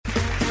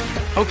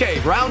Okay,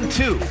 round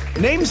 2.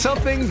 Name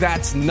something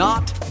that's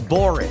not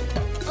boring.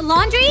 A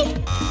laundry?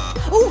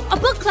 Ooh, a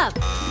book club.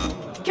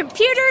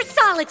 Computer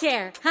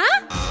solitaire,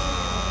 huh?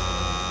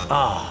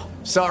 Ah,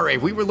 sorry,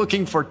 we were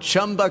looking for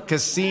Chumba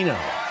Casino.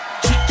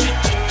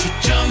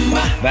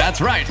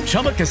 That's right,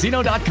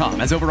 ChumbaCasino.com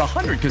has over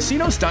 100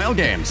 casino-style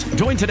games.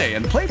 Join today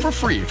and play for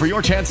free for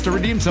your chance to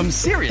redeem some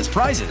serious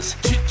prizes.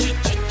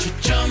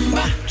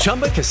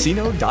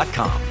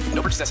 ChumbaCasino.com.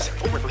 No purchase necessary.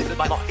 Void where prohibited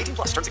by law. 18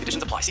 plus terms and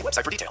conditions apply. See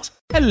website for details.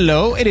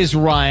 Hello, it is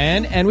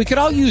Ryan, and we could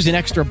all use an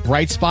extra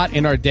bright spot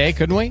in our day,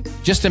 couldn't we?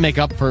 Just to make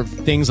up for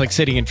things like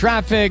sitting in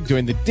traffic,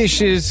 doing the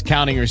dishes,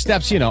 counting your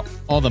steps,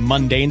 all the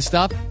mundane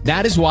stuff.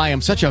 That is why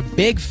I'm such a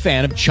big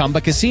fan of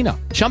Chumba Casino.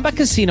 Chumba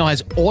Casino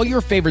has all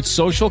your favorite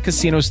social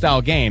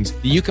casino-style games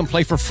that you can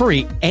play for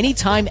free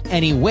anytime,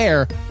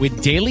 anywhere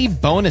with daily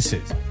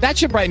bonuses. That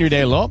should brighten your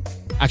day a little.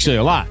 Actually,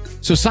 a lot.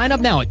 So sign up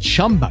now at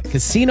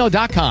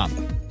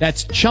ChumbaCasino.com.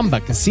 That's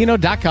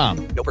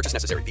ChumbaCasino.com. No purchase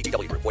necessary.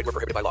 VGW Group. Void where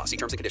prohibited by law. See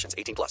terms and conditions.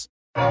 18 plus.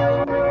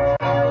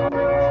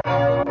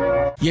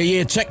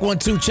 Yeah, check 1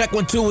 2, check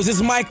 1 2. Is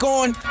this mic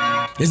on?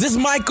 Is this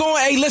mic on?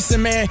 Hey,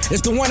 listen, man.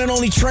 It's the one and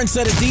only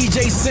trendsetter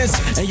DJ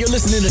Sense, and you're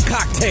listening to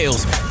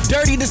Cocktails.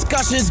 Dirty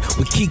discussions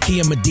with Kiki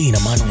and Medina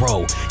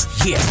Monroe.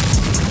 Yeah.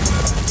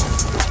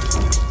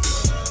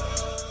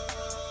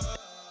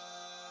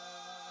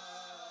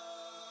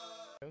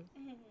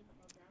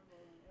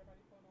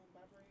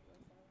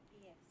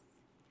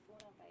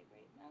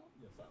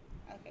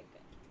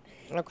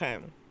 Okay.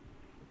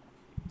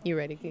 You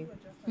ready, Key?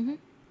 Mm-hmm.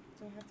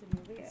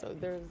 So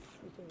there's,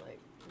 you can like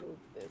move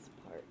this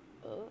part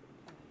up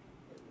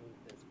and move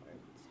this part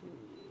too.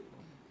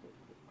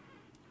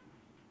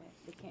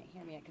 They can't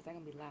hear me because I'm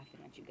going to be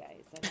laughing at you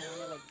guys. I don't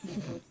want to like keep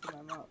twisting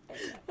them up.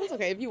 That's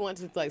okay. If you want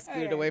to like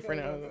scoot it away for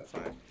now, that's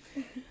fine.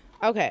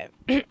 Okay.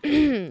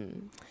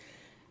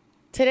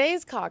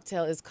 Today's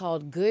cocktail is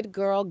called Good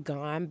Girl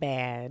Gone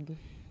Bad.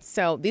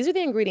 So these are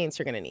the ingredients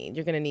you're going to need.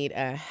 You're going to need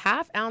a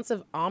 ½ ounce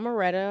of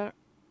amaretto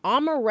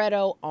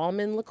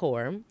almond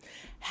liqueur,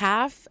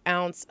 ½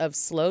 ounce of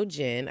sloe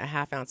gin, a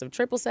 ½ ounce of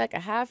triple sec, a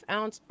 ½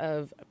 ounce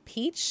of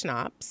peach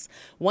schnapps,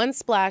 1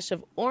 splash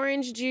of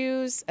orange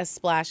juice, a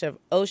splash of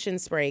ocean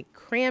spray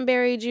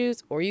cranberry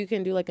juice, or you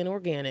can do like an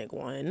organic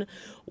one,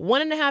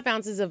 1½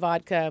 ounces of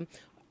vodka,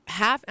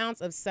 ½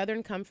 ounce of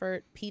Southern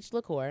Comfort peach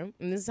liqueur,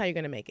 and this is how you're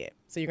going to make it.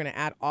 So you're going to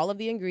add all of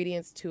the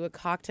ingredients to a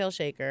cocktail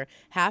shaker,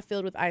 half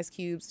filled with ice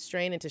cubes,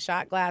 strain into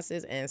shot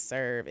glasses, and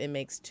serve. It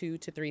makes 2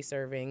 to 3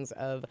 servings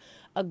of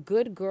a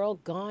good girl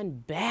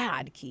gone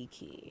bad,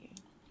 Kiki.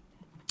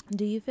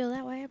 Do you feel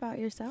that way about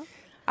yourself?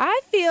 I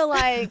feel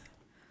like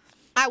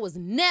I was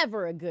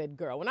never a good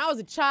girl. When I was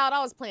a child,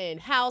 I was playing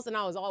house, and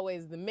I was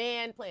always the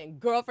man, playing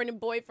girlfriend and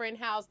boyfriend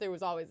house. There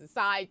was always a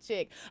side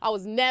chick. I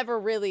was never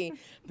really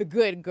the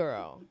good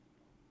girl.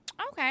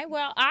 Okay,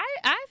 well,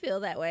 I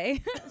feel that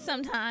way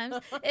sometimes,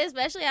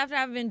 especially after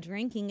I've been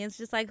drinking. It's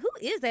just like, who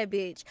is that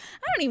bitch?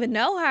 I don't even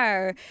know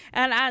her.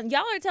 And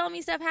y'all are telling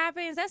me stuff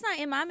happens. That's not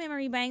in my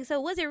memory bank. So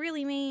was it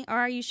really me? Or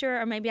are you sure?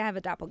 Or maybe I have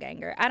a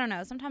doppelganger. I don't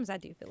know. Sometimes I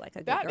do feel like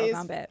a good girl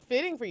gone bad. That is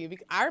fitting for you.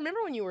 Because I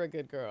remember when you were a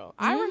good girl.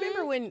 Mm-hmm. I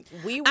remember when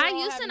we were I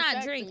used to not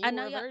sex drink. And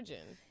you were a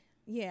virgin.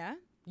 Yeah.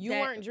 You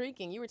weren't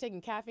drinking. You were taking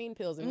caffeine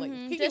pills. And like,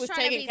 Kiki Just was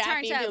trying to taking be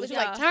turned caffeine up pills. with She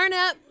was like, y'all. turn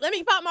up. Let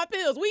me pop my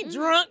pills. We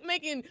drunk,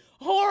 making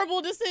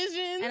horrible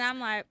decisions. And I'm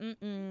like,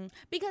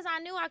 because I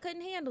knew I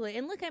couldn't handle it.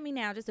 And look at me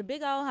now, just a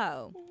big old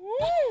hoe.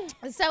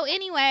 So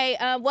anyway,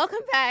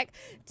 welcome back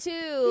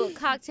to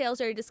Cocktails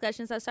Dirty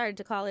Discussions. I started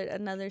to call it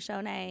another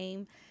show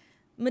name.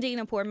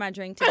 Medina poured my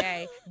drink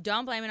today.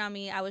 Don't blame it on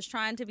me. I was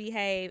trying to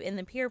behave, and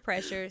the peer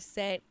pressure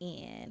set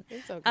in.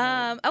 It's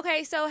okay.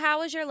 Okay, so how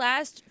was your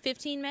last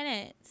 15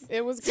 minutes?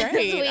 It was Since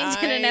great. we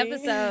did an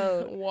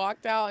episode.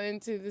 Walked out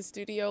into the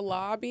studio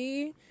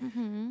lobby,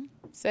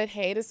 said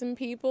hey to some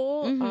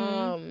people.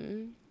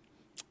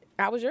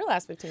 How was your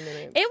last 15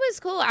 minutes? It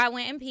was cool. I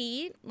went and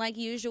peed like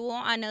usual.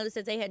 I noticed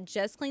that they had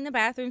just cleaned the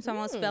bathroom, so I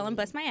almost fell and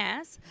bust my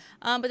ass.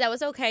 But that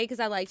was okay because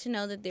I like to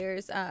know that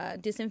there's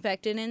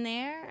disinfectant in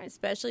there,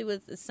 especially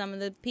with some of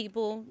the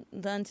people,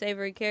 the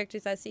unsavory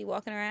characters I see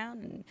walking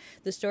around and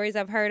the stories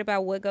I've heard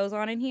about what goes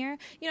on in here.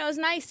 You know, it's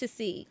nice to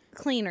see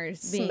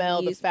cleaners being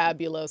Smell used. the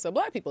Fabuloso.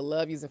 Black people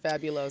love using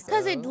Fabuloso.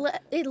 Because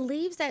it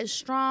leaves that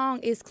strong,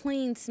 is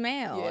clean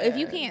smell. Yeah. If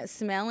you can't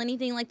smell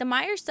anything, like the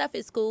Meyer stuff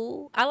is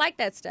cool. I like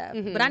that stuff,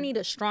 but I need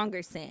a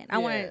stronger scent. I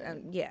want to,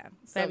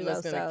 something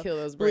that's Fabuloso, going to kill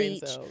those brain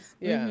bleach, cells.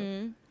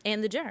 Yeah.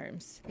 and the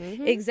germs.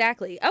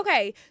 Exactly.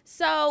 Okay,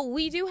 so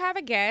we do have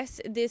a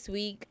guest this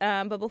week,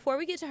 but before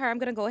we get to her, I'm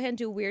going to go ahead and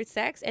do weird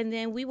sex, and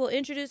then we will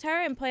introduce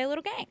her and play a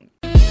little game.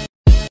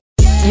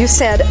 You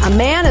said a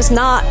man is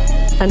not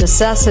a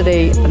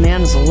necessity, a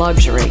man is a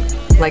luxury.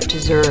 Like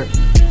dessert.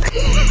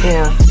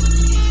 Yeah.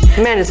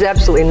 A man is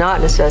absolutely not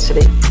a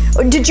necessity.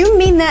 Did you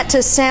mean that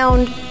to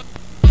sound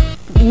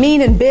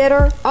mean and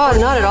bitter? Oh,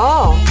 not at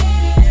all.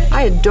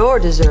 I adore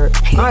dessert.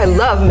 I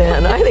love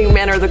men. I think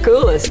men are the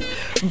coolest.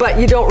 But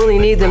you don't really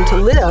need them to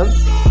live.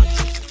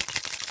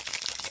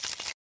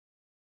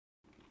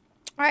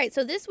 All right,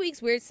 so this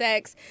week's Weird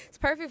Sex is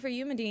perfect for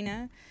you,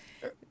 Medina.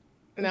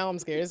 Now I'm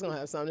scared. It's going to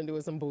have something to do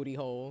with some booty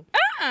hole.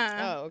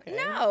 Oh, okay.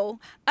 No.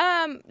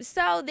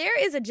 So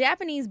there is a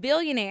Japanese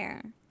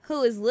billionaire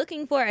who is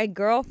looking for a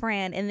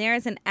girlfriend, and there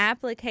is an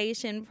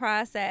application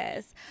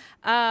process.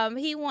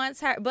 He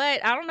wants her,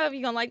 but I don't know if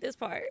you're going to like this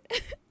part.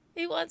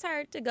 He wants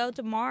her to go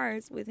to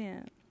Mars with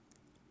him.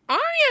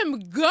 I am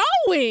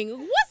going.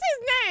 What's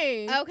his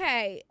name?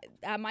 Okay.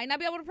 I might not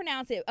be able to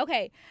pronounce it.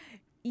 Okay.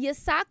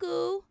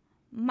 Yasaku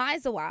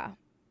Maizawa.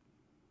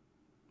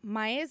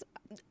 I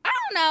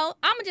don't know.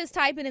 I'm going to just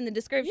type it in the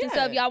description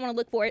so if y'all want to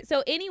look for it.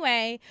 So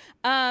anyway,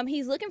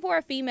 he's looking for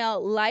a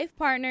female life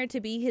partner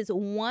to be his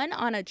one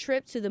on a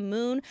trip to the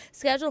moon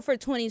scheduled for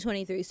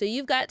 2023. So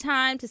you've got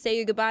time to say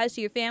your goodbyes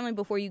to your family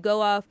before you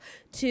go off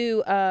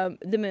to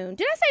the moon.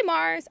 Did I say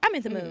Mars? I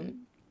meant the moon.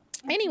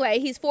 Anyway,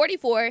 he's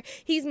 44.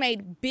 He's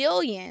made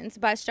billions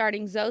by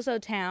starting Zozo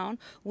Town,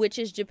 which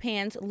is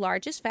Japan's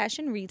largest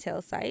fashion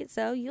retail site.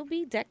 So you'll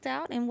be decked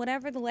out in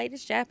whatever the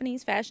latest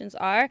Japanese fashions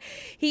are.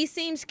 He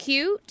seems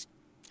cute.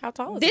 How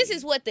tall is This he?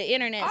 is what the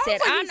internet said.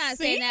 I'm not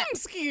saying that.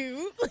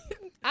 Cute.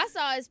 I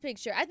saw his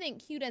picture. I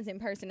think cute as in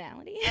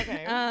personality.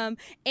 Okay.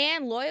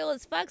 And loyal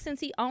as fuck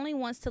since he only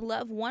wants to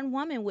love one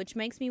woman, which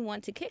makes me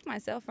want to kick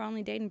myself for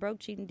only dating broke,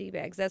 cheating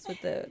D-bags. That's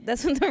what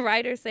the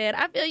writer said.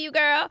 I feel you,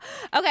 girl.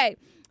 Okay.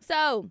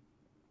 So,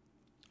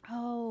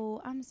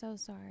 I'm so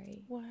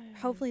sorry. What?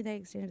 Hopefully they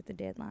extended the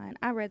deadline.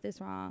 I read this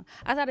wrong.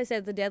 I thought it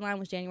said the deadline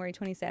was January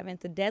 27th.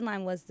 The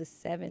deadline was the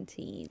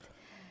 17th.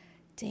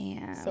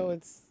 Damn. So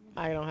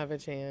I don't have a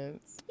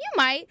chance. You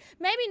might.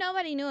 Maybe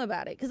nobody knew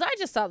about it because I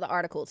just saw the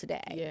article today.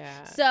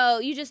 Yeah. So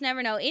you just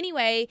never know.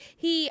 Anyway,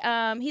 he's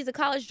a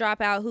college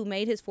dropout who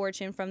made his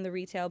fortune from the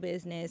retail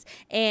business,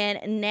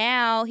 and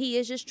now he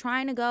is just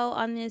trying to go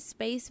on this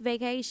space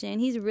vacation.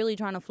 He's really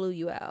trying to flew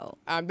you out.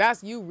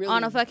 That's you really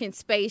on a fucking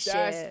spaceship.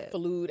 That's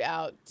flued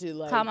out to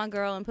like call my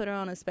girl and put her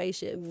on a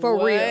spaceship for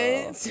what?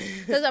 real.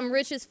 Because I'm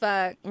rich as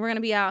fuck. We're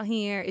gonna be out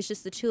here. It's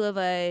just the two of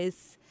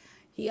us.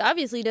 He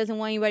obviously doesn't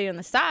want anybody on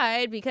the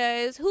side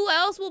because who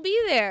else will be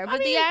there but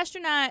the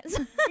astronauts?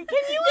 Can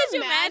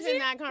you imagine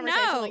that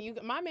conversation? No.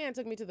 Like my man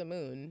took me to the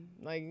moon.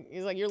 Like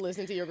he's like, you're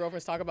listening to your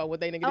girlfriends talk about what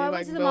they nigga did. I Like,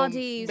 went to the boom,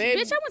 Maldives. babe,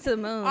 Bitch, I went to the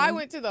moon. I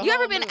went to the You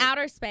whole ever been moon.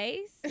 outer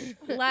space?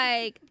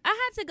 Like,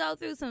 I had to go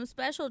through some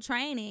special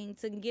training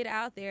to get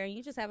out there, and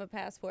you just have a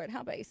passport.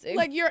 How basic.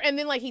 Like and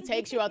then like he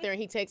takes you out there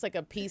and he takes like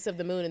a piece of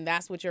the moon and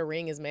that's what your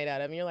ring is made out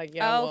of. And you're like,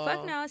 yeah, well,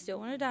 fuck no, I still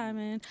want a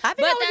diamond. I think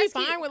But I would be that's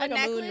fine cute. with like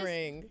a moon necklace?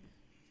 ring.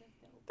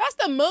 That's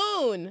the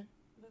moon.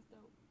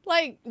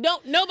 Like,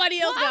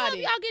 nobody else Well, I got hope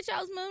it. y'all get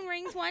y'all's moon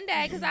rings one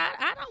day because I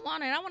don't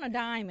want it. I want a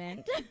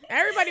diamond.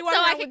 Everybody walks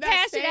So I around can with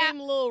that cash it same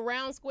little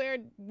round square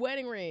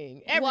wedding ring.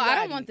 Well, Everybody. I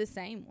don't want the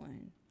same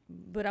one,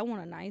 but I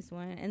want a nice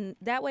one. And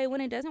that way,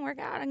 when it doesn't work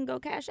out, I can go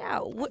cash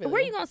out. Where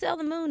are you going to sell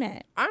the moon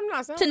at? I'm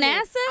not selling To it.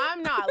 NASA?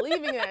 I'm not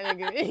leaving that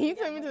nigga. You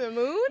took me to the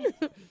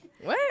moon?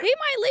 What? He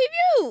might leave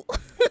you.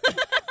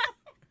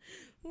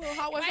 Little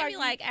hot West Might be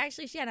like,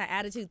 actually, she had an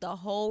attitude the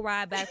whole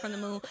ride back from the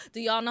moon. Do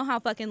y'all know how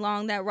fucking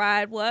long that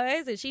ride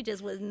was? And she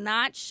just was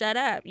not shut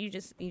up. You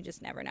just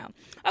never know.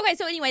 Okay,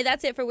 so anyway,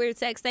 that's it for Weird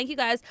Sex. Thank you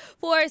guys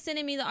for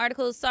sending me the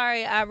articles.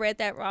 Sorry, I read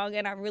that wrong,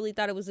 and I really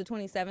thought it was the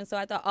 27th, so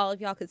I thought all of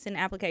y'all could send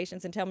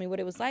applications and tell me what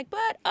it was like.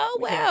 But, oh,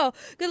 well,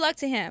 good luck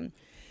to him.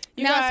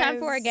 Now it's time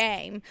for a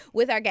game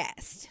with our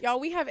guest. Y'all,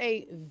 we have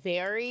a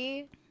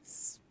very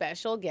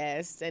special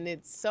guest, and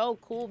it's so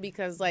cool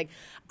because like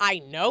I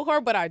know her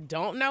but I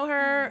don't know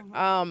her.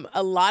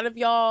 A lot of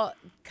y'all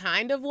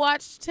kind of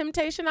watched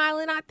Temptation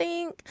Island, I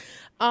think.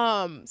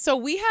 So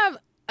we have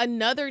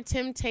another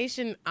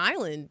Temptation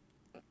Island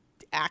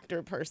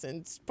actor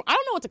person. I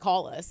don't know what to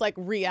call us, like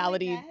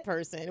reality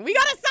person. We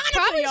got a sign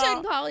Probably y'all.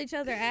 shouldn't call each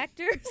other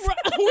actors.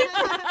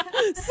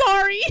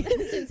 Sorry.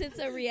 Since it's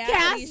a reality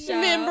Cast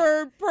show.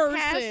 member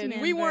person.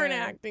 Cast We weren't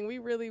member. acting. We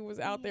really was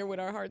out there with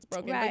our hearts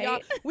broken. Right. But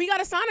y'all, we got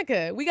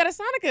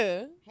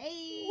Esonica.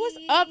 Hey. What's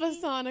up,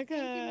 Esonica?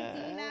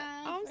 Tina,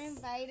 I'm for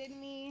invited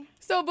me.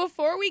 So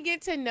before we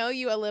get to know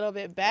you a little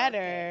bit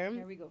better,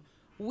 Here we go.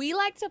 we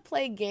like to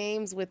play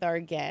games with our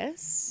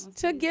guests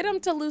to get them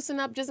to loosen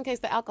up just in case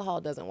the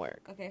alcohol doesn't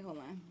work. Okay, hold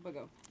on. We'll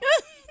go.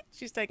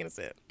 She's taking a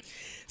sip.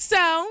 So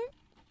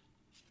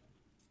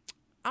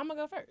I'm going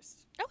to go first.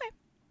 Okay.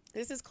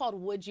 This is called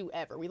Would You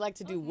Ever. We like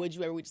to do Would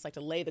You Ever. We just like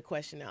to lay the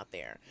question out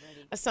there.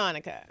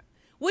 Esonica,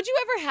 would you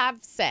ever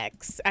have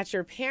sex at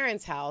your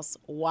parents' house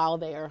while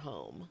they are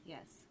home? Yes.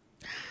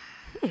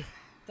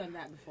 Done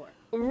that before.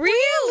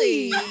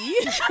 Really?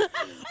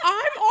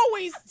 I'm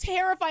always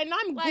terrified, and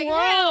I'm Like,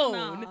 hell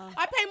grown. no.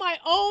 I pay my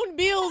own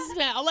bills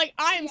now. Like,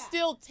 I am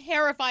still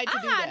terrified to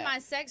I do hide that. my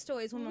sex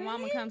toys when my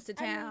mama comes to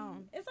I mean,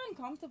 town. it's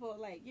uncomfortable,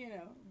 like,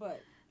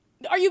 but.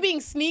 Are you being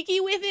sneaky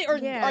with it, or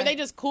Yeah. are they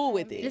just cool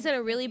with it? Is it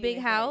a really big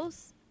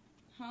house?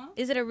 Huh?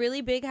 Is it a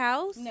really big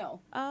house? No.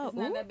 Oh, It's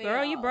not ooh, that big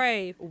girl, at you all.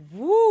 brave.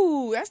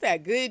 Woo, that's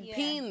that good Yeah.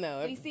 peen,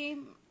 though. You see,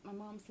 my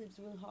mom sleeps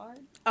real hard.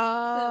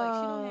 Oh. So, like,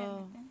 she don't have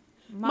nothing.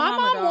 My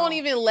mom won't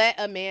even let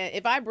a man,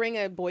 if I bring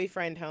a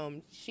boyfriend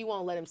home, she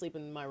won't let him sleep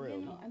in my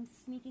room. No, I'm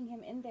sneaking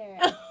him in there.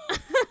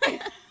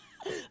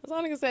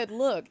 Sonica said,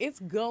 look, it's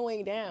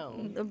going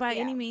down. By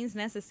any means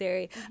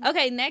necessary.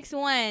 Okay, next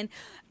one.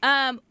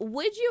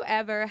 Would you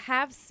ever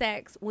have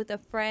sex with a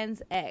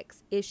friend's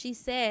ex if she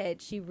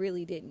said she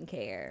really didn't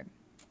care?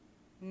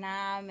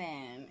 Nah,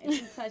 man. It's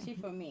too touchy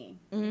for me.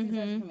 It's too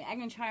touchy for me. I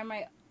can try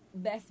my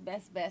best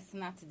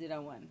not to do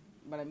that one.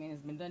 But, I mean,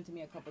 it's been done to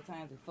me a couple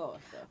times before.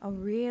 So. Oh,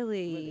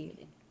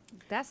 really?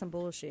 That's some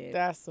bullshit.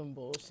 That's some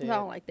bullshit. I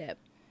don't like that.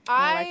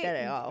 I don't like that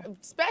at all.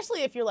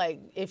 Especially if you're like,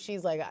 if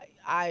she's like,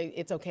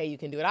 it's okay, you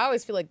can do it. I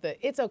always feel like the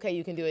it's okay,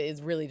 you can do it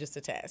is really just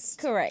a test.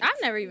 Correct.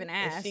 I've never even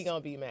asked. Is she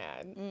gonna be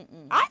mad?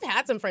 I've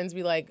had some friends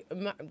be like,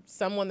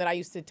 someone that I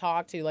used to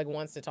talk to, like,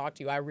 wants to talk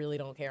to you. I really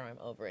don't care. I'm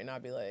over it. And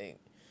I'd be like,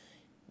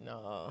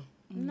 no.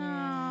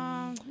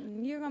 No,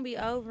 you're gonna be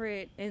over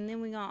it, and then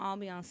we're gonna all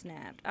be on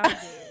Snap. I'm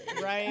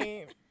good.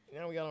 Right? You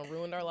know, we gonna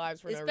ruin our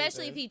lives for no reason.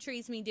 Especially if he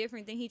treats me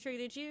different than he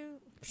treated you.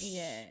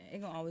 Yeah,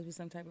 it's gonna always be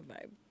some type of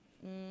vibe.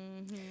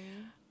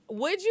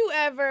 Would you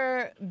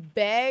ever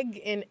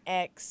beg an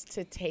ex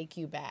to take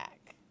you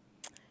back?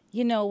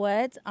 You know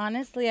what?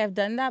 Honestly, I've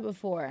done that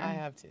before. I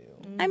have too.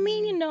 I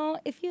mean, you know,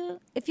 if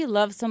you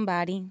love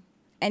somebody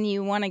and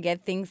you want to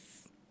get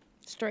things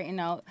straightened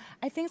out,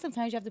 I think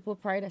sometimes you have to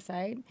put pride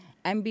aside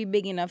and be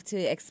big enough to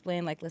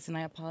explain, like, listen,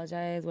 I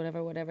apologize,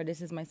 whatever,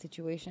 this is my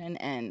situation,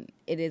 and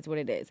it is what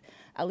it is.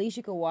 At least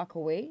you could walk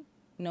away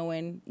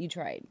knowing you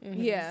tried.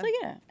 Yeah. So,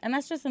 yeah, and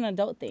that's just an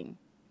adult thing.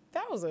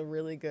 That was a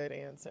really good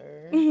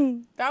answer.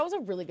 That was a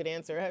really good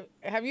answer.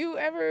 Have you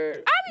ever?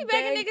 I be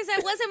begging niggas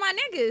that wasn't my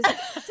niggas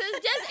to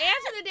just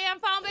answer the damn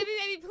phone,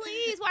 baby,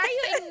 please. Why are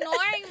you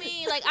ignoring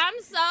me? Like, I'm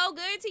so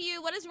good to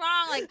you. What is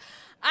wrong? Like,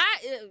 I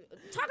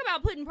talk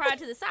about putting pride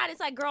to the side. It's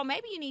like, girl,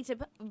 maybe you need to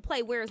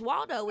play Where's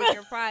Waldo with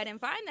your pride and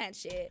find that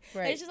shit.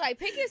 Right. And it's just like,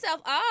 pick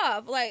yourself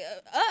off, like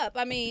up.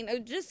 I mean,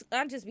 I'd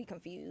just be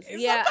confused.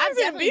 Yeah, I've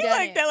definitely be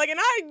like that. Like, and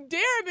I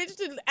dare a bitch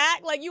to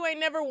act like you ain't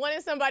never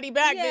wanted somebody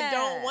back that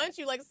don't want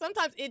you. Like,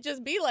 sometimes it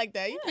just be like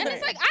that. And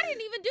it's like, I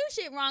didn't even do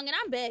shit wrong, and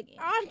I'm begging.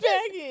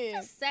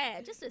 Just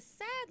sad. Just a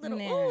sad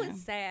little. Oh,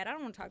 it's sad. I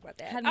don't want to talk about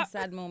that. Having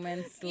sad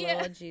moments,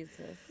 Lord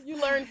Jesus.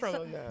 You learn from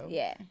them though.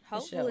 Yeah,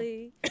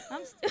 hopefully. Sure.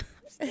 I'm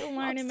still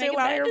learning. Still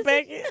out here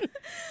begging.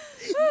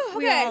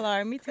 We all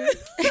are. Me too.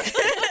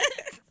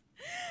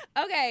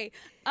 Okay.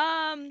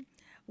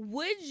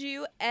 Would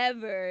you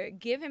ever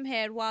give him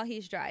head while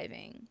he's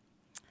driving?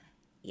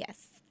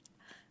 Yes.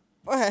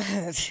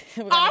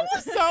 I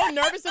was so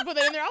nervous to put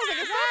that in there. I was like,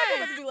 it's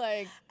going to be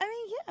like. I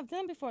mean, yeah, I've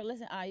done it before.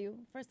 Listen, are you?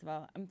 First of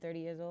all, I'm 30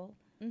 years old.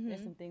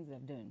 There's some things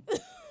I've done.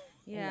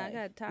 Yeah, I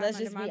got time. Let's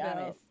just be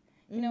honest.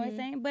 You know what I'm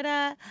saying? But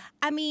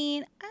I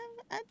mean,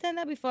 I've done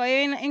that before.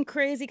 And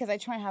crazy because I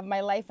try and have my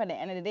life at the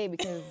end of the day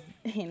because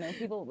you know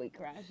people will be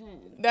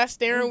crashing. That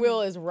steering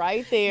wheel is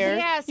right there.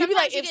 Yeah, you'd be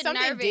like, you if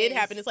something nervous. did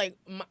happen, it's like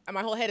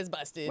my whole head is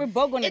busted. We're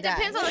both going to die. It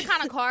depends on the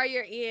kind of car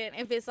you're in.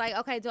 If it's like,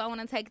 okay, do I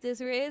want to take this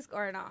risk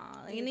or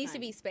not? It needs to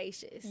be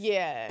spacious.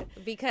 Yeah.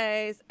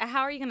 Because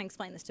how are you going to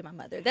explain this to my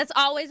mother? That's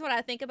always what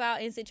I think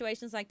about in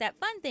situations like that.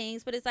 Fun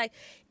things, but it's like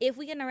if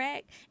we get in a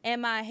wreck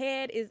and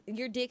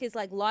your dick is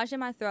like lodged in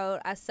my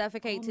throat, I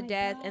suffocate to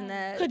death. And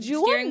the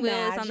steering wheel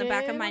is on the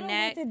back of my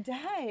neck. To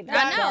die.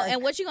 I know.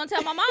 And what you gonna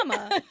tell my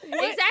mama?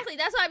 Exactly.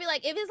 That's why I be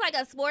like, if it's like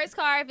a sports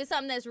car, if it's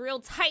something that's real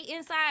tight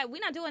inside,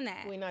 we're not doing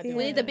that. We're not doing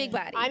We need the big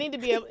body. I need to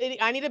be able.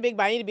 I need a big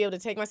body. I need to be able to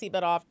take my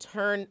seatbelt off,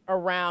 turn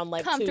around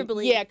like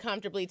comfortably.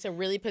 Comfortably to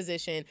really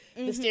position.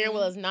 The steering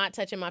wheel is not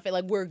touching my face.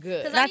 Like we're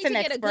good. Because I need to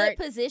get a good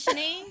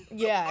positioning.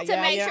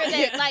 to make sure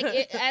that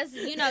like as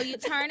you know you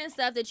turn and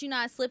stuff that you're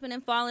not slipping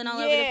and falling all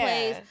over the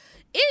place.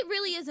 It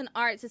really is an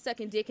art to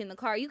sucking dick in the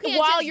car. You can't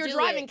while just you're do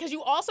driving, it. because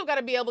you also got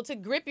to be able to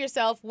grip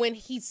yourself when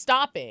he's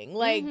stopping.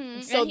 Like,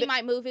 so and he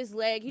might move his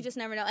leg. You just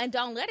never know. And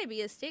don't let it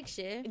be a stick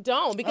shift.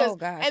 Don't because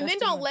and then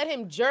don't let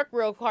him jerk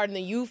real hard and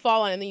then you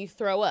fall on and then you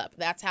throw up.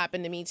 That's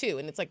happened to me too.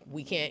 And it's like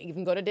we can't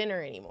even go to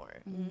dinner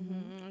anymore.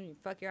 You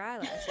fuck your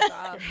eyelashes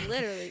off,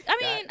 literally. I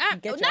mean,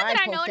 not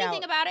that I know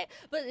anything about it,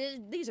 but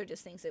these are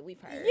just things that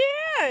we've heard.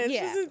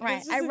 Yeah,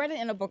 right. I read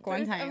it in a book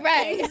one time.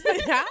 Right,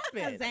 it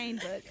happened. A Zane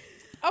book.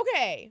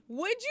 Okay,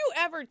 would you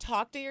ever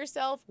talk to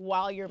yourself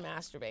while you're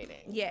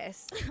masturbating?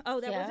 Yes.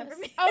 Oh, that wasn't for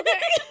me. Okay.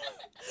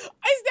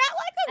 Is that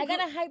like I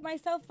gotta hype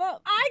myself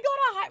up. I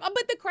gotta hype.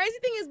 But the crazy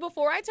thing is,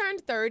 before I turned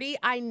 30,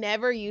 I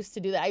never used to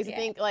do that. I used to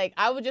think like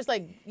I would just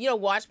like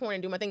watch porn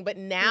and do my thing. But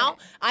now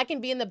I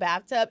can be in the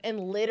bathtub and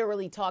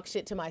literally talk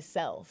shit to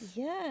myself.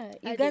 Yeah,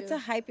 you got to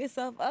hype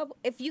yourself up.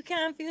 If you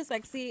can't feel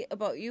sexy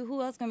about you,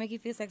 who else gonna make you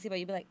feel sexy about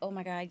you? Be like, oh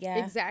my god, yeah,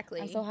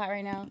 exactly. I'm so hot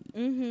right now.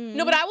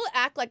 No, but I will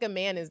act like a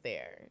man is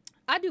there.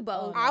 I do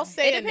both. I'll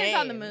say it depends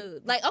on the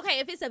mood. Like, okay,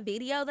 if it's a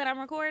video that I'm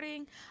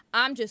recording,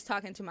 I'm just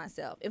talking to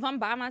myself. If I'm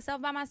by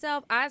myself,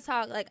 I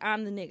talk like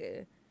I'm the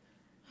nigga.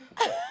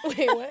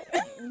 Wait, what?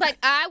 Like,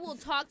 I will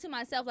talk to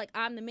myself like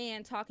I'm the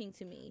man talking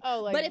to me.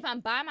 Oh, like, but if I'm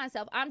by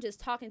myself, I'm just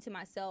talking to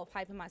myself,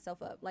 hyping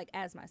myself up, like,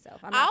 as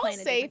myself. I'm not I'll playing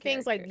a say different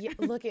things character.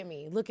 like, look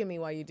at me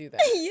while you do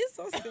that. You're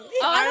so silly.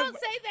 Oh, I don't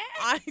say that.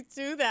 I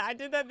do that. I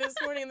did that this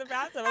morning in the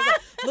bathtub. I was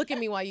like, look at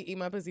me while you eat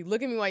my pussy.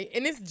 Look at me while you...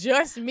 And it's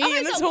just me Okay,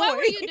 and the so toy. what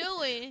were you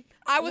doing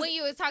when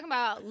you was talking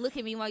about look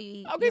at me while you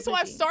eat Okay, your so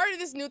I've pussy? started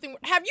this new thing.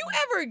 Have you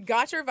ever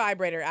got your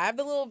vibrator? I have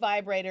the little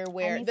vibrator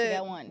where need to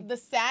get one. the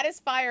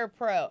Satisfyer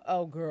Pro.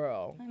 Oh,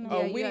 girl.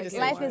 Oh, Yeah, we you need to gotta say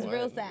Life is one.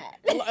 real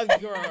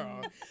sad.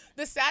 Girl.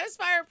 The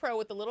Satisfyer Pro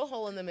with the little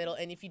hole in the middle,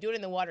 and if you do it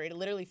in the water, it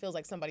literally feels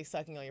like somebody's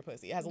sucking on your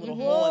pussy. It has a little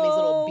hole and these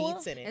little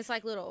beats in it. It's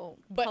like little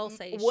But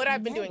pulsations. what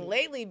I've been doing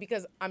lately,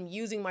 because I'm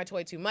using my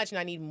toy too much and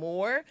I need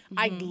more,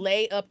 I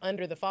lay up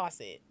under the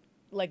faucet.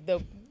 Like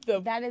the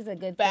That is a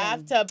good thing.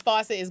 bathtub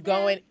faucet is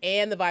going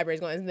and the vibrator is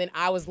going. And then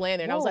I was laying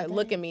there and I was Whoa, like,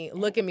 look at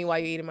me while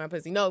you're eating my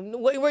pussy. No,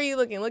 where are you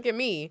looking? Look at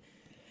me.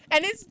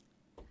 And it's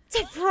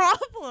a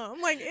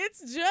problem. Like,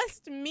 it's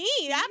just me.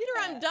 After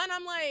I'm done,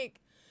 I'm like,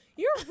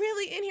 you're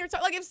really in here.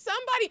 Like, if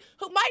somebody,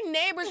 my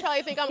neighbors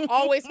probably think I'm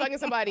always fucking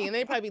somebody and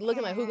they probably be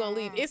looking like, who gonna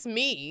leave? It's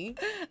me.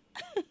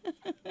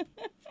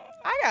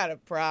 I got a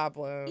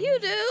problem. You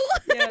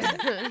do.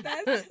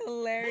 That's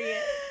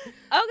hilarious.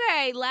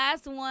 Okay,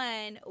 last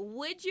one.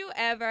 Would you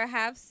ever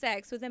have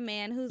sex with a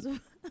man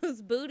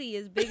whose booty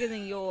is bigger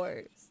than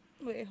yours?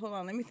 Wait, hold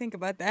on. Let me think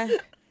about that.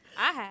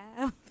 I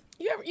have.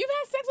 You've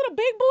had sex with a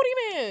big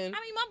booty man.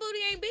 I mean, my booty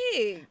ain't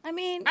big. I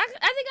mean, I think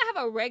I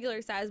have a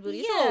regular size booty.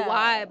 It's a little Yeah.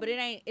 wide, but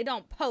it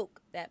don't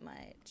poke that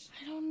much.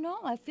 I don't know.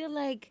 I feel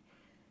like,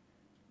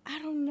 I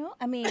don't know.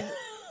 I mean,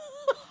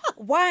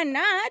 why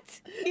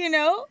not? You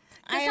know?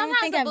 I don't Sometimes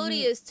think the I've-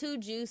 booty is too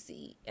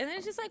juicy. And then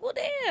it's just like, well,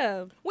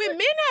 damn. When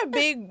men have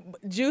big,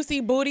 juicy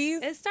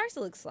booties, It starts to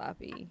look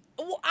sloppy.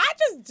 well,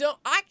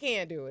 I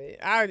can't do it.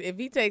 If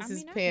he takes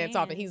his I pants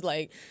off can. and he's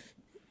like,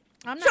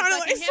 I'm not trying to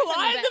fucking like him from the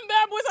slide back. them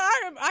bad boys.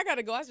 I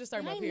gotta go. I just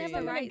started I my ain't period.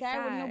 never met a Right guy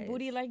with size. no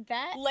booty like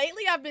that.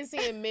 Lately, I've been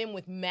seeing men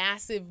with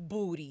massive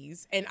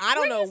booties, and I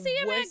don't Where know you see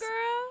him at, what's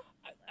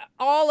girl?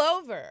 all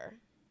over.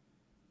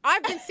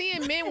 I've been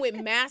seeing men with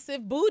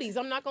massive booties.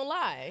 I'm not gonna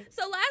lie.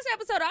 So last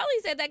episode, I only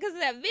said that because of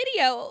that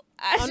video.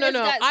 Oh no!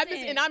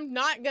 I'm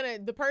not gonna.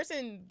 The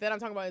person that I'm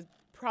talking about is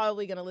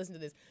probably gonna listen to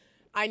this.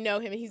 I know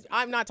him, and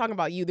I'm not talking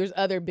about you. There's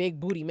other big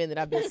booty men that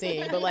I've been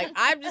seeing, but like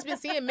I've just been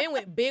seeing men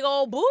with big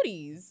old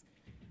booties.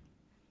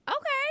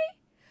 Okay.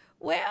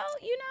 Well,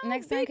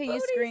 Next time, big can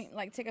you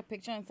booties. take a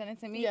picture and send it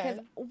to me? Yeah.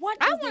 Because what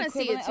I is the wanna see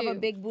it equivalent of too. a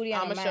big booty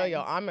on I'm a gonna show man?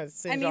 y'all. I'm gonna I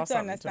send need y'all to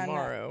something understand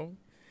tomorrow.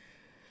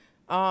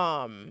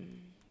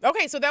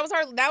 Okay, so that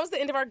was the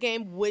end of our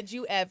game. Would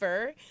you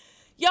ever?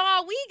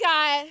 Y'all, we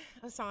got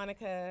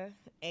Esonica,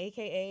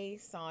 aka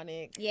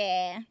Sonic.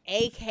 Yeah.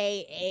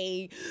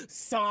 AKA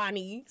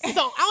Sonny. So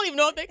I don't even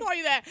know if they call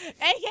you that.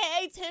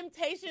 AKA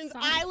Temptations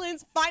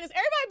Island's finest.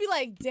 Everybody be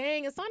like,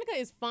 dang, Esonica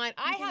is fine.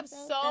 I have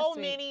so That's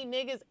sweet. many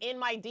niggas in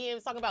my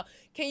DMs talking about,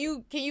 can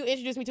you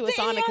introduce me to In your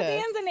Esonica?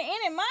 DMs and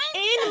in mine?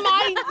 In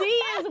my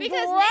DMs,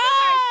 Because bruh.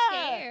 niggas are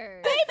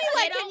scared. They be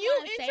like, They can don't you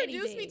wanna say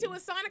introduce me to anything.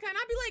 Esonica? And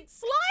I'd be like,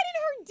 slide in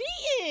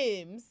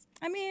her DMs.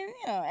 I mean,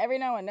 every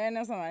now and then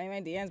there's somebody in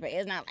my DMs, but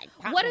it's not like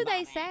What do popping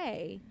they by.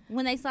 say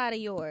when they slide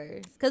in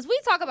yours? Because we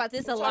talk about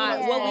this a lot.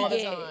 Talking about What all we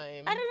the get.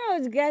 time. I don't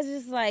know. The guys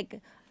just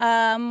like,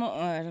 I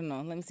don't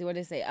know. Let me see what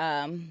they say.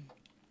 I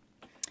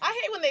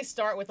hate when they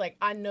start with like,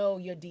 I know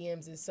your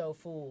DMs is so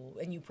full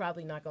and you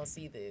probably not gonna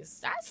see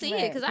this. I see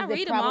right, it because I they're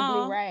read them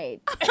probably all.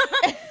 right.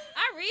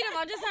 I read them.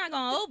 I'm just not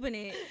going to open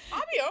it.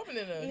 I'll be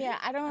opening them. Yeah,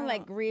 I don't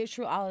like read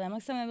through all of them.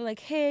 Like some of them be like,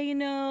 hey, you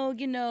know,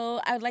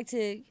 I would like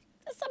to.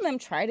 Some of them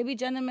try to be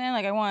gentlemen.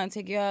 Like I want to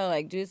take you out,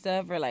 like do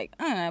stuff, or like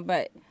I don't know.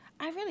 But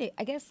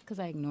I guess because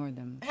I ignore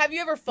them. Have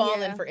you ever fallen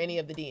Yeah. for any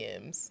of the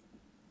DMs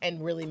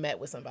and really met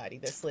with somebody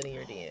that slid in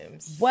your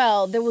DMs?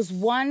 Well, there was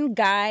one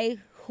guy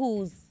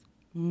whose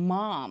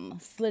mom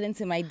slid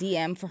into my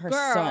DM for her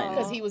son.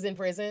 Because he was in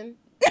prison?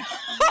 He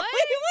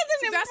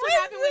wasn't in That's what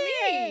happened with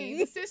me. prison.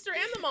 The sister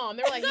and the mom.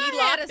 They were like, he Go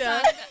ahead, locked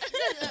up.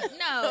 Esonica.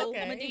 No,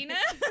 Okay. Medina.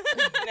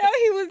 No,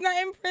 he was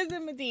not in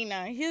prison,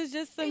 Medina. He was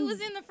just some. He was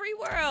in the free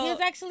world. He was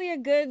actually a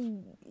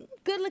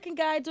good-looking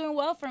guy doing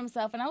well for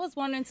himself, and I was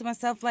wondering to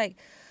myself, like,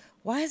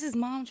 why is his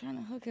mom trying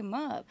to hook him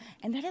up?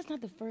 And that is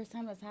not the first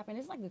time that's happened.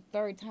 It's like the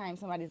third time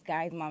somebody's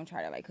guy's mom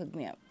tried to like hook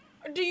me up.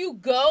 Do you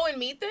go and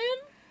meet them?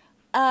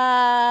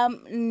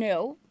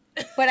 No,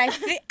 but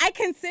I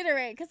consider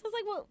it because I was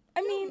like, well,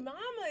 I mean, Mama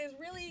is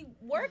really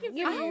working for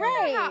You're you.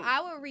 right. How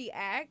I would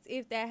react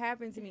if that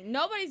happened to me.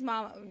 Nobody's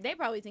mama, they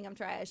probably think I'm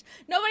trash.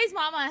 Nobody's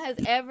mama has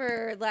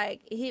ever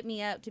like hit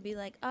me up to be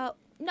like, oh,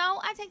 no,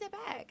 I take that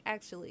back,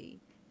 actually.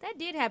 That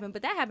did happen,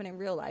 but that happened in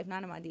real life,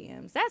 not in my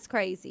DMs. That's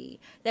crazy.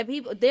 That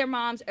people, their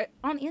moms are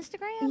on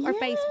Instagram or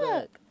yeah.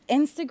 Facebook.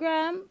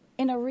 Instagram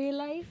in a real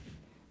life,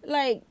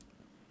 like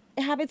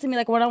it happened to me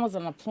like when I was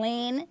on a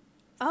plane.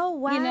 Oh,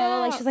 wow. You know,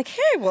 like she's like, hey,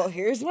 well,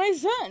 here's my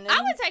son.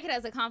 I would take it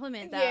as a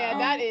compliment, though. Yeah,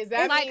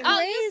 that's like, means- oh,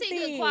 you see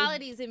crazy. good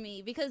qualities in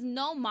me, because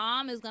no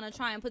mom is going to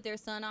try and put their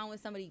son on with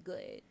somebody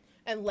good.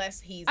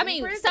 unless he's I in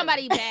mean, prison.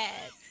 somebody bad.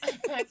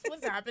 That's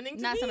what's happening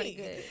to Not me. somebody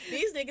good.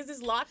 These niggas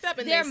is locked up,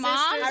 and Their their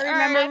moms sisters. are- I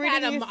remember I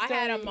reading your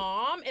had a story.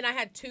 mom, and I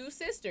had 2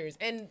 sisters,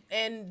 and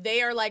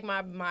they are like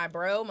my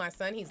bro, my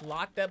son. He's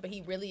locked up, but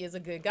he really is a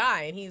good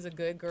guy, and he's a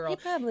good girl. He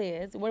probably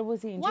is. What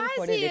was he in jail Why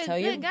for? is Did he they a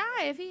tell good you?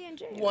 guy if he in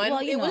jail? One,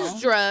 Well, you it was know.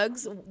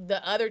 drugs.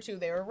 The other 2,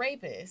 they were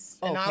rapists,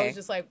 and I Okay. was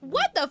just like,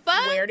 What the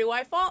fuck? Where do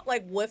I fall?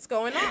 Like, what's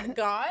going on?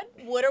 God,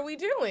 what are we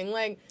doing?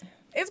 Like,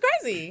 it's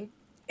crazy.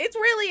 It's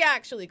really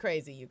actually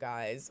crazy, you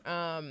guys.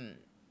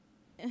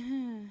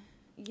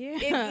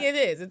 Yeah. It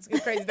is. It's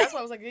crazy. That's why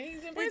I was like, he's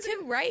in The prison.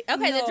 two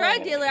okay, the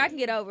drug dealer I can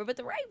get over, but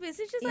the rapist,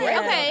 it's just like, Yeah.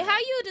 okay, how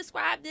you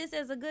describe this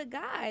as a good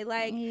guy?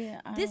 Like,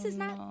 Yeah, I this is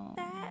don't not know.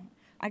 that.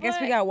 I guess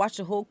we But- gotta watch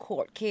the whole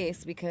court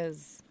case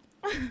because.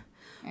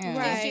 And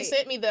Right. she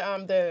sent me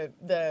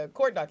the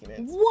court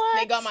documents. What?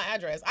 They got my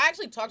address. I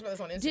actually talked about this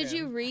on Instagram. Did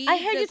you read I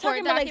heard the you court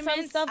talking about like some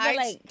documents? stuff I that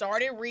like.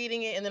 started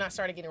reading it, and then I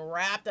started getting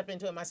wrapped up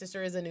into it. My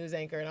sister is a news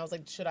anchor, and I was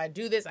like, should I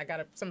do this? I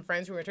got some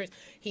friends who were attorneys.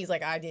 He's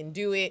like, I didn't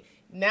do it.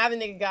 Now the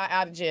nigga got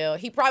out of jail.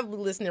 He probably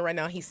listening right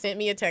now. He sent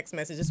me a text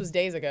message. This was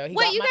days ago.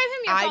 Wait, you gave him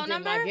your phone I did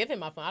number? not give him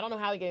my phone. I don't know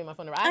how he gave me my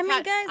phone number. I mean,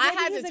 guys, I maybe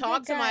had he's to a talk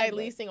good to my guy, but-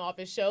 leasing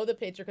office, show the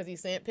picture because he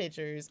sent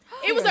pictures.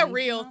 It was a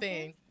real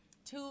thing.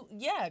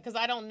 Because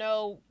I don't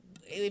know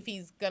if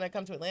he's gonna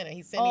come to Atlanta.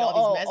 He sent me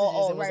all these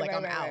messages and was right, like,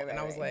 I'm right, out. right, And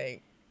I was right.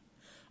 like,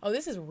 oh,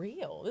 this is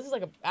real. This is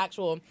like an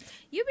actual.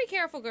 You be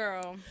careful,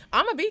 girl.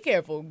 I'm gonna be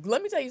careful.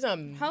 Let me tell you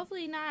something.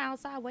 Hopefully not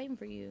outside waiting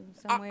for you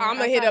I'm somewhere.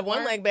 gonna hit outside up one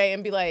work. leg bay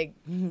and be like,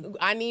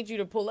 I need you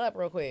to pull up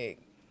real quick.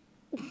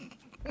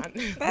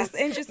 That's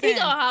He interesting.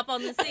 gonna hop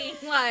on the scene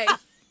like.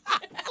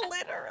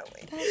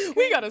 Literally.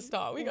 We gotta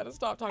stop. We gotta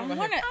stop talking I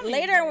about him. wanna,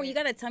 later when you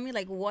gotta tell me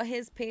like what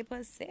his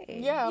papers say.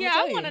 Yeah, Yeah,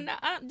 I want to know.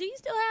 Do you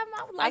still have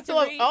my? I would like to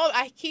read.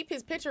 I keep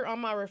his picture on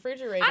my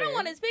refrigerator. I don't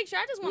want his picture.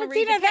 I just want to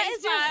read Martina, the that case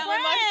is your file.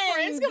 When my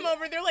friends friend. come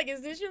over, they're like,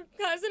 "Is this your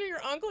cousin or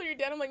your uncle or your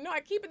dad?" I'm like, "No,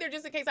 I keep it there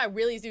just in case I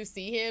really do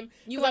see him.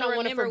 You Because I wanna don't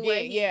want to remember what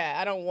forget. he- Yeah,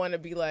 I don't want to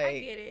be I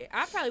like, get it.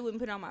 I probably wouldn't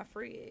put it on my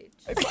fridge.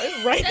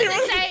 it's right Does there.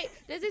 it say?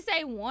 Does it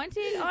say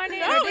wanted on it,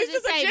 No, or does it's it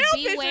just a say jail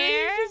picture.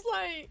 beware He's just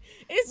like,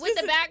 it's with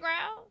just the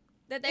background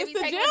that they It's be the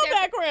taking jail with their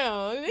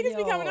background. Niggas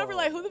be coming Yo. over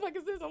like, who the fuck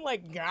is this? I'm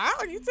like,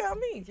 God, you tell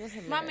me.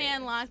 My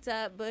man locked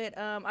up, but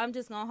I'm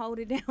just gonna hold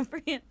it down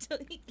for him till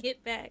he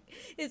get back.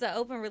 It's an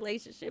open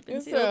relationship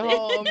It's until a then.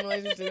 whole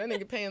relationship. That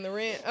nigga paying the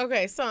rent.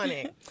 Okay,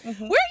 Sonic. Where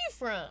are you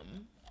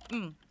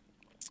from?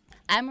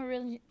 I'm a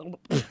really.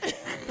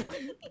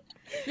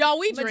 Y'all,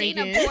 we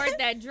Regina drinking. poured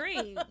that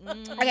drink.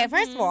 Okay,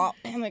 first of all,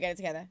 I'm gonna get it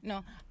together.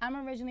 No, I'm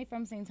originally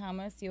from St.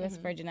 Thomas, U.S.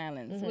 Virgin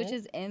Islands, which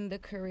is in the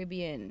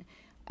Caribbean.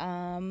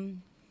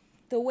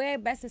 The way I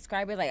best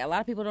describe it, like a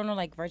lot of people don't know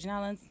like Virgin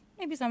Islands.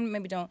 Maybe some,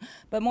 maybe don't.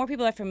 But more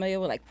people are familiar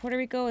with like Puerto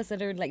Rico. It's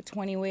literally like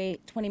 20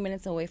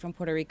 minutes away from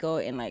Puerto Rico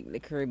in like the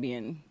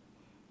Caribbean.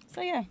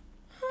 So yeah.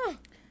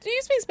 Do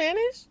you speak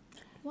Spanish?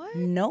 What?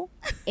 No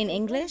in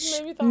English,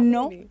 Maybe thought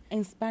no maybe.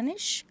 in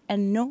Spanish,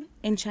 and no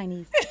in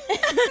Chinese.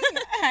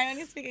 I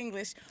only speak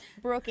English,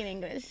 broken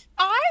English.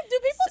 Do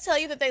people tell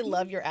you that they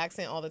love your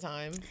accent all the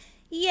time?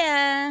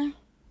 Yeah.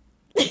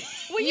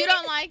 Well, you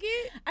don't like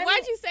it? I Why'd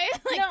mean- you say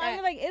it like no, that? I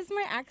mean like it's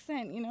my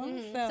accent, you know.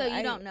 so you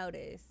I- don't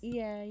notice.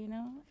 Yeah, you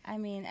know. I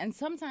mean, and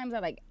sometimes I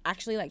like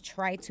actually like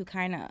try to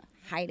kind of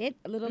hide it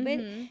a little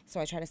bit. So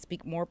I try to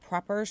speak more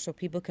proper so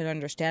people can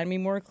understand me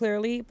more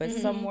clearly. But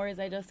some words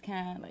I just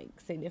can't like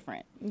say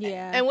different.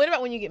 Yeah. And what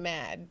about when you get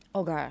mad?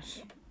 Oh gosh.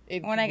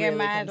 It When I get really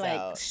mad, comes like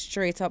out.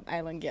 straight up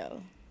island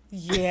girl.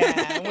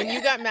 Yeah. When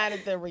you got mad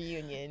at the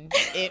reunion,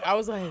 I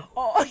was like,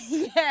 Oh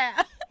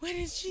yeah. what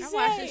did she I say?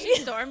 watched it. She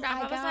stormed off. I,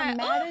 I was got like,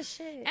 mad "Oh." as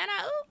shit. And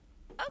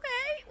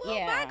okay. Well,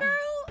 Yeah. bye, girl.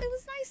 It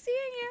was nice seeing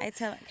you. I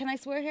tell. Can I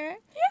swear here?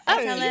 Oh,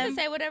 I tell you him. can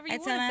say whatever you I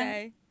want tell to him,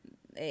 say.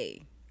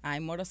 Hey,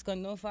 I'm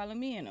Moroscun, don't follow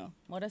me, you know.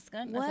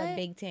 Moroscun, that's a What?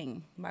 big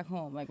thing back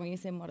home. Like when you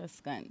say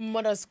Moroscun.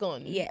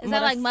 Moroscon. Yeah. Is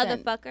that like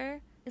Moroscun. motherfucker?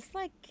 It's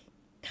like,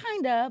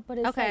 kinda, but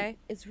it's Okay. like,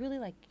 it's really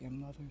like your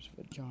mother's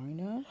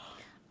vagina.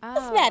 Oh.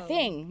 That's a bad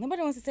thing.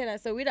 Nobody wants to say that.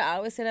 So we don't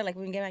always say that like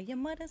when we get like, your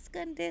mother's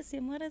gun this,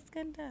 your mother's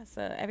gun that.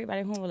 So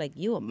everybody home was like,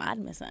 you a mad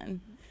me,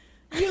 son.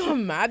 You're a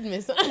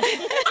madness. I wish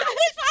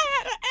I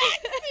had an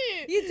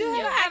accent. You do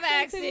You have an to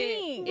accent.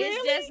 me.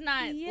 It's just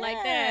not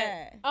like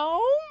that.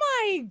 Oh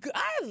my God.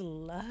 I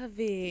love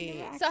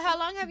it. So how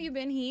long have you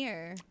been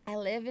here? I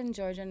live in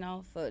Georgia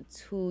now for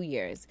 2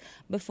 years.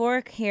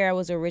 Before here, I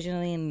was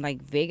originally in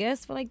like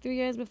Vegas for like 3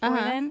 years before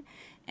then.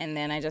 And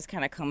then I just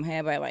kind of come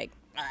here by like,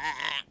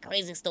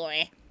 crazy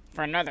story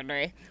for another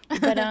day.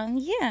 But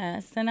yeah,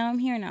 so now I'm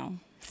here now.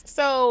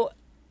 So,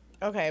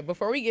 okay,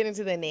 before we get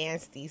into the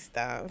nasty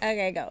stuff,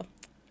 Okay, go.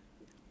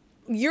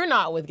 you're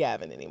not with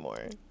Gavin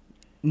anymore.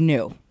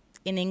 No.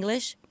 In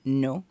English?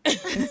 No.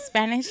 In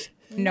Spanish?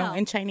 No. No.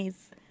 In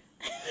Chinese?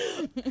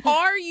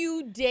 Are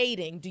you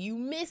dating? Do you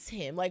miss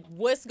him? Like,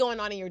 what's going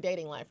on in your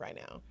dating life right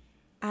now?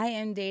 I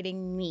am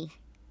dating me.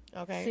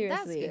 Okay.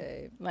 Seriously. That's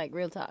good. Like,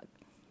 real talk.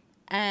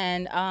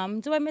 And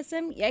do I miss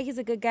him? Yeah, he's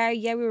a good guy.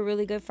 Yeah, we were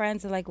really good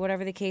friends and like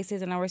whatever the case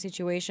is in our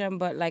situation.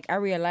 But like I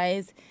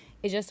realized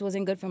it just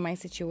wasn't good for my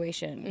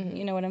situation.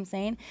 You know what I'm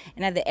saying?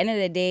 And at the end of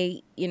the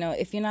day, you know,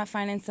 if you're not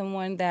finding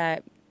someone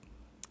that,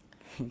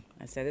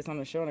 I said this on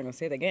the show and I'm going to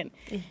say it again.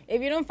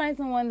 If you don't find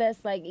someone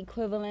that's like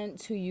equivalent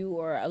to you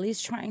or at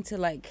least trying to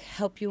like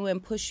help you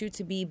and push you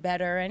to be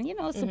better and, you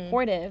know,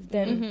 supportive,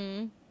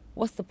 then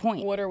what's the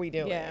point? What are we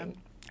doing? Yeah.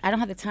 I don't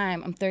have the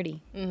time. I'm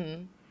 30.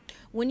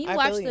 When you I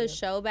watched feel the you.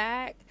 show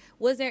back,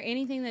 was there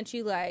anything that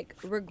you like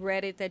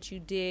regretted that you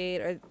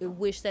did or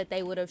wish that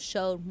they would have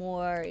showed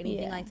more or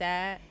anything like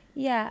that?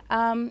 Yeah,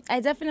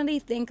 I definitely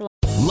think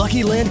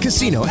Lucky Land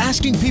Casino,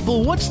 asking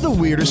people, what's the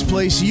weirdest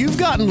place you've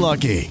gotten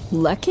lucky?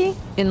 Lucky?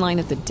 In line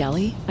at the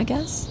deli, I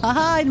guess?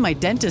 Aha, in my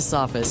dentist's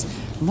office.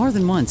 More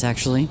than once,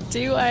 actually.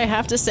 Do I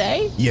have to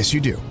say? Yes,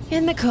 you do.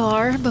 In the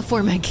car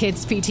before my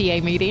kids'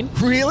 PTA meeting.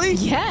 Really?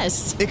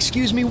 Yes.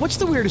 Excuse me, what's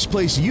the weirdest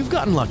place you've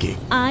gotten lucky?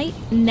 I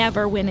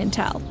never win and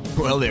tell.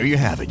 Well, there you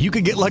have it. You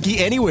can get lucky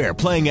anywhere,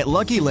 playing at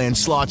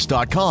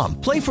LuckyLandSlots.com.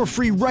 Play for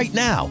free right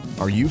now.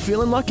 Are you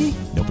feeling lucky?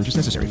 No purchase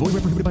necessary. Void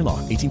where prohibited by law.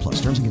 18+.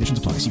 Terms and conditions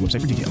apply. See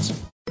website for details.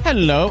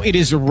 Hello, it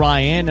is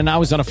Ryan, and I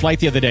was on a flight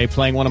the other day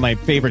playing one of my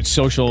favorite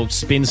social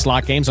spin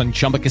slot games on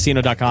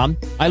ChumbaCasino.com.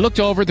 I looked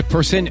over at the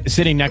person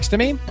sitting next to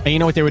me, and you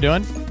know what they were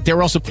doing? They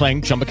were also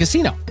playing Chumba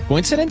Casino.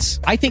 Coincidence?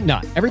 I think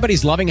not.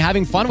 Everybody's loving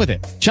having fun with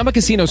it. Chumba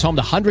Casino is home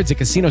to hundreds of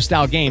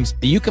casino-style games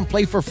that you can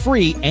play for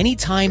free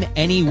anytime,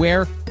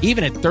 anywhere,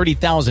 even at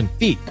 30,000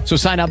 feet. So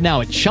sign up now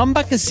at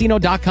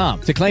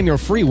ChumbaCasino.com to claim your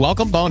free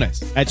welcome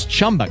bonus. That's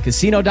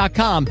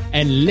ChumbaCasino.com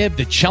and live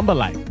the Chumba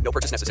life. No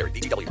purchase necessary.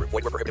 VGW. Void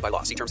where prohibited by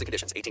law. See terms and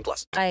conditions.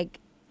 18+. like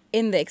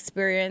in the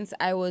experience,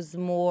 I was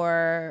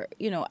more,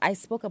 you know, I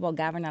spoke about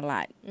Gavin a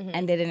lot,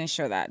 and they didn't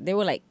show that. They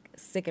were like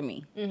sick of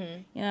me.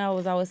 You know, I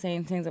was always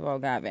saying things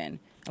about Gavin.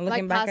 And Like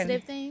looking back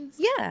positive things?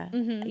 Yeah.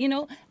 You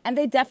know, and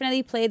they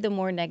definitely played the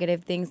more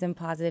negative things than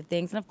positive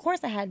things. And of course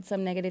I had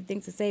some negative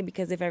things to say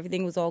because if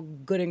everything was all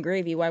good and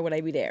gravy, why would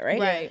I be there, right?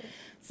 Right.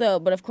 So,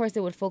 but of course they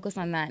would focus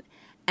on that.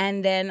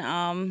 And then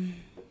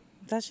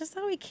that's just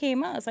how he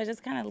came out. So I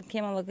just kind of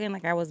came out looking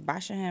like I was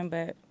bashing him,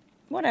 but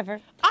whatever.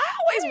 I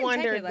always didn't take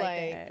wondered, it like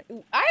like, that.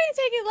 I didn't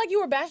take it like you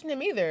were bashing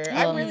him either.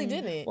 I really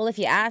didn't. Well, if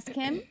you ask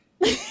him,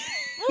 Well,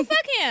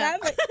 fuck him.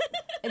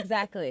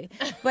 exactly.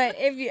 But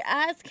if you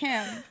ask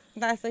him,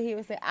 that's what he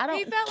would say. I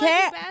don't felt like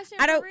care. you bashed him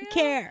I for don't real?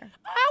 care.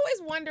 I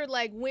always wondered,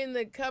 like, when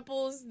the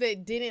couples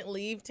that didn't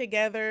leave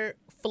together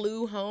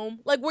flew home,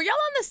 like, were y'all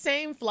on the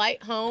same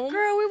flight home?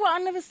 Girl, we were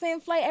on the same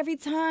flight every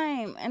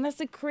time, and that's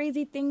a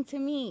crazy thing to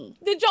me.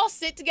 Did y'all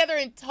sit together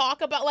and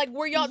talk about, like,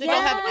 did y'all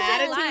have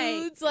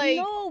attitudes? Like,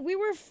 No, we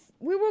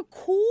were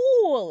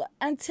cool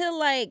until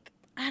like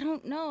I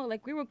don't know,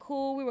 like we were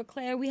cool, we were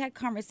clear, we had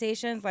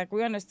conversations, like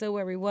we understood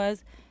where we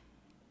was,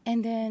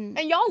 and then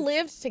and y'all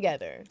lived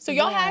together, so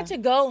y'all had to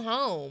go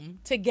home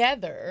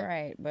together.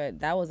 right, but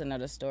that was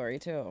another story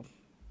too.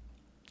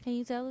 Can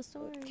you tell the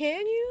story?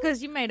 Can you?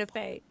 Because you made a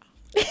fake.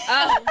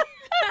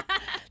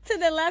 To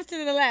the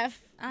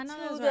left. I know To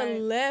that's the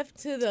right. left,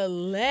 to the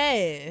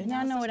left.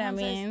 Y'all know what that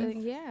Sometimes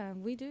means. yeah,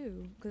 we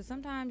do. Because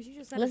sometimes you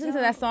just gotta Listen to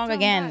tell- that song tell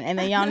again, them and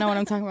then y'all know what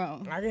I'm talking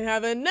about. I can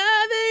have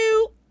another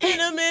you in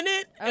a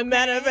minute. As a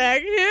matter of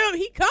fact,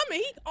 he coming.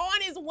 He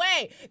on his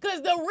way.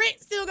 Because the rent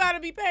still got to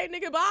be paid,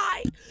 nigga.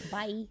 Bye.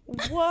 Bye.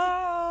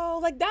 Whoa.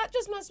 Like, that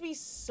just must be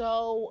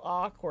so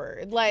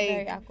awkward. Like,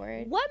 Very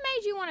awkward. What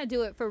made you want to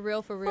do it for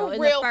real, for in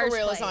real, the first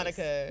place?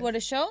 Esonica. What, a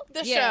show?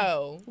 The Yeah.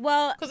 show.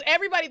 Well, Because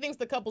everybody thinks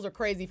the couples are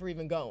crazy for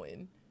even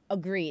going.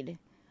 agreed.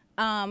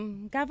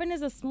 Gavin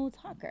is a smooth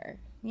talker.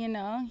 You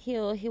know,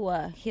 he'll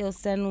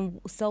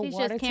sell He's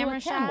water just to camera a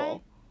shy?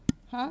 camel.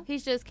 Huh?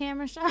 He's just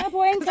camera shy. That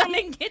boy ain't 'Cause I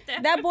didn't get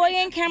that. That boy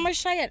ain't camera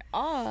shy at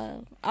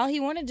all. All he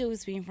want to do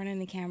is be in front of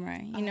the camera.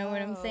 You know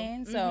what I'm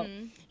saying? So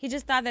he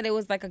just thought that it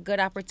was like a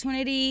good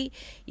opportunity.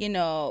 You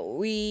know,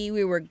 we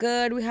were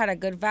good. We had a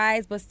good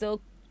vibes, but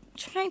still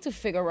trying to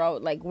figure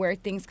out like where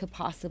things could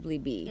possibly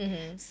be.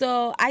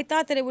 So I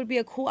thought that it would be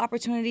a cool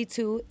opportunity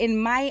to.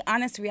 In my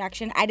honest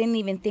reaction, I didn't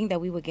even think that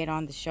we would get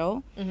on the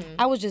show.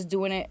 I was just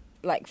doing it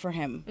like for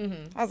him.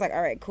 I was like,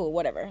 all right, cool,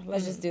 whatever.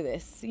 Let's just do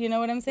this. You know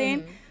what I'm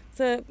saying?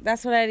 So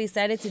that's what I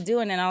decided to do,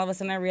 and then all of a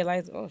sudden I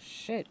realized, oh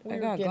shit, I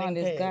got getting on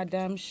this paid.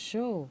 goddamn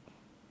show.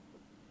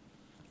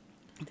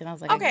 Then I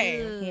was like,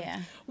 Okay.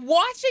 yeah.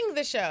 Watching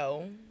the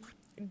show,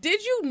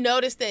 did you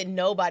notice that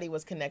nobody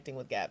was connecting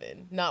with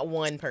Gavin? Not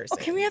one person.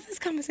 Can we have this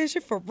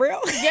conversation for real?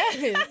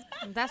 Yes.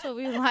 That's what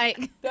we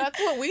like. That's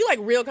what we like,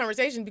 real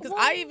conversation. Because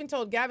I even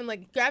told Gavin,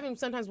 like, Gavin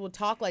sometimes would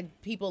talk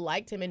like people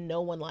liked him and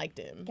no one liked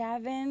him.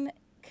 Gavin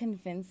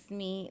convinced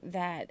me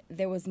that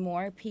there was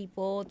more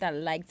people that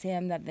liked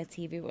him than the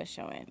TV was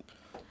showing.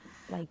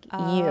 Like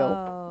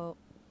you.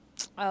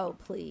 Oh,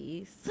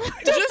 please.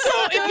 Just so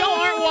if y'all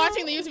aren't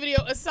watching the YouTube video,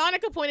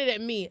 Esonica pointed at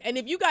me. And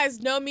if you guys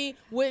know me,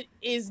 what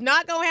is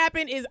not going to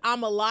happen is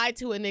I'm going to lie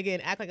to a nigga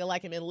and act like I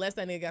like him unless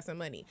that nigga got some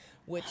money,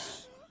 which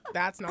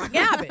that's not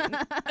Gavin.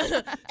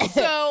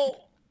 So,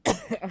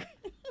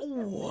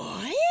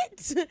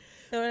 what?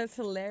 That's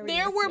hilarious.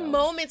 There were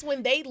moments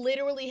when they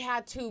literally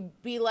had to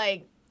be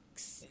like,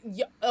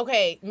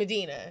 okay,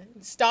 Medina,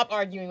 stop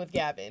arguing with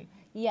Gavin.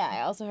 Yeah,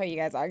 I also heard you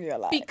guys argue a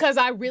lot. Because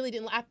I really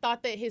didn't. I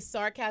thought that his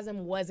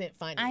sarcasm wasn't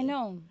funny. I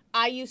know.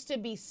 I used to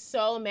be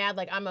so mad.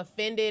 Like, I'm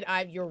offended.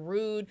 You're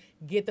rude.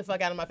 Get the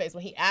fuck out of my face.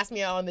 When he asked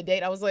me out on the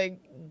date, I was like,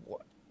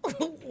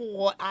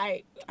 what?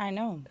 I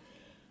know.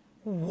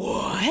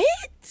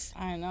 What?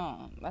 I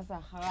know. That's a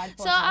hard.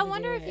 So I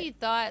wonder if he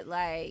thought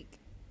like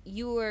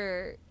you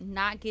were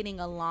not getting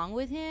along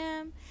with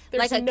him,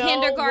 There's like a no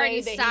kindergarten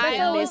way that he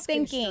style. was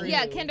thinking.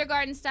 Yeah,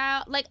 kindergarten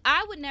style. Like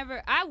I would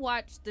never. I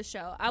watched the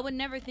show. I would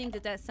never think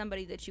that that's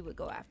somebody that you would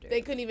go after.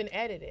 They couldn't even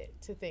edit it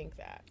to think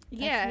that.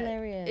 Yeah,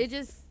 hilarious. It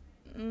just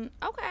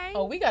okay.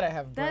 Oh, we gotta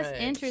have brunch. That's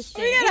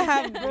interesting. We gotta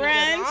have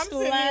brunch. I'm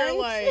sitting here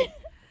like.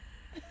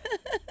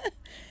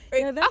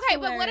 Yeah, okay,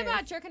 but what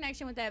about your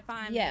connection with that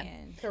fine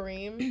man?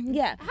 Kareem?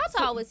 Yeah. How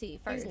tall was he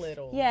first? He's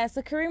little. Yeah,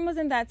 so Kareem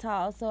wasn't that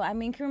tall. So, I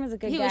mean, Kareem was a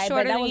good He guy, was but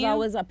shorter that than was you?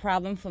 always a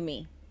problem for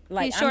me.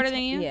 Like, He's shorter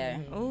than you? Yeah.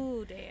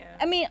 Oh, damn.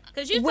 I mean,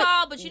 because you're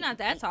tall, but you're not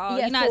that tall.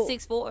 Yeah, you're not so-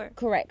 6'4".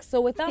 Correct.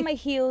 So, without my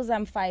heels,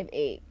 I'm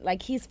 5'8".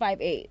 Like, he's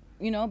 5'8",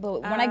 you know?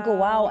 But when I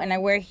go out and I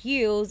wear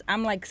heels,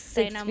 I'm like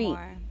 6 no feet.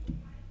 more.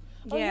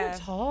 Oh, Yeah. you're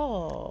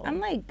tall. I'm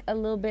like a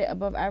little bit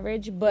above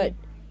average, but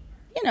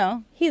you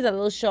know, he's a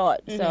little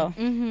short. So,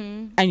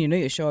 and you know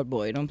you're a short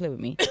boy. Don't play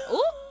with me.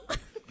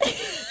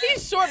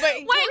 He's short, but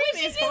Wait, when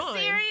she is gets fine.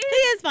 serious, He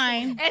is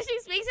fine. and she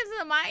speaks into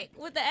the mic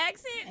with the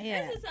accent,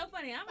 Yeah. this is so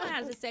funny. I'm gonna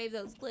have to save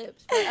those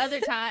clips for other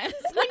times.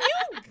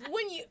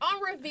 when you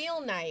on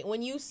reveal night,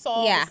 when you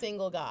saw Yeah. the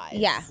single guys,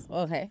 Yeah.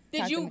 Okay. did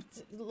Talk to you me.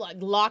 like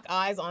lock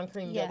eyes on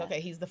Kareem? Yeah. Like, okay,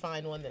 he's the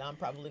fine one that I'm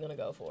probably gonna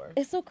go for.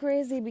 It's so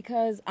crazy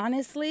because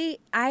honestly,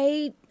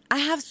 I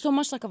have so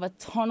much like of a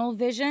tunnel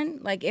vision.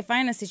 Like if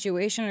I'm in a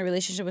situation, a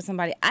relationship with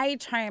somebody, I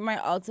try my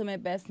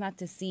ultimate best not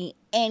to see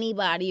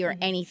anybody or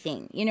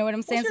anything. You know what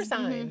I'm saying? What's your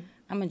sign?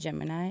 I'm a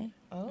Gemini.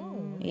 Oh.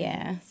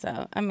 Yeah.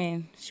 So I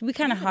mean, we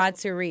kind of hard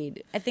to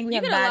read. I think we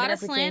You have get a bad lot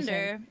of reputation.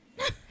 slander.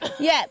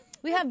 Yeah.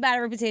 We have bad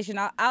reputation.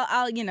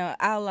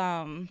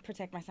 I'll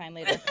protect my sign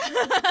later.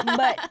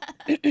 But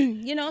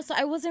you know, so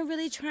I wasn't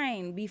really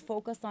trying to be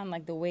focused on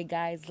like the way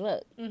guys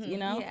look, you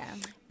know? Yeah.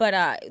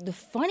 But the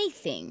funny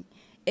thing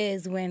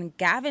is when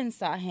Gavin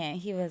saw him,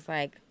 he was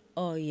like,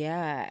 "Oh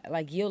yeah,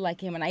 like you'll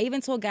like him." And I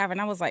even told Gavin,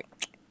 I was like,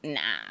 "Nah."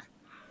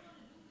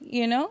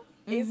 You know?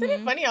 Isn't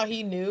it funny how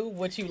he knew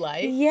what you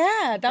like?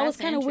 Yeah, that was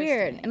kind of weird.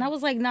 interesting. And I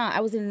was like, "Nah." I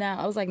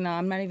was like, "No,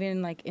 I'm not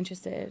even like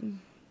interested."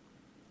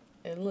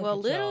 And look Well, at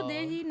little y'all.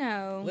 did he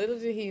know. Little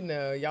did he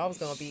know y'all was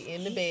gonna be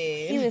in the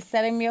bed. He was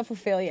setting me up for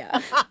failure.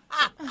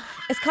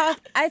 It's called.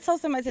 I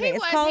told somebody today. He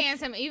It's was called.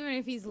 handsome, even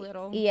if he's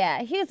little.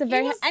 Yeah, he was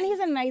and he's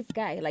a nice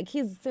guy. Like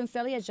he's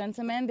sincerely a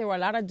gentleman. There were a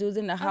lot of dudes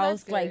in the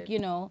house, good. like you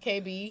know.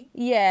 KB.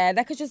 Yeah,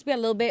 that could just be a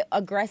little bit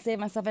aggressive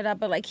and stuff like that.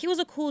 But like he was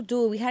a cool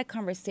dude. We had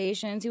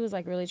conversations. He was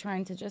like really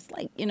trying to just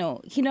like he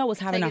I was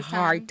having Take a his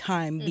hard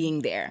time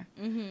being there.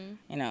 Mm-hmm.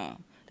 You know.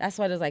 That's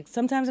why there's like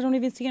sometimes I don't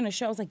even see you on the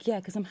show. I was like, yeah,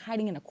 because I'm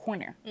hiding in a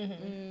corner.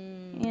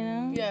 Mm-hmm. You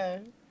know? Yeah,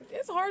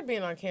 it's hard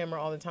being on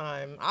camera all the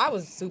time. I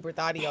was super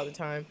thotty all the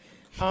time.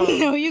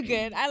 No, you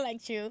good. I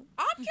liked you.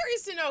 I'm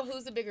curious to know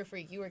who's the bigger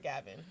freak, you or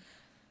Gavin?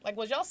 Like,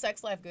 was y'all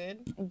sex life good?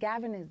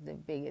 Gavin is the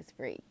biggest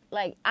freak.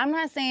 Like, I'm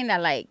not saying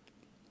that like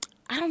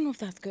I don't know if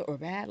that's good or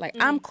bad. Like,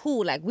 I'm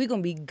cool. Like, we're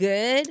gonna be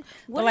good.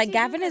 But like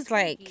Gavin is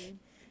like,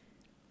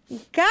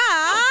 God.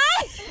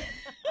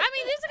 I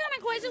mean, these are the kind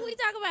of questions we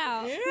talk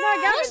about. No,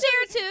 We'll Gavin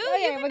share too. Oh,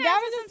 You yeah, can but ask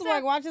Gavin us just some like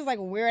stuff. watches like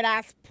weird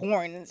ass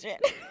porn and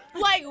shit.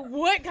 Like,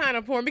 what kind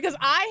of porn? Because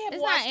I have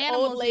It's not watched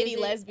animals, old lady is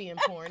it? lesbian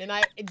porn, and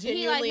I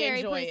genuinely hairy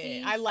enjoy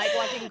pussies? it. I like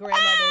watching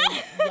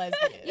grandmothers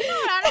lesbian. You know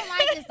what I don't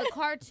like is the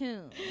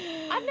cartoon.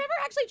 I've never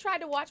actually tried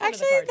to watch one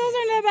Actually, of the those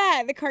cartoons. are not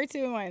bad. The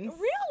cartoon ones.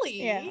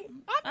 Really? Yeah.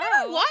 I've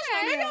never watched one.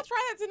 okay. Maybe I'll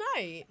try that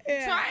tonight.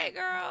 Try it,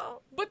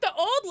 girl. But the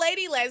old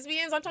lady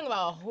lesbians, I'm talking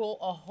about a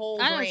whole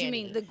I know granny. what you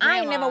mean. The I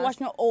ain't never grandmas.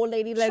 watched no old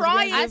lady lesbian.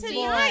 Try I it tell you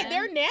tonight. what.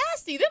 They're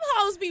nasty. Them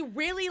hoes be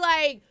really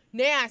like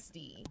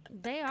nasty.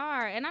 They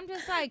are, and I'm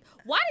just like,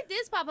 why did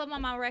this pop up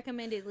on my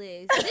recommended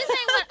list? This ain't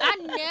what I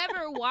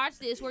never watched.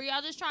 This where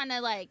y'all just trying to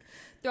like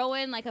throw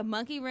in like a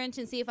monkey wrench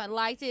and see if I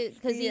liked it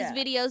because Yeah.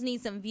 these videos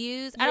need some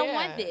views. I don't Yeah.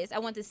 want this. I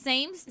want the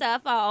same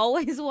stuff I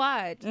always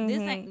watch. This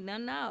ain't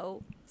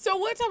no. So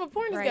what type of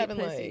porn does Right, Gavin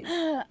pussy.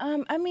 like?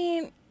 I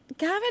mean,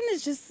 Gavin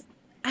is just.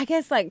 I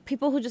guess like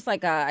people who just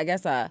like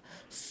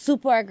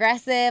super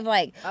aggressive,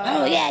 like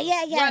oh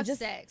yeah, Rough just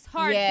sex,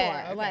 hardcore.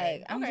 yeah, Okay.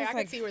 like I'm okay, just I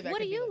like can see where that What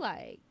do could be you like.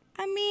 like?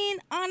 I mean,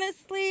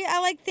 honestly,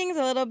 I like things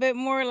a little bit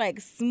more like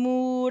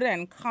smooth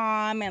and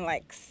calm and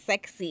like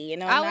sexy, you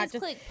know. I not always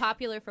just, click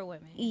popular for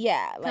women.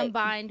 yeah, like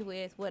Combined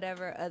with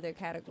whatever other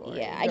category.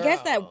 yeah. I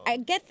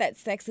get that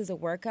sex is a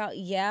workout,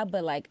 yeah,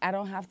 but like I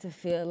don't have to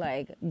feel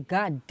like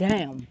god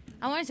damn.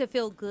 I want it to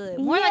feel good.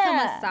 More like a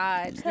Yeah,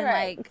 massage than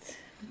like. correct.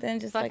 Then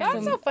just Fuck, like That's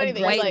some so funny that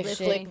you like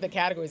aggressive click shit. the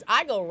categories.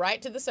 I go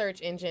right to the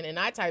search engine and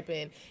I type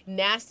in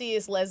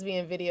nastiest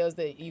lesbian videos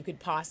that you could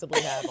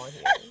possibly have on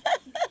here.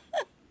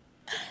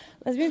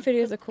 lesbian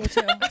videos are cool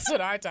too. That's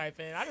what I type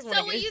in. I just want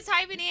So to when you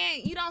type it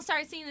in, you don't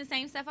start seeing the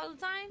same stuff all the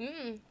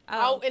time?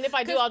 and if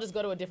I do, I'll just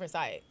go to a different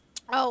site.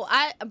 Oh,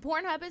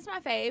 Pornhub is my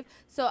fave.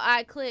 So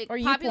I click Or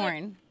popular.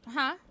 YouPorn.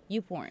 Huh?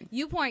 YouPorn.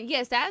 YouPorn.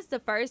 Yes, that's the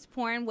first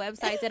porn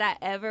website that I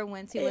ever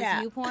went to was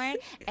YouPorn.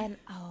 And,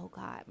 oh,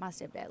 God, my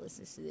stepdad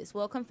listens to this.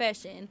 Well,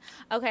 confession.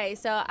 Okay,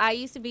 so I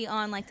used to be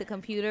on, like, the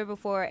computer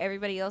before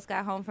everybody else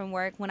got home from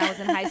work when I was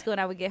in high school,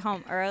 and I would get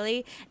home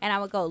early, and I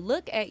would go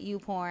look at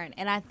YouPorn.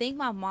 And I think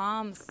my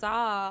mom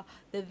saw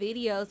the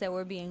videos that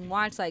were being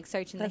watched, like,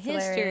 searching the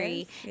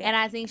history. Yeah. And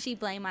I think she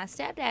blamed my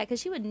stepdad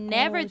because she would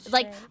never,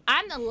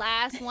 I'm the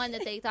last one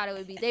that they thought it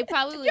would be. They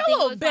probably would think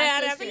it was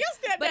my sister. Your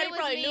stepdad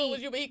probably knew it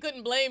was you, but he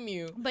couldn't blame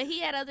you. But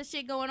he had other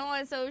shit going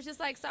on, so it was just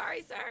like,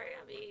 sorry.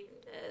 I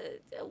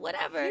mean,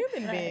 whatever.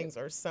 Human beings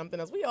are something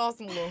else. We all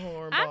some little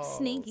hornballs. I'm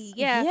sneaky,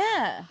 yeah.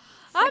 Yeah.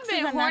 I've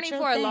been horny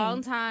for a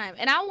long time.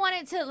 And I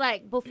wanted to,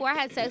 like, before I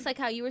had sex, like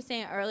how you were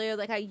saying earlier,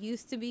 like I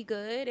used to be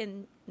good,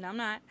 and no, I'm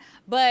not.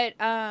 But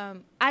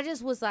I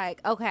just was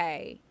like,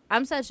 okay,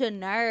 I'm such a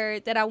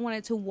nerd that I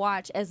wanted to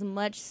watch as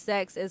much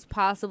sex as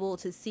possible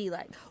to see,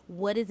 like,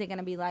 what is it going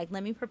to be like?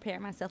 Let me prepare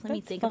myself. Let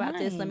me think about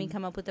this. Let me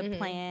come up with a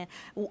plan.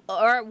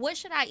 Or what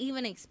should I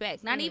even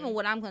expect? Not even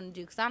what I'm going to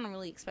do, because I don't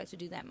really expect to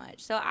do that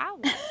much. So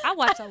I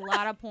watched a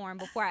lot of porn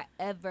before I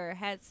ever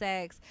had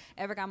sex,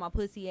 ever got my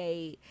pussy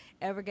ate,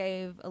 ever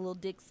gave a little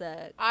dick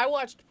suck. I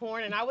watched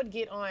porn, and I would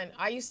get on.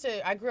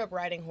 I grew up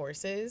riding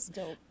horses.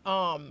 Dope.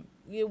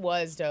 It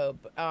was dope.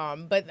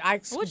 But I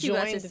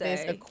joined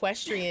this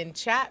equestrian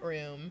chat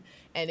room,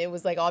 and it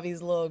was like all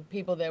these little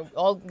people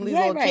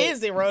kids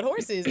that rode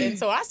horses. And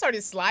so I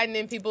started sliding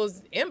in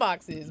people's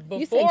inboxes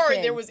before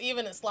there was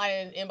even a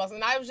slide in inbox.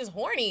 And I was just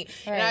horny.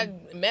 Right. And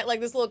I met like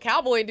this little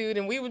cowboy dude,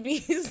 and we would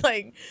be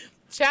like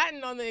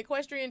chatting on the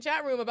equestrian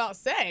chat room about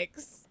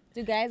sex.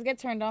 Do guys get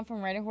turned on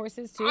from riding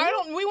horses too?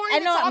 We weren't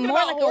even talking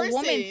about like horses. A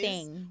woman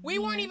thing. We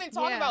weren't even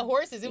talking about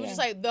horses. It was just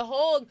like the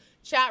whole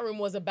chat room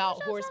was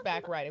about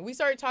horseback riding. We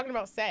started talking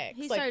about sex.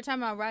 He started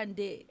talking about riding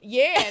dick.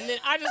 Yeah, and then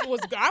I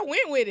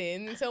went with it.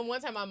 And until one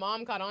time my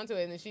mom caught onto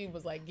it, and then she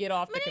was like, get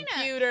off the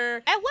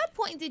computer. At what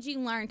point did you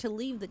learn to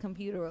leave the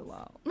computer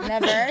alone?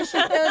 Never. She's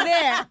still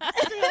there.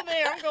 Still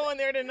there. I'm going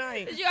there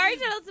tonight. You already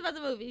told us about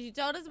the movies. You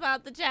told us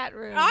about the chat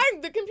room.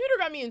 The computer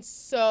got me in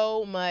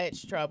so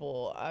much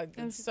trouble.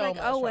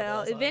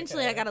 Well,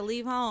 eventually I got to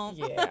leave home.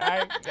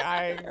 Yeah,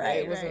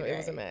 it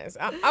was a mess.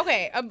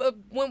 Okay,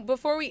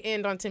 before we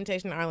end on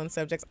Temptation Island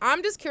subjects,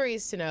 I'm just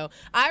curious to know.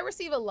 I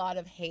receive a lot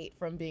of hate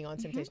from being on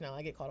Temptation Island.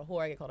 I get called a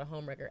whore. I get called a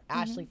homewrecker.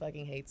 Ashley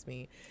fucking hates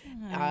me.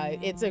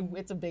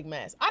 It's a big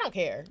mess. I don't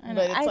care. But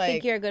it's I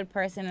think you're a good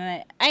person,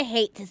 and I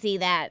hate to see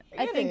that.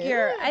 I think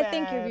you're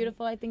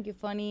beautiful. I think you're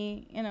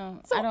funny. You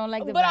know, I don't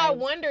like the But vibes. I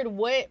wondered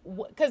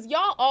because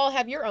y'all all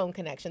have your own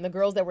connection. The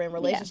girls that were in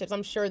relationships,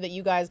 I'm sure that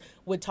you guys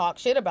would talk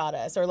shit about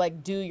us or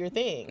like do your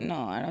thing. No,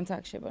 I don't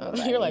talk shit about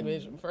nobody. You're like,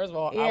 bitch, first of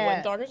all, I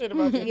wasn't talking shit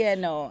about you. Yeah,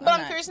 no. But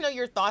I'm curious to know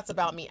your thoughts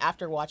about me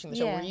after watching the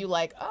show. Were you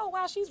like, oh,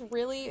 wow, she's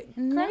really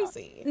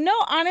crazy? No,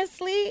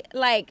 honestly,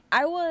 like,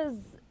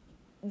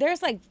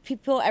 there's like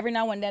people every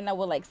now and then that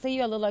will like say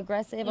you're a little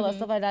aggressive or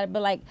stuff like that.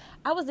 But like,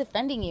 I was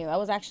defending you. I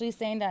was actually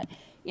saying that,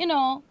 you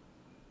know,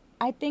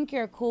 I think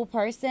you're a cool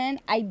person.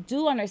 I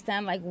do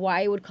understand like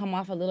why it would come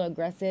off a little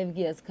aggressive,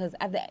 yes, because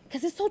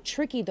it's so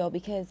tricky though.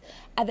 Because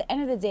at the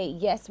end of the day,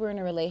 yes, we're in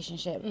a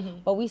relationship,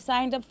 but we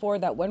signed up for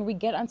that. When we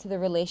get onto the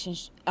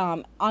relationship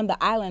on the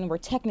island, we're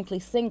technically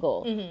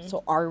single.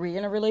 So are we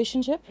in a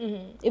relationship?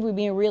 If we're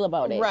being real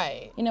about it,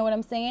 right? You know what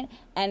I'm saying?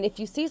 And if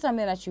you see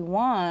something that you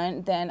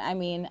want, then I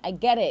mean, I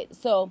get it.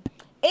 So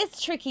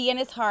it's tricky and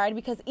it's hard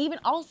because even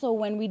also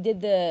when we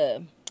did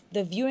the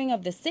viewing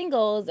of the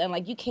singles and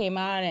like you came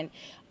out and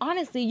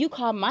honestly you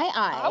caught my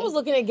eye. I was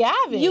looking at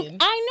Gavin.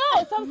 I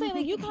know. So I'm saying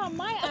like you caught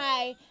my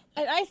eye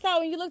and I saw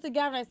when you looked at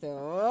Gavin I said,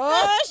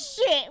 oh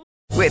shit.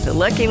 With the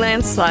Lucky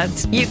Land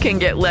Slots, you can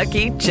get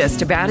lucky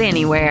just about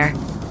anywhere.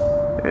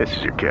 This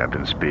is your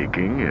captain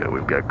speaking.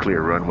 We've got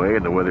clear runway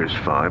and the weather's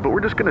fine, but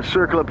we're just going to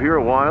circle up here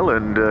a while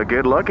and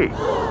get lucky.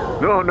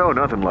 No,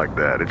 nothing like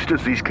that. It's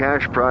just these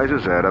cash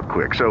prizes add up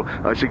quick. So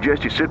I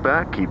suggest you sit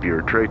back, keep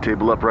your tray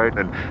table upright,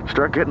 and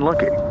start getting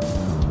lucky.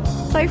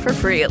 Play for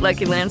free at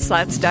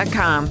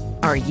LuckyLandSlots.com.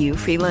 Are you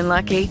feeling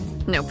lucky?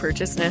 No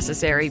purchase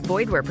necessary.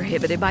 Void where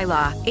prohibited by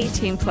law.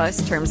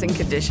 18+ terms and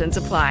conditions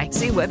apply.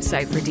 See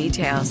website for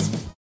details.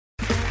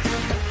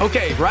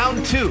 Okay,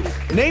 round two.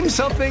 Name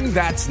something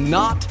that's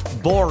not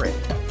boring.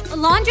 A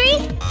laundry?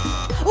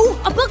 Ooh,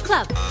 a book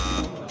club.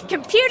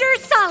 Computer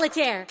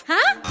solitaire,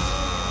 huh?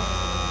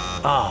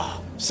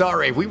 Ah,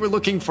 sorry, we were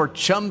looking for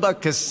Chumba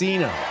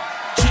Casino.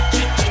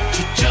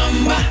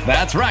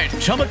 That's right,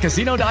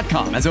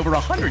 ChumbaCasino.com has over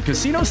 100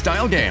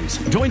 casino-style games.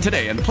 Join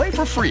today and play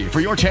for free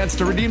for your chance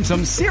to redeem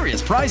some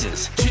serious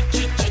prizes.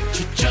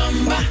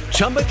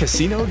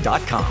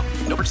 ChumbaCasino.com.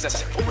 No purchase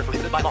necessary. Void where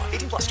prohibited by law.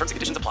 18+ terms and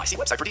conditions apply. See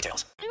website for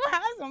details. You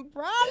have some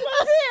problems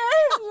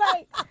here.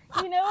 Like,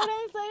 you know what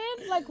I'm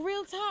saying? Like,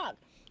 real talk.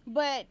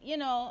 But, you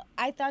know,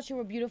 I thought you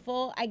were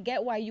beautiful. I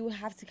get why you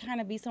have to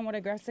kind of be somewhat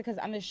aggressive because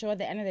I'm just sure at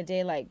the end of the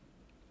day, like,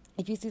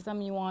 if you see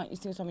something you want, you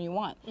see something you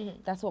want.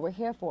 That's what we're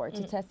here for,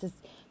 to test this,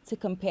 to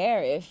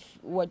compare if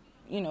what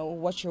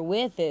you're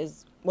with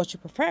is what you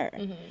prefer.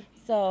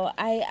 So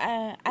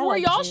I Were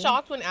like y'all you.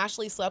 shocked when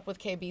Ashley slept with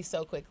KB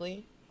so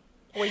quickly?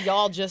 Were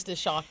y'all just as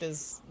shocked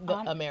as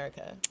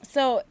America?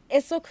 So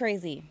it's so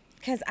crazy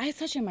because I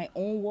such in my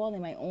own world,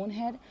 in my own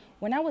head.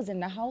 When I was in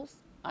the house,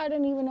 I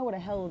didn't even know what the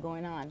hell was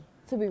going on,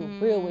 to be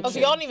real with you. Oh, so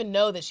y'all didn't even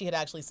know that she had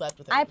actually slept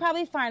with him? I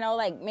probably find out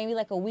like maybe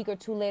like a week or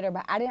two later,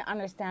 but I didn't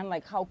understand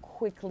like how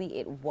quickly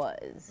it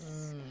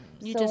was.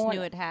 You So just when-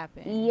 knew it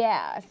happened.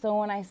 Yeah. So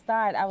when I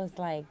started, I was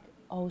like,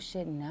 oh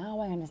shit, now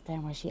I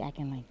understand why she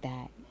acting like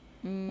that.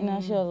 You know,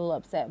 she was a little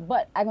upset.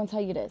 But I'm gonna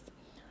tell you this.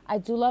 I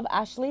do love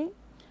Ashley.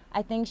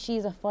 I think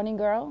she's a funny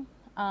girl.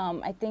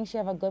 I think she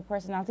have a good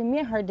personality. Me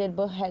and her did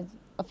butt heads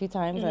a few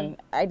times, and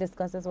I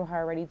discussed this with her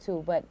already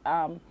too. But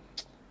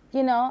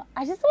you know,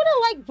 I just want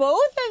to like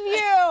both of you.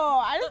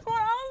 I just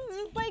want us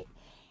to just like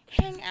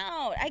hang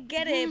out. I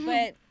get it,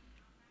 but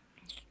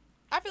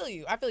I feel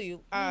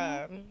you.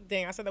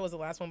 Dang, I said that was the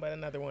last one, but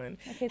another one.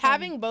 Okay,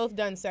 Having both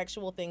done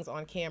sexual things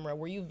on camera,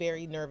 were you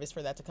very nervous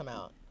for that to come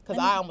out? Because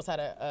I almost had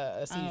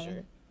a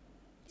seizure.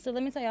 So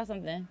let me tell y'all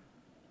something.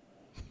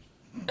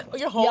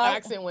 Your whole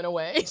accent went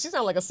away. She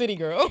sounded like a city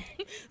girl.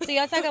 So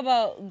y'all talk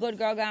about good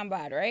girl gone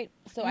bad, right?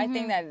 So I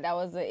think that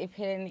was the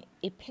epitome.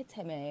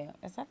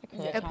 Is that the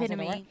correct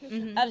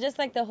Epitome. of just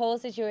like the whole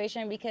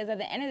situation, because at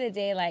the end of the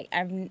day, like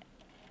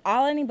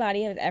all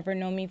anybody has ever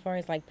known me for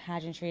is like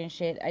pageantry and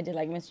shit. I did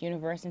like Miss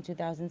Universe in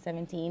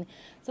 2017.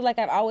 So like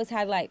I've always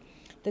had like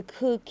the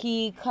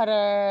cookie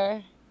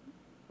cutter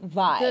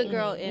vibe. Good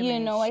girl You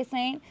image. know what I'm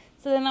saying?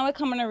 So then I would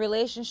come on a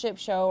relationship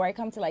show where I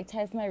come to like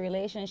test my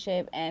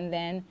relationship, and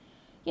then,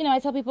 you know, I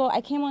tell people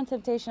I came on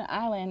Temptation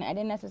Island. I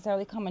didn't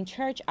necessarily come on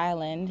Church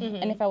Island.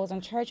 And if I was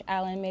on Church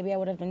Island, maybe I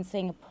would have been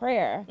saying a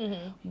prayer.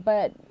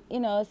 But, you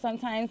know,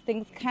 sometimes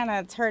things kind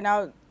of turn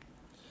out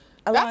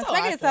That's how I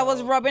unexpected. So I was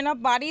feel. rubbing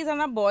up bodies on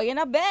a boy in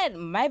a bed.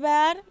 My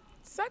bad.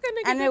 Suck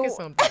a nigga And dick or it-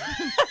 something.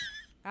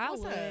 I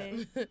What's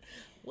would. up?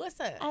 What's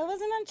up? I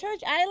wasn't on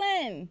Church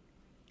Island.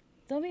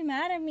 Don't be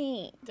mad at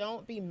me.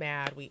 Don't be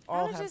mad. We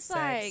all was have just sex.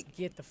 like,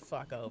 Get the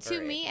fuck over To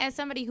it. me, as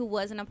somebody who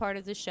wasn't a part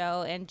of the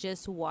show and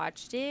just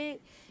watched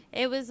it,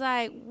 it was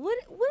like, what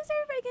is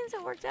everybody getting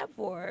so worked up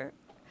for?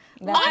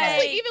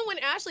 Honestly, even when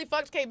Ashley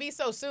fucked KB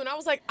so soon, I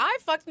was like, I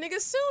fucked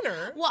niggas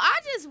sooner. Well, I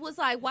just was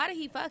like, why did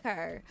he fuck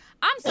her?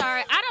 I'm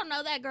sorry. I don't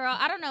know that girl.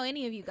 I don't know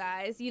any of you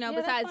guys, you know,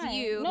 Yeah, that's besides fine.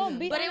 you. No,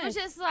 be but it was honest.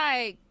 just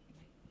like,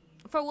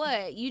 for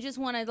what? You just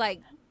want to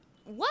like,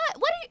 what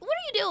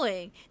are you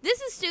doing?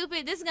 This is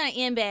stupid. This is gonna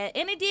end bad,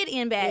 and it did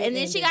end bad. It and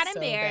then she got ended so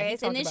bad. He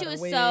embarrassed, and talked then she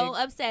about was her so wig.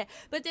 upset.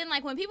 But then,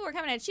 like when people were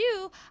coming at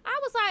you, I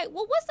was like,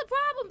 well, what's the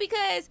problem?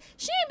 Because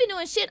she ain't been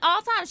doing shit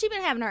all time. She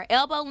been having her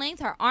elbow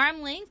length, her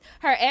arm length,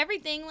 her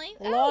everything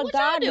length. Lord what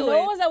God y'all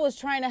doing? knows I was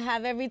trying to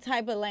have every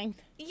type of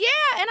length. Yeah,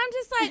 and I'm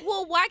just like,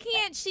 well, why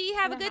can't she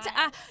have a good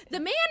time? The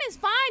man is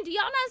fine. Do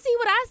y'all not see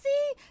what I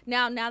see?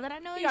 Now that I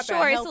know He he's got that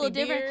short, it's a little healthy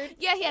different. beard.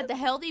 Yeah, he had the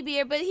healthy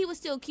beard, but he was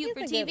still cute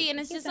for a TV. good- And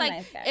it's he's just a like,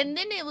 nice guy. and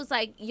then it was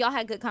like, y'all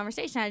had good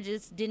conversation. I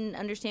just didn't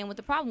understand what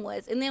the problem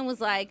was. And then it was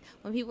like,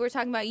 when people were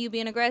talking about you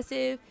being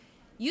aggressive,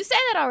 you say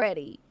that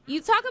already. You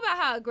talk about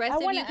how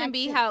aggressive wanna you can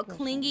be, ask you how a question.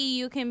 clingy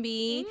you can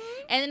be.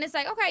 And then it's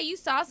like, okay, you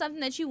saw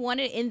something that you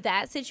wanted in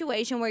that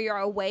situation where you're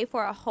away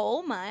for a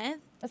whole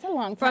month. That's a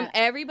long From time.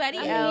 everybody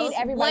I else. need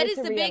everybody What is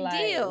to the big realize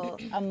deal?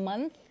 A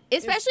month?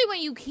 Especially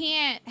when you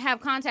can't have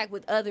contact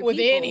with other With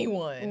people.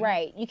 anyone.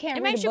 Right. You can't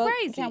It read makes a you book.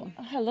 crazy. Can't-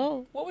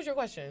 Hello. What was your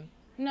question?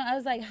 No, I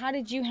was like, how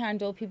did you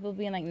handle people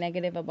being like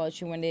negative about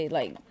you when they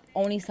like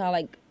only saw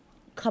like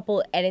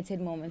couple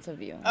edited moments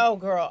of you? Oh,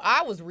 girl,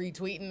 I was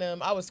retweeting them.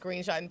 I was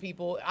screenshotting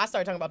people. I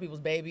started talking about people's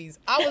babies.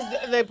 I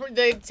was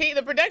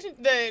the production,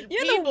 the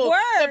You're the people,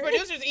 worst. the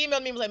producers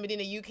emailed me and was like,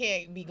 Medina, you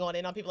can't be going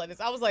in on people like this.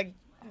 I was like,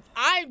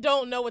 I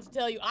don't know what to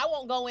tell you. I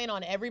won't go in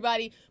on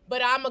everybody,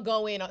 but I'm gonna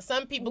go in on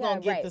some people. Yeah,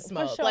 Gonna get right. the For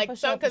smoke, sure, like for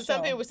some sure, because for some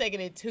sure. people were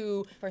taking it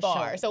too For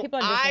far. sure. So People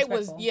are I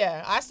was,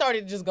 disrespectful. I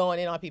started just going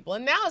in on people,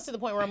 and now it's to the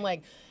point where I'm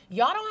like,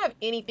 y'all don't have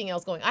anything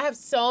else going. I have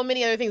so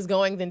many other things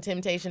going than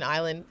Temptation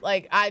Island.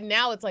 Like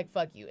now it's like,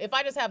 fuck you. If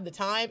I just have the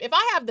time,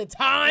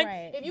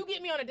 Right. if you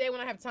get me on a day when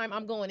I have time,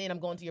 I'm going in. I'm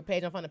going to your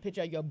page. I'm finding a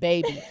picture of your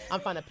baby. I'm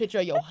finding a picture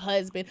of your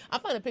husband.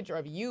 I'm finding a picture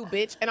of you,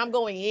 bitch, and I'm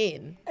going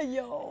in.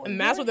 Yo. And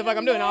that's what the fuck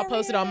I'm doing. I'll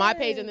post it on my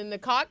page. And then the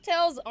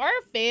cocktails, our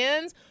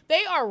fans,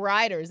 they are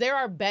riders. They're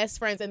our best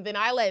friends. And then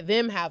I let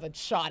them have a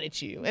shot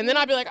at you. And then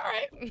I'll be like, all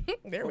right,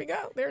 there we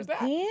go. There's that.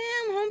 Damn,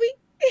 homie.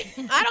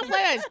 I don't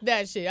play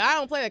that shit. I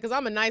don't play that because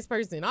I'm a nice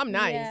person. I'm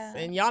nice. Yeah.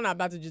 And y'all not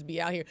about to just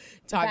be out here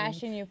talking.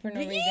 Bashing you for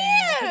no reason.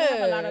 Yeah. People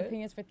have a lot of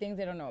opinions for things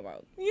they don't know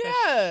about. For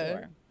Yeah.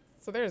 sure.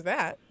 So there's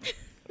that.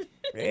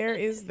 There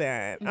is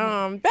that.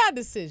 Bad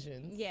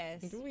decisions.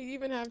 Yes. Do we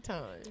even have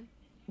time?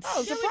 Oh,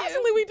 Sure we do.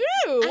 surprisingly we do.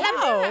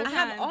 Wow. I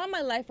have all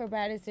my life for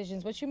bad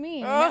decisions. What you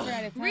mean? Oh. Never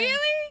at a time.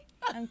 Really?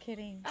 I'm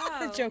kidding. Oh.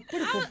 It's a joke. I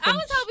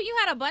was hoping you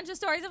had a bunch of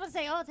stories. I'm gonna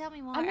say, oh, tell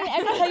me more. I mean,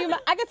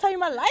 I can tell you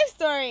my life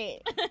story.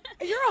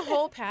 You're a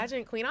whole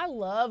pageant queen. I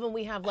love when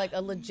we have like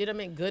a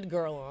legitimate good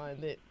girl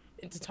on that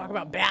to talk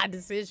about bad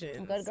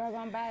decisions. Good girl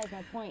gone bad is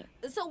my point.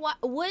 So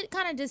what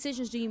kind of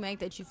decisions do you make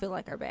that you feel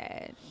like are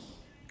bad?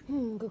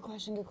 Good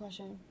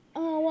question.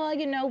 Oh, well,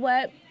 you know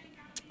what?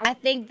 I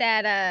think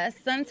that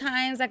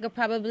sometimes I could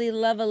probably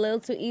love a little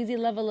too easy,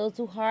 love a little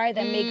too hard.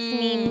 That makes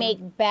me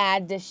make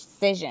bad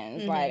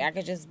decisions. Like, I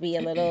could just be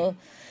a little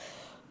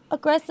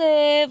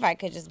aggressive. I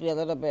could just be a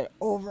little bit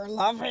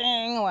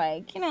over-loving.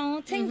 Like, you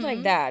know, things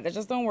like that. That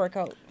just don't work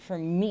out for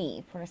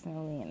me,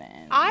 personally. In the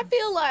end. I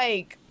feel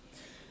like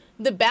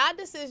the bad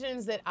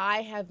decisions that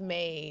I have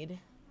made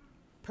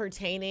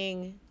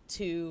pertaining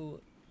to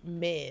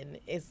men,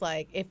 it's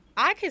like, if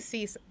I could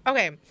see,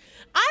 okay,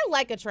 I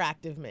like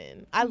attractive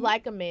men. I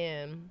like a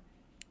man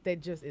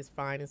that just is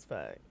fine as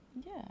fuck.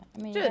 Yeah,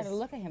 I mean, Just you gotta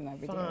look at him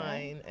every day.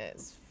 fine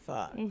as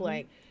fuck. Mhm.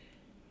 Like,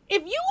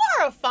 if you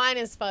are a fine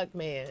as fuck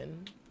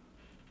man,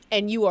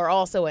 and you are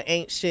also an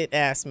ain't shit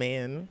ass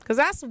man, because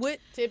that's what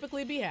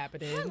typically be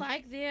happening. I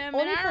like them,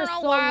 Only and I for don't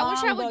know so why. I long,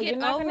 wish I would though. get You're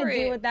not over gonna it.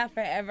 deal with that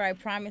forever. I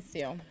promise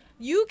you.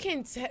 You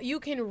can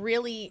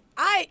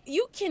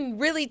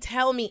really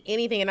tell me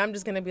anything, and I'm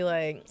just gonna be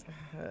like,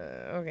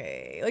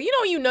 okay. Like,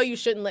 you know you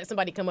shouldn't let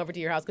somebody come over to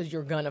your house because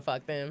you're gonna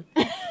fuck them.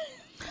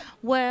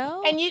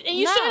 Well, and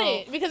you no.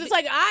 shouldn't, because it's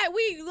like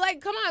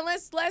come on,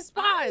 let's pause.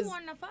 I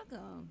want to fuck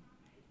them.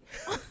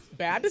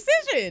 Bad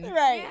decision.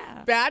 Right.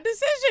 Yeah. Bad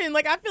decision.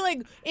 Like, I feel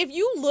like if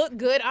you look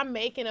good, I'm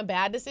making a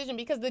bad decision,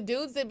 because the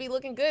dudes that be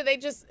looking good, they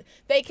don't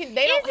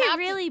Is have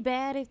it really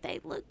bad if they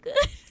look good?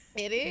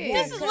 It is.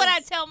 This is what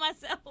I tell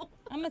myself.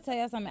 I'm gonna tell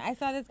you something. I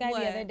saw this guy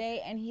the other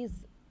day, and he's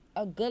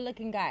a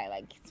good-looking guy.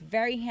 Like, he's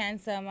very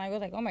handsome. I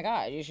was like, oh my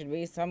god, you should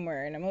be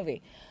somewhere in a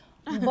movie.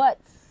 But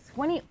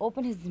when he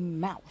opened his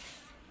mouth,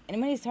 and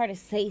when he started to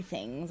say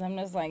things, I'm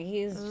just like,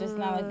 he's just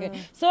not look good.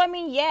 So, I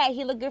mean, yeah,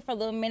 he looked good for a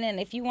little minute, and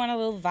if you want a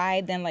little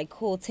vibe, then, like,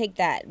 cool, take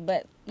that.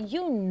 But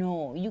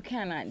you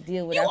cannot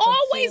deal with You that for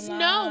always too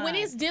know long. when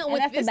it's dealing And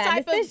with that's this a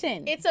bad type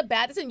decision. of. It's a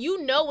bad decision.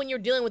 You know when you're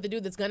dealing with the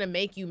dude that's gonna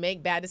make you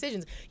make bad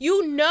decisions.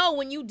 You know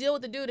when you deal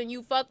with the dude and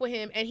you fuck with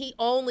him and he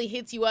only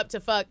hits you up to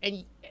fuck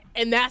and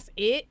that's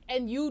it,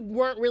 and you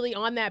weren't really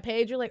on that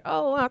page. You're like,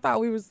 oh, I thought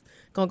we was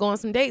gonna go on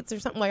some dates or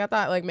something. Like, I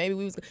thought like maybe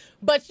we was,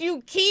 but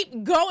you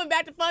keep going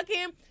back to fuck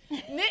him.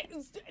 That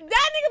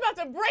nigga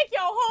about to break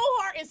your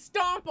whole heart and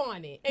stomp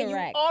on it, and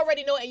Correct. you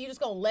already know it, and you just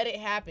gonna let it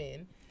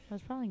happen. I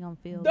was probably gonna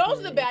feel. Those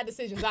are the bad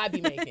decisions I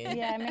be making.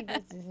 Yeah, I make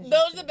those decisions.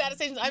 Those are the bad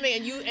decisions I make,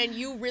 and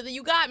you really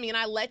got me, and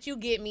I let you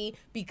get me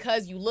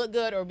because you look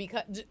good, or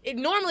because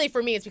normally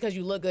for me it's because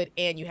you look good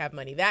and you have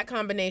money. That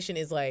combination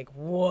is like,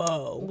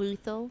 whoa,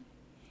 lethal.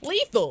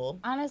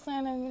 Honestly,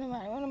 I don't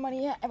know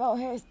money yet. I'm out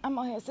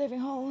here saving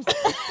hoes.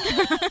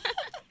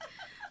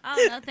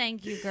 Oh no,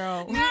 thank you,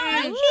 girl. No,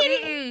 I'm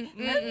kidding.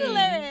 That's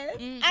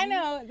hilarious. I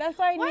know. That's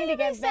why I need to get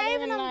better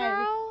saving in them,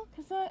 life. girl?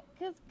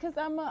 Cause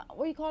I'm a,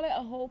 what do you call it,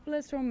 a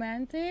hopeless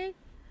romantic?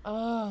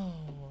 Oh,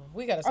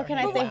 we gotta start. Or can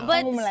I say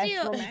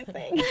homeless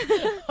romantic?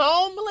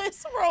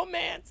 Homeless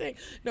romantic.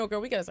 No,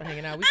 girl, we gotta start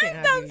hanging out. We can't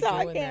have you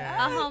doing that.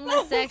 A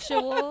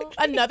homosexual.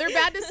 Another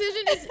bad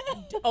decision is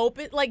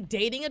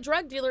dating a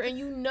drug dealer, and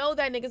you know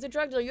that nigga's a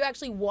drug dealer. You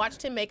actually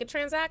watched him make a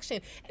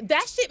transaction.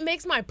 That shit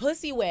makes my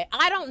pussy wet.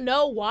 I don't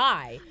know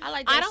why. I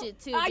like that shit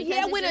too.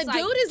 Yeah, when a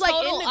dude is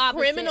like in the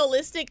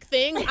criminalistic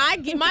thing,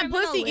 my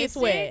pussy gets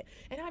wet,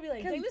 and I be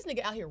like, dang, this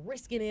nigga out here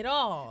risking it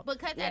all. But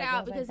cut that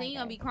out, because then you're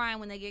gonna be crying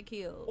when they get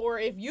killed. Or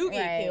if you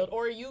get killed,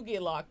 or you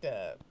get locked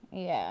up.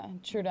 Yeah,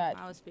 true that.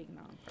 I was speaking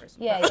on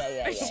personal.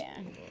 Yeah.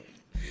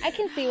 I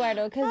can see why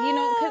though, because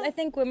I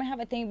think women have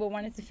a thing but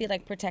wanting to feel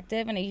like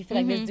protective, and if you feel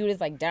like this dude is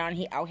like down,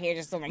 he out here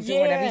just like doing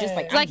whatever, he's just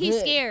like he's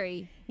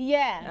scary.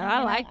 Yeah,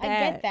 I like that.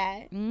 I get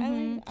that.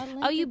 Mm-hmm. I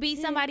like oh, you it beat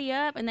too. somebody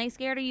up and they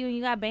scared of you and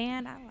you got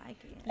banned. I like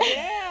it.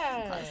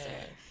 Yeah.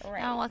 Closer.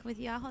 Right. I'll walk with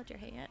you. I'll hold your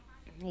hand.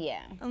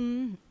 Yeah.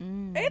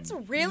 It's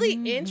really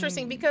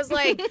interesting because,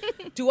 like,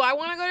 do I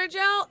want to go to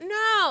jail?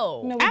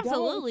 No.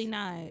 Absolutely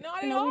not.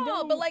 Not at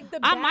all. But, like,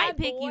 the bad I might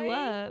pick boy, you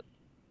up.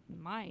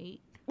 Might.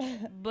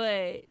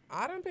 But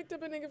I done picked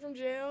up a nigga from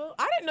jail.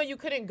 I didn't know you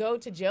couldn't go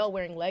to jail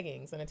wearing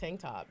leggings and a tank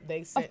top.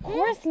 They said, of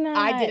course not.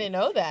 I didn't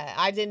know that.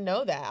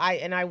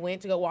 I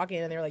went to go walk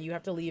in and they were like, you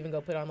have to leave and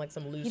go put on like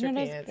some looser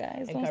pants guys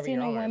and don't cover see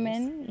your no arms.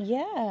 women.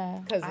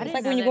 Yeah, Because it's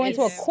like when you go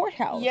into a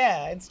courthouse.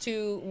 Yeah, it's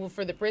too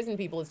for the prison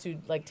people. It's too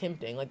like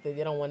tempting. Like they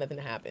don't want nothing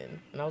to happen.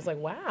 And I was like,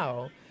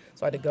 wow.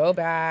 So I had to go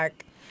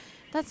back.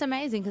 That's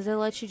amazing because they'll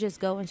let you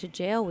just go into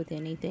jail with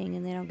anything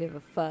and they don't give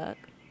a fuck.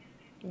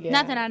 Yeah.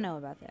 Not that I know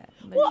about that.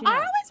 But Well, I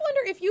always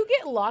wonder if you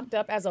get locked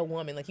up as a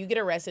woman, like you get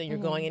arrested and you're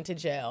Mm-hmm. going into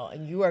jail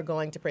and you are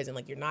going to prison,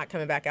 like you're not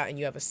coming back out and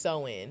you have a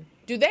sew-in.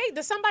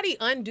 Does somebody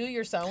undo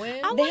your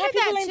sew-in? They have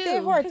people in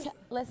there who are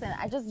listen,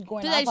 I just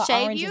going off of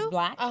shave Orange you? is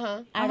Black.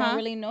 Uh-huh. I don't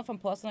really know from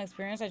personal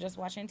experience. I just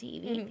watch on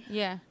TV.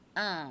 Yeah.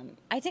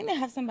 I think they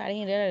have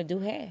somebody in there to do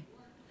hair.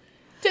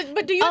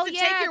 But do you have to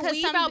take your 'cause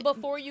weave out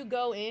before you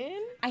go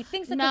in? I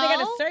think so because they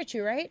gotta search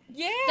you, right?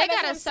 Yeah, They that's what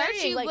gotta I'm search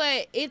saying. you, Like,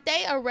 but if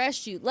they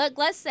arrest you,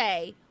 let's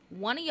say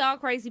one of y'all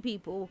crazy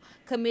people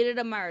committed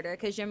a murder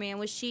because your man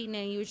was cheating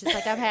and you was just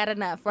like, I've had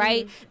enough,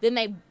 right? Then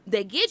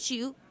they get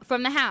you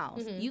from the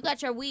house. You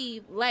got your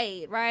weave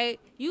laid, right?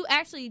 You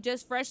actually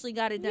just freshly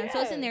got it done,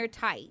 so it's in there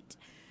tight.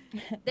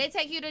 They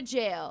take you to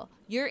jail.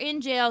 You're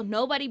in jail.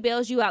 Nobody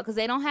bails you out because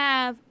they don't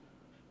have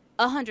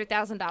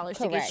 $100,000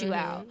 to get you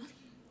out.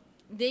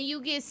 Then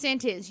you get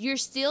sentenced. You're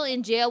still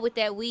in jail with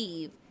that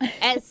weave.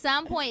 At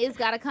some point, it's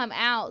got to come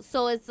out.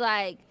 So it's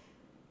like,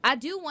 I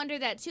do wonder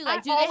that too.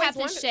 Like, do they have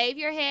to shave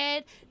your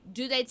head?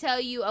 Do they tell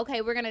you,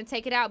 okay, we're going to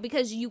take it out?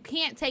 Because you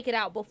can't take it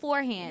out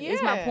beforehand,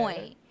 is my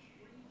point.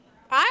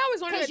 I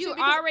always wonder that because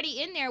you're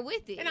already in there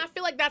with it. And I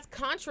feel like that's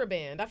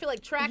contraband. I feel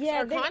like tracks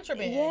are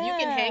contraband. You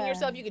can hang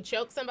yourself. You can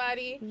choke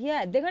somebody.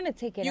 Yeah, they're going to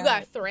take it out. You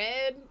got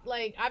thread.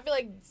 Like, I feel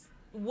like,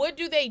 what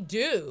do they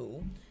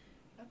do?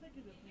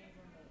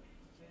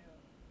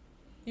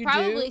 You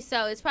probably do?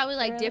 So. It's probably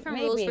like different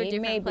rules for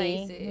different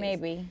places.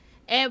 Maybe.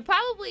 And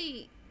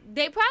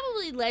they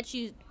probably let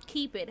you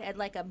keep it at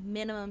like a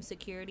minimum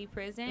security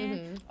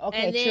prison.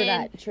 Okay, and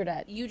then true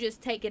that. You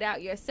just take it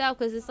out yourself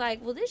because it's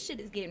like, well, this shit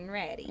is getting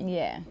ratty.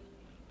 Yeah.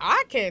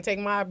 I can't take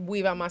my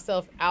weave out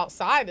myself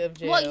outside of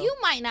jail. Well, you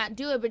might not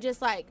do it, but just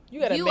like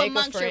you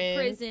amongst your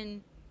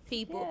prison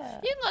people. Yeah.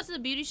 You can go to the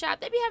beauty shop.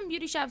 They be having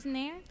beauty shops in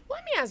there.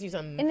 Let me ask you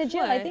something. In the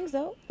jail, I think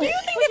so. Do you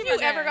think if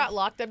you ever got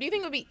locked up, do you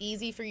think it would be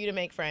easy for you to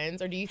make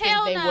friends, or do you think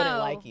they wouldn't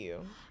like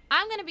you?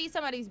 I'm going to be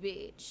somebody's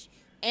bitch.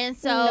 And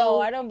so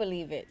no, I don't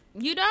believe it.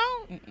 You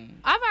don't?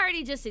 I've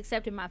already just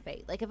accepted my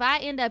fate. Like, if I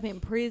end up in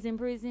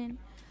prison,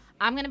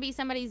 I'm going to be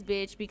somebody's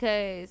bitch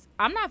because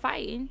I'm not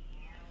fighting.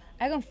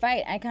 I gonna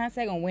fight. I can't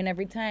say I'm gonna win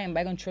every time, but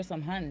I gonna throw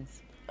some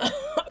hands. I'm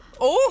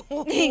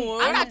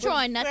not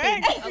throwing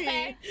nothing,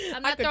 okay?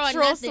 I'm not throwing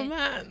nothing.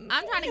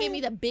 I'm trying to get me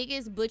the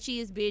biggest,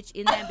 butchiest bitch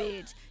in that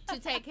bitch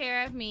to take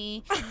care of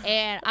me,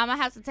 and I'm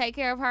gonna have to take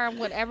care of her in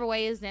whatever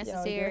way is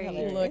necessary.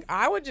 Look,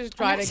 I would just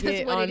try to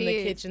get on the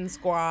kitchen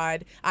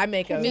squad. I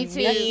make a mean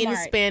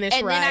Spanish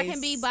and rice. then I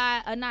can be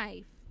by a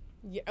knife.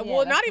 Yeah,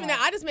 well, not even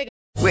that. I just make.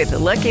 With the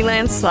Lucky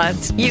Land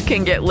Slots, you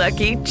can get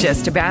lucky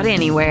just about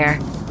anywhere.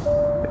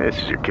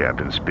 This is your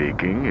captain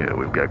speaking.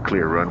 We've got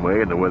clear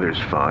runway and the weather's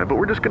fine, but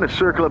we're just going to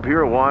circle up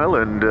here a while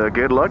and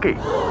get lucky.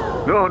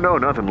 No,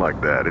 nothing like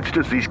that. It's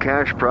just these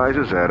cash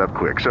prizes add up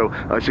quick. So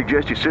I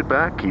suggest you sit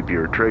back, keep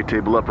your tray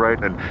table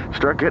upright, and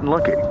start getting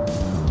lucky.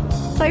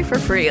 Play for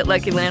free at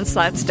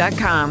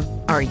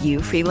LuckyLandSlots.com. Are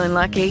you feeling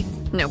lucky?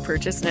 No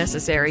purchase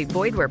necessary.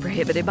 Void where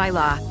prohibited by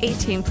law.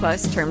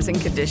 18+ terms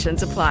and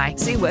conditions apply.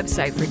 See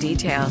website for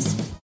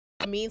details.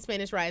 I mean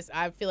Spanish rice.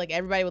 I feel like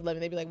everybody would love it.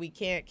 They'd be like, we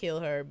can't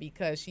kill her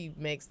because she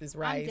makes this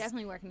rice. I'm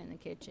definitely working in the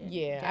kitchen.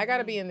 Yeah, definitely. I got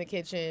to be in the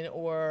kitchen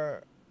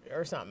or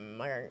something.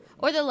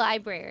 Or the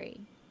library.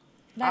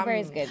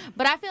 Library's good.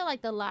 But I feel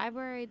like the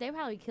library, they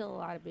probably kill a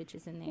lot of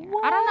bitches in there.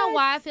 What? I don't know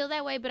why I feel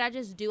that way, but I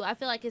just do. I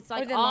feel like it's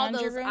like all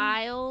those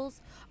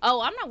aisles.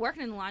 Oh, I'm not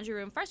working in the laundry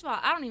room. First of all,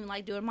 I don't even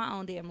like doing my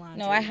own damn laundry.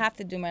 No, I have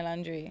to do my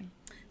laundry.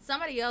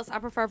 Somebody else, I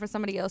prefer for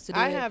somebody else to do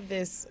it. I have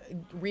this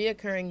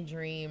reoccurring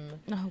dream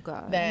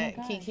that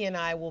Kiki and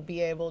I will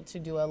be able to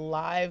do a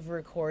live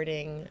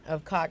recording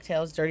of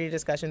Cocktails, Dirty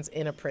Discussions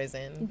in a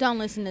prison. Don't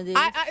listen to this.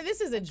 This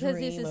is a dream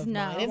this is of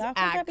mine. It's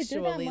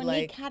actually like...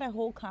 Monique had a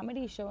whole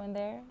comedy show in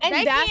there. And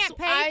they can't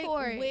pay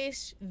for it. I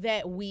wish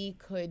that we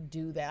could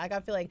do that. Like, I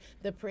feel like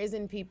the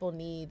prison people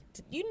need...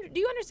 Do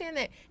you understand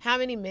that how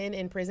many men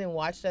in prison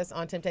watched us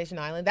on Temptation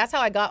Island? That's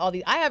how I got all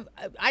these...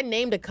 I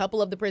named a couple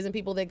of the prison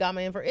people that got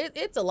my info.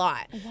 It's a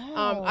lot.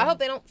 Wow. I hope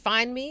they don't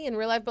find me in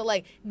real life, but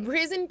like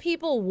prison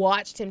people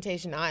watch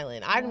Temptation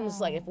Island. I'm just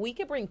like, if we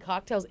could bring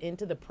Cocktails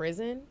into the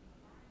prison.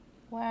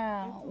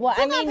 Wow. Well,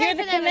 I mean, you're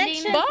the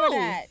connection for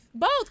that.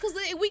 Both, because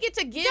we get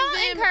to give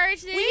them,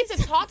 encourage this. We get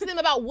to talk to them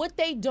about what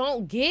they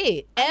don't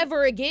get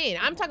ever again.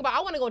 I'm talking about,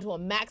 I want to go to a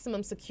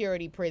maximum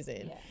security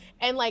prison. Yeah.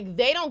 And like,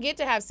 they don't get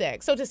to have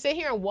sex. So to sit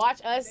here and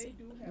watch us.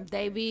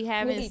 They be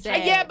having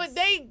sex. Yeah, but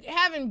they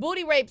having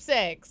booty rape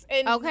sex.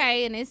 And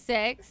and it's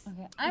sex.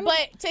 Okay.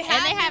 But to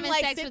have them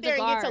like sit there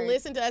and get to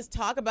listen to us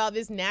talk about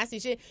this nasty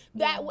shit,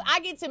 that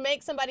I get to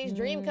make somebody's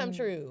dream come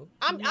true.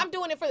 I'm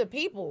doing it for the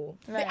people.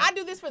 Right. I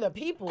do this for the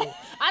people.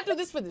 I do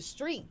this for the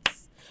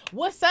streets.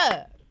 What's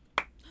up?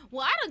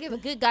 Well, I don't give a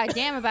good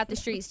goddamn about the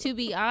streets, to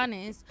be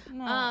honest.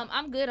 No.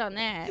 I'm good on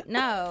that.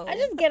 No. I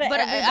just get it.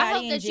 But I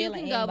hope that you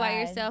can go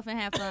by yourself and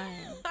have fun.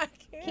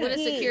 With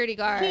a security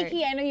guard.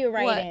 Kiki, I know you're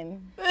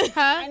writing. Huh?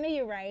 I know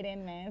you're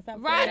writing, man.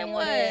 Stop writing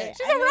what?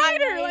 She's a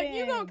writer. Like,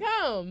 you gonna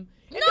come.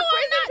 No,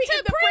 I'm not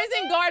to the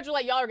prison guards are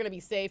like, y'all are gonna be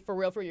safe for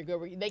real, for your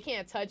good. They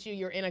can't touch you.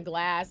 You're in a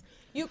glass.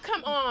 You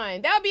come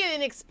on. That would be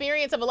an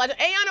experience of a lifetime.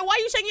 Hey, Anna, why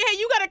you shaking your head?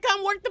 You gotta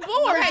come work the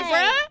board,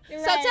 bruh.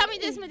 So tell me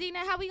this, Medina,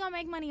 how we gonna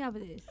make money over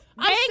this?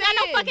 I ain't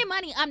got no fucking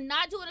money. I'm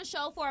not doing a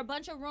show for a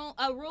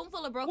room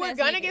full of broke ass We're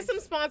gonna niggas. get some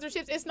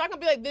sponsorships. It's not gonna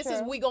be like this.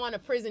 We go on a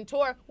prison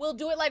tour. We'll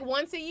do it like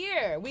once a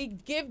year. We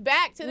give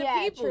back to the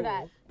people. True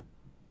that.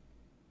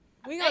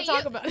 We gonna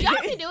talk about it. Y'all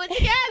can do it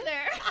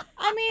together.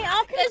 I mean,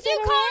 I'll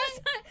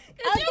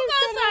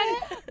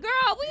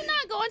Girl, we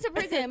not going to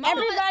prison.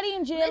 Everybody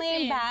in jail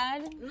ain't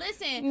bad.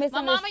 Listen, my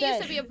mama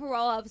used to be a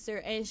parole officer,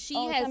 and she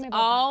has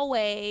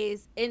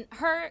always, and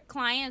her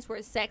clients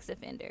were sex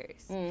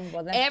offenders.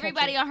 Well, that's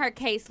everybody on her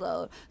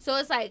caseload. So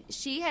it's like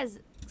she has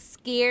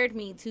scared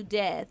me to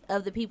death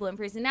of the people in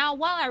prison. Now,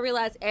 while I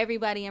realize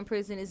everybody in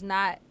prison is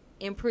not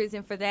in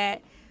prison for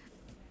that,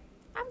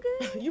 I'm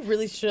good. You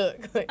really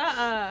shook.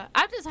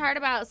 I've just heard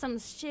about some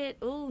shit.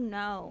 Ooh,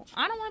 no.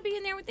 I don't want to be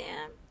in there with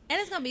them. And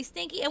it's going to be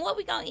stinky. And what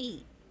we going to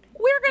eat?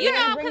 We're going to You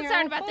know I'm bring your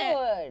concerned own about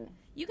that.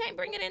 You can't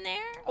bring it in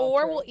there?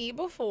 Or we'll eat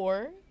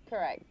before.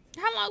 Correct.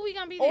 How long we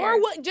gonna be there?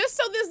 Or what? Just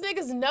so these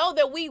niggas know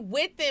that we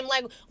with them,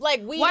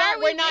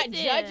 we're not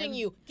judging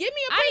you. Give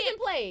me a prison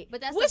plate.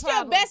 But that's what's the your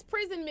problem. best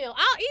prison meal?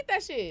 I'll eat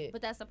that shit.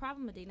 But that's the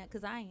problem, Medina,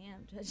 because I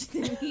am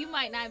judging them. You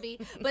might not be,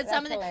 but That's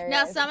some of them. hilarious.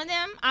 Now, some of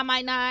them I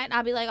might not.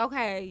 I'll be like,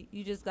 okay,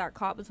 you just got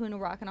caught between a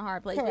rock and a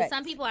hard place. Correct. But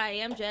some people I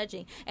am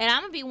judging, and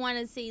I'm gonna be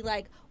wanting to see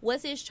like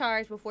what's his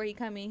charge before he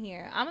come in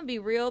here. I'm gonna be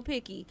real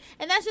picky,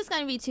 and that's just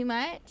gonna be too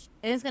much,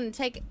 and it's gonna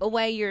take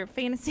away your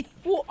fantasy.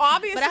 Well,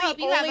 obviously, But I hope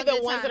you have only a the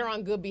good ones time. that are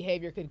on good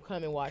behavior could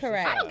come and watch.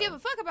 Correct. I don't give a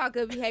fuck about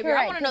good behavior. Correct,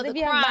 I want to know 'cause the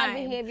if you have bad crime.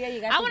 behavior,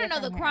 you got I to want to get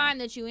know the from crime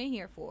that you in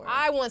here for.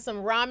 I want some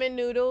ramen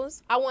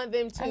noodles. I want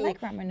them to I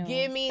like ramen noodles.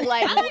 give me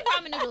like. I like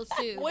ramen noodles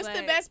too. What's the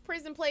but- best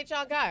prison plate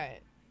y'all got?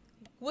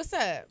 What's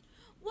up?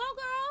 Well,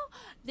 girl,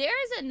 there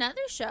is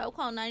another show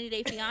called 90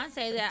 Day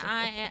Fiancé that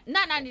I am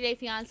not 90 Day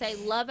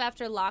Fiancé, Love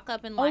After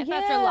Lockup and Life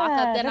After yeah,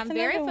 Lockup that that's I'm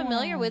very another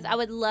familiar one. with. I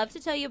would love to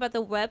tell you about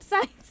the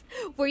websites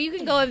where you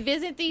can go and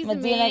visit these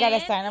Medina, men. I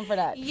gotta sign up for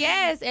that.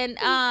 Yes, and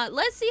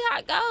let's see how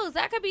it goes.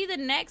 That could be the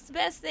next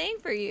best thing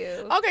for you.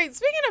 Okay,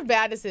 speaking of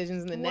bad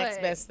decisions and the next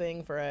What? best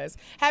thing for us,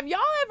 have y'all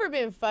ever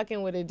been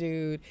fucking with a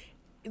dude,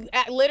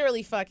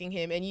 literally fucking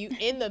him, and you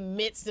in the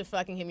midst of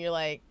fucking him, you're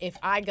like, if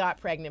I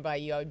got pregnant by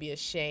you, I would be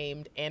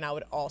ashamed, and I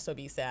would also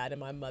be sad, and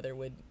my mother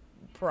would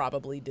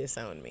probably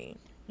disown me.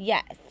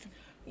 Yes.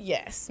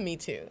 Yes, me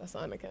too,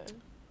 Esonica.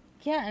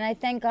 Yeah, and I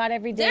thank God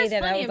every day There's that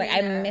I plenty was of like,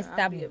 men I that missed I'll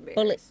that be embarrassed.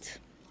 bullet.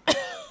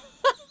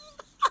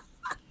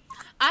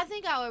 I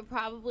think I would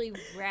probably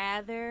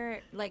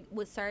rather, like,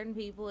 with certain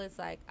people, it's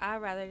like, I'd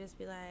rather just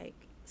be like,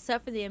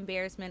 suffer the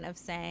embarrassment of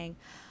saying,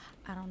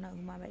 I don't know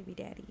who my baby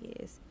daddy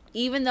is.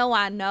 Even though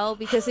I know,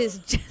 because it's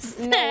just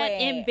No that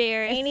way.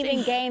 embarrassing. Ain't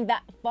even gained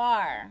that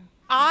far.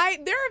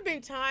 There have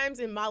been times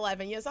in my life,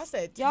 and yes, I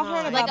said Y'all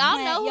heard times. about Like, I'll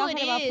plan, know who y'all it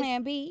heard about is.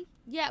 Plan B?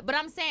 Yeah, but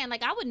I'm saying,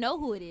 like, I would know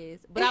who it is,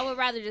 but I would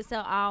rather just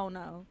tell, I don't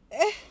know.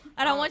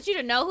 I don't want you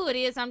to know who it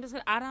is. I'm just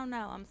gonna, I don't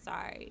know. I'm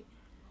sorry.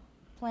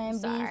 Plan B,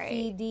 Sorry.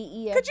 C, D,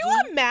 E, F, Could G.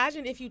 you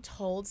imagine if you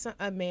told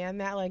a man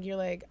that, like, you're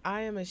like,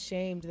 I am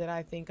ashamed that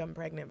I think I'm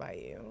pregnant by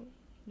you?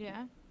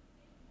 Yeah.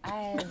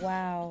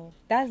 Wow,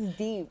 that's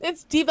deep.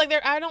 It's deep. Like,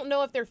 I don't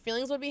know if their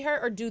feelings would be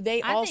hurt, or do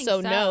they I think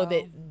also know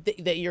so.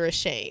 that you're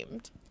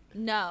ashamed?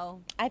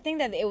 No. I think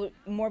that it would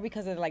more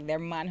because of like their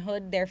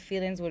manhood, their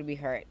feelings would be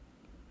hurt,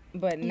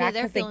 but Yeah, not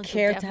their because they feelings would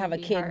care to have a definitely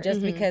be kid, hurt.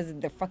 just because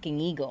of their fucking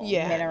ego.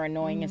 Yeah. Men are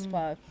annoying as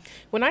fuck.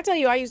 When I tell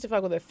you I used to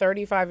fuck with a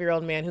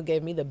 35-year-old man who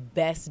gave me the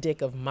best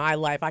dick of my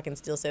life, I can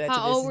still say that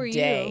How to this old were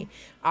day. you?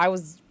 I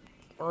was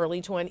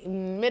early 20,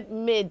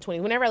 mid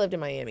 20, whenever I lived in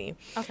Miami.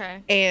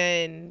 Okay.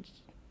 And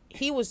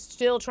he was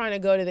still trying to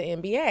go to the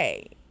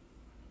NBA.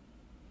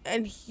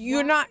 And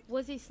you're not...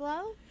 Was he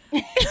slow?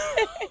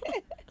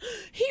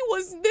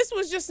 This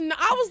was just... I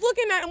was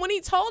looking at... When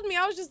he told me,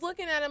 I was just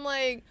looking at him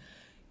like...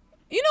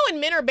 You know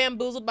when men are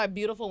bamboozled by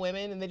beautiful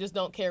women and they just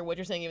don't care what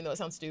you're saying even though it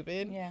sounds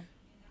stupid? Yeah.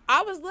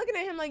 I was looking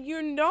at him like,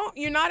 you're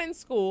not in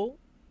school.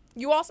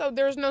 You also,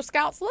 there's no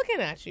scouts looking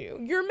at you.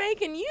 You're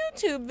making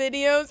YouTube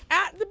videos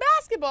at the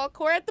basketball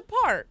court at the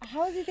park.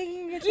 How is he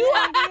thinking you're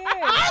I don't know.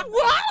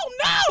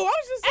 I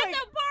was just At like, the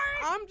park?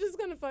 I'm just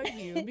gonna fuck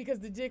you because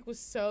the dick was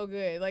so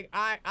good. Like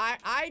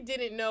I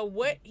didn't know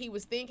what he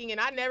was thinking,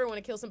 and I never want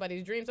to kill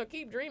somebody's dream, so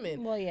keep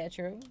dreaming. Well, yeah,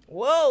 true.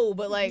 Whoa,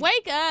 but like,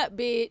 Wake up,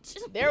 bitch.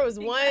 there was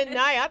one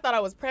night I thought I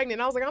was pregnant.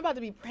 I was like, I'm about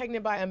to be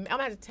pregnant by I'm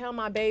about to tell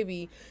my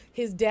baby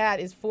his dad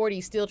is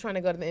 40, still trying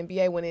to go to the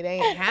NBA when it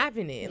ain't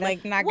happening.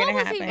 Like, not What gonna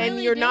was he happen. And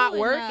really you're not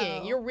doing,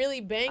 working. though? You're really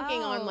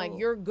banking on like Oh.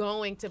 you're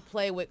going to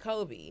play with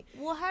Kobe.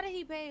 Well, how did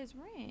he pay his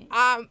rent?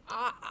 I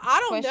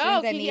don't Questions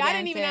know. that need I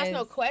didn't even ask no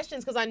answers.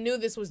 questions because I knew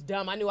this was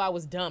dumb. I knew I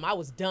was dumb. I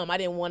was dumb. I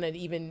didn't want to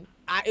even.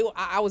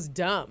 I was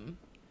dumb.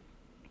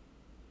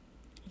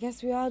 I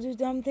guess we all do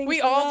dumb things. We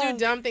for all love. do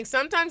dumb things.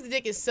 Sometimes the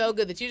dick is so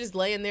good that you just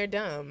lay in there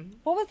dumb.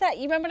 What was that?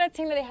 You remember that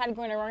thing that they had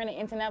going around on the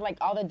internet, like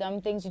all the dumb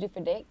things you do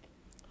for dick?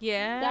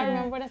 Yeah. Y'all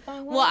remember what that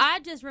song was? Well, I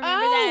just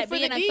remember Oh, that for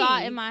being the a D.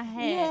 thought in my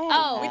head. Yeah.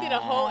 Oh, We did a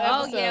whole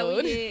Oh episode. yeah,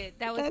 we did.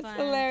 That was That's fun.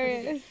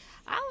 hilarious.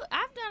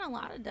 I've done a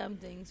lot of dumb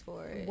things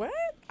for it. What?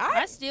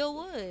 I still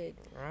would.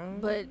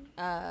 But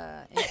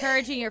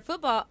encouraging your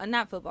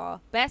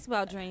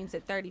basketball dreams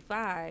at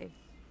 35.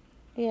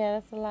 Yeah,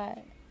 that's a lot.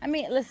 I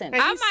mean, listen. And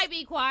I he's- might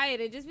be quiet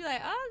and just be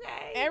like,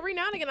 okay. Every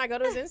now and again, I go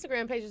to his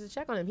Instagram page just to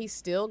check on him. He's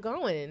still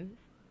going.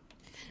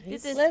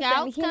 Did the Listen,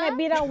 scouts he come? might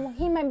be that.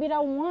 He might be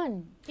that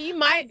one. He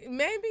might,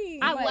 maybe.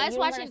 I What, was you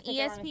watching gotta stick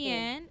around and see.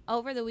 ESPN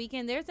over the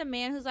weekend. There's a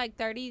man who's like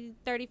 30,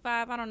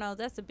 35. I don't know.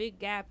 That's a big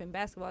gap in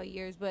basketball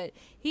years. But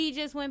he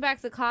just went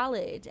back to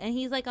college. And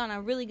he's like on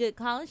a really good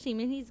college team.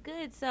 And he's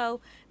good. So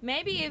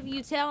maybe if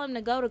you tell him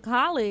to go to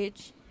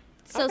college,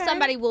 So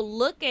somebody will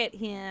look at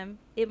him.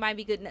 It might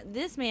be good.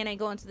 This man ain't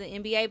going to the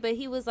NBA, but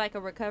he was like a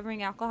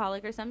recovering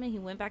alcoholic or something. He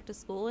went back to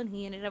school and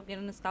he ended up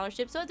getting a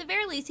scholarship. So at the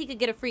very least, he could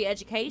get a free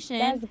education.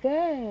 That's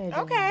good.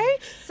 Okay.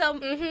 So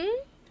maybe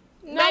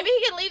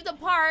he can leave the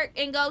park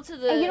and go to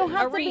the And you don't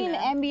have arena. to be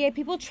in the NBA.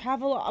 People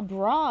travel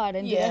abroad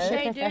and do that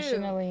shit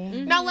professionally.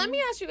 Mm-hmm. Now, let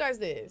me ask you guys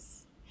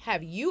this.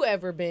 Have you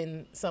ever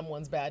been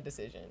someone's bad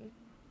decision?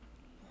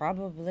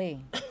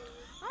 Probably.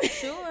 I'm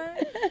sure.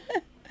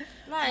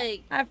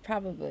 Like, I've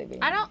probably been.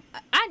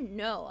 I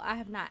know I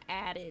have not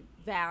added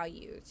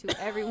value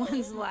to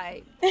everyone's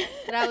life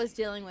that I was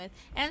dealing with.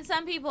 And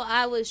some people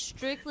I was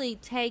strictly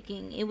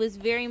taking. It was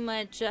very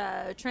much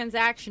a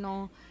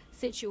transactional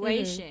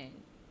situation.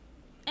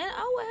 And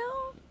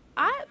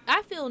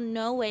I feel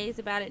no ways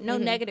about it, no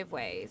negative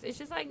ways. It's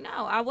just like,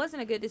 no, I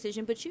wasn't a good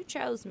decision, but you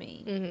chose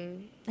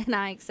me. And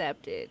I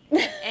accepted.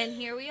 And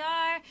here we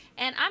are.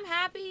 And I'm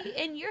happy,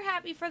 and you're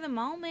happy for the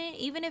moment,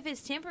 even if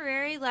it's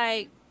temporary.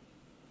 Like,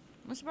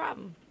 what's the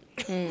problem?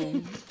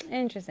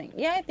 Interesting.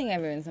 Yeah, I think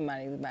everyone's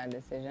somebody's bad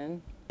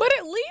decision. But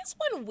at least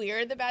when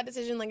we're the bad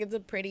decision, like, it's a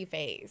pretty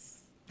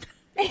face.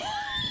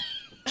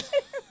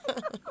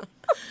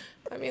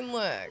 I mean,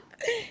 look.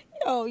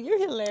 Oh, you're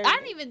hilarious. I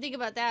don't even think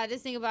about that. I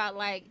just think about,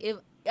 like, if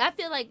I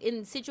feel like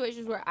in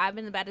situations where I've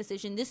been the bad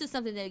decision, this is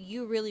something that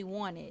you really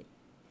wanted.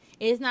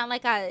 It's not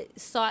like I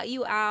sought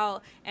you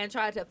out and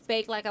tried to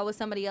fake like I was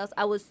somebody else.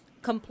 I was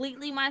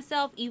completely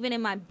myself, even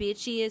in my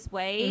bitchiest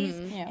ways.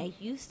 And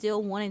you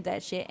still wanted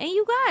that shit. And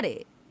you got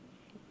it.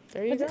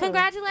 There you go.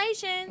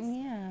 Congratulations.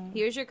 Yeah.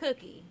 Here's your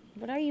cookie.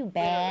 But are you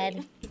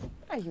bad?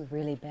 Are you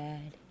really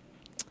bad?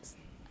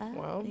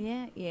 Well,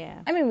 yeah.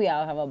 I mean, we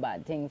all have our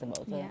bad things about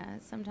us. Yeah,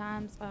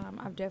 sometimes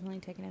I've definitely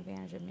taken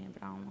advantage of men,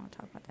 but I don't want to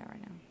talk about that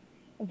right now.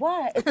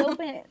 What? It's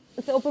open.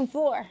 It's open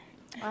floor.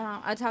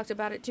 I talked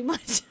about it too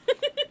much.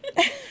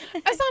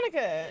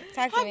 Esonica,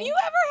 Talk to have me. you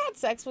ever had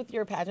sex with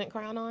your pageant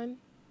crown on?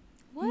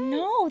 What?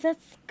 No,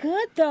 that's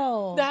good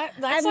though.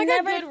 That's I've like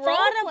never a good role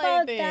thought play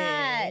about thing.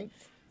 that.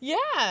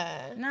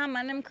 Yeah. Nah,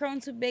 my them crown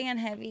too big and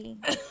heavy.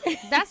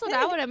 That's what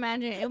I would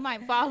imagine. It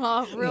might fall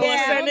off real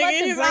Yeah, quick. I'm about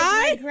to break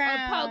my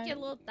crown. Or poke your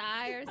little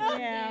thigh or something.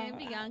 Yeah. It'd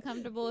be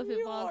uncomfortable if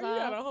it falls You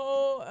got a off.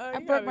 whole. I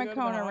broke my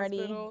crown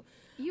already.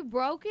 You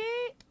broke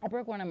it? I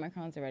broke one of my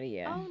crowns already.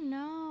 Yeah. Oh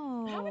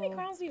no. How many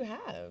crowns do you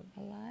have? A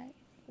lot.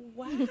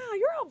 Wow, you're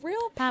a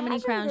real. How many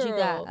crowns you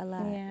got? A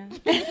lot. Yeah.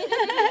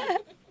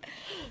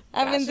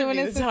 I've been doing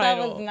this since I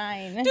was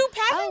 9. Do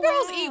pageant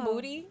girls eat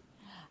booty?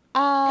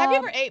 Have you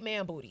ever ate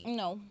man booty?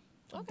 No.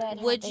 Okay.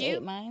 Would you?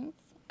 Ate mine?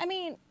 I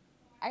mean,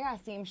 I gotta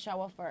see him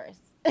shower first.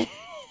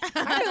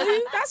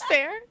 That's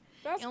fair.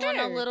 That's You fair. don't want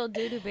no little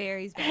doo-doo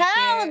berries back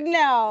Hell there.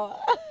 no.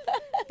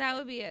 That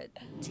would be a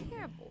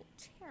terrible,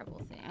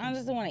 terrible thing. I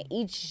just want to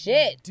eat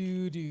shit.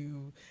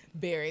 Doo-doo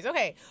berries.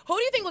 Okay, who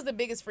do you think was the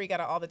biggest freak out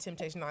of all the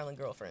Temptation Island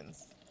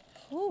girlfriends?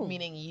 Ooh.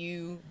 Meaning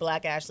you,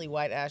 Black Ashley,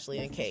 White Ashley,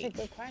 and That's Kate. a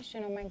good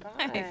question. Oh my god.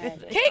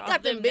 Kate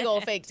got them big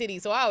old fake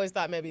titties, so I always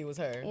thought maybe it was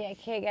her. Yeah,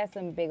 Kate got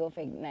some big old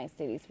fake nice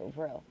titties for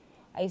real.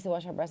 I used to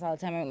watch her breasts all the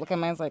time and look at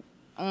mine, I was like,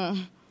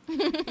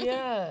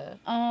 Yeah.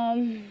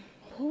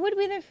 Who would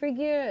be the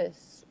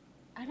freakiest?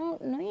 I don't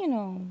know, you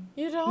know.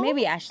 You don't?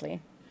 Maybe Ashley.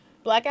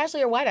 Black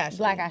Ashley or White Ashley?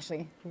 Black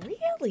Ashley.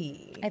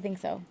 Really? I think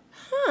so.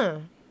 Huh.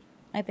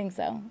 I think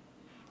so.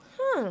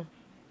 Huh.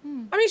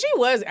 I mean, she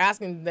was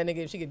asking that nigga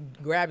if she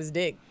could grab his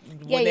dick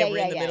when they were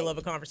in the middle of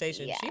a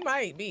conversation. Yeah. She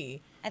might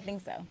be. I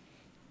think so.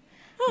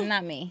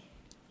 Not me.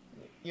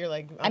 You're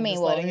like, I mean,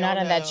 well, not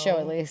on that show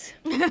at least.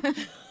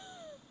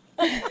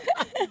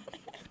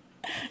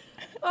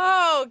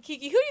 Oh,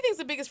 Kiki, who do you think's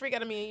the biggest freak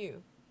out of me and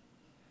you?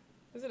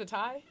 Is it a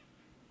tie?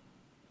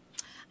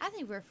 I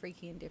think we're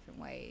freaky in different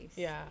ways.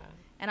 Yeah.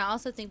 And I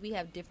also think we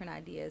have different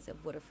ideas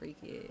of what a freak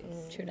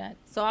is. True that.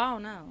 So I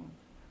don't know.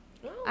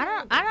 I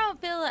don't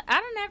feel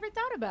I don't never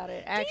thought about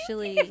it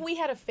actually. Do you think if we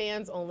had a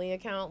fans only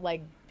account,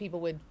 like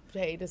people would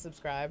pay to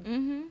subscribe?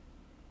 Mm-hmm.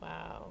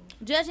 Wow.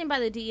 Judging by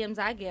the DMs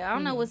I get, I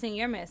don't know what's in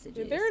your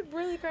messages. They're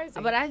really crazy.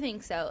 But I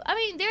think so. I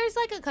mean, there's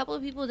like a couple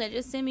of people that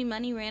just send me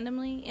money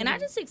randomly, and I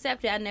just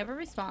accept it. I never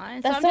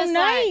respond. That's I'm so just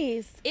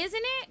nice. Like,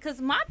 isn't it?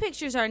 Because my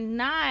pictures are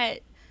not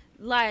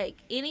like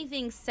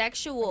anything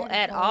sexual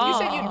at all.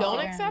 You said you don't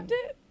accept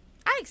it?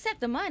 I accept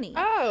the money.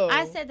 Oh.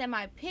 I said that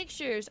my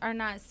pictures are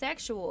not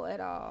sexual at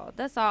all.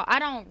 That's all. I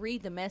don't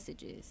read the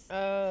messages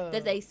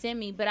that they send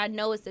me, but I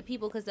know it's the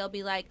people because they'll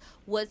be like,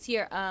 what's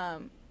your,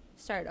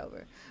 start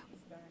over.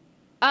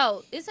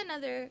 Oh, it's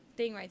another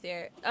thing right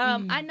there.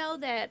 I know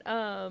that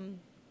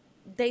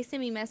they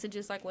send me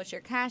messages like, what's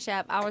your Cash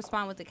App? I'll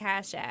respond with the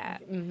Cash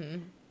App. Mm-hmm.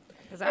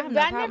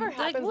 That never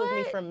happens with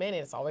me from men.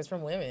 It's always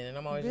from women. And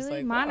I'm always just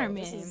like, mine are wow,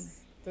 men.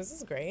 This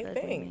is great.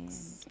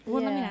 Thanks.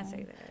 Well, let me not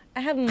say that. I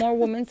have more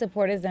women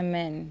supporters than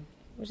men,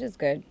 which is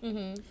good.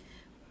 Mm-hmm.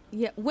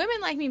 Yeah, women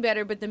like me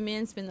better, but the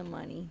men spend the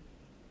money.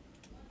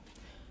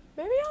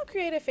 Maybe I'll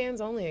create a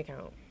fans only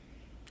account.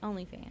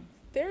 OnlyFans.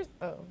 There's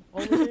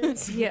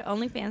OnlyFans. Yeah,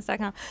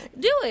 OnlyFans.com.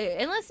 Do it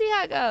and let's see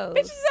how it goes.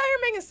 Bitches out here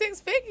making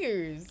 6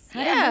 figures.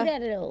 How do you do that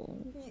though?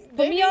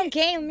 Put me on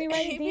game. Let me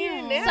write it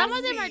down. Some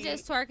of them are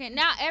just twerking.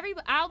 Now,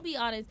 I'll be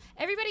honest.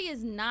 Everybody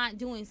is not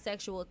doing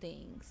sexual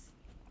things.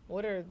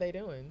 What are they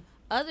doing?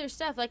 Other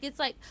stuff. Like, it's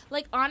like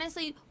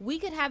honestly, we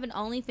could have an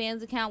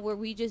OnlyFans account where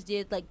we just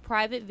did like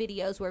private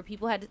videos where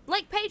people had to,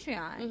 like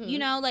Patreon, you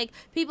know, like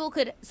people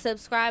could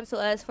subscribe to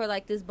us for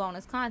like this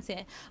bonus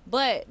content.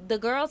 But the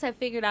girls have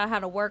figured out how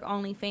to work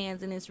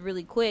OnlyFans, and it's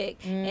really quick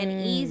and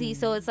easy.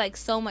 So it's like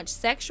so much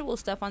sexual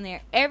stuff on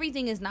there.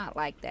 Everything is not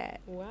like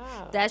that.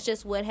 Wow. That's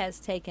just what has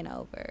taken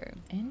over.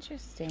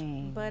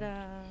 Interesting. But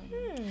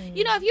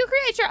you know, if you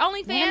create your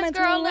OnlyFans,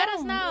 girl, let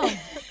us know.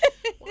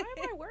 Why am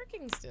I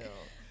working still?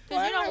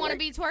 Because you don't want to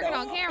be twerking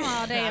on camera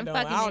all day and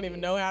fucking. I don't even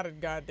know how to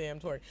goddamn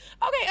twerk.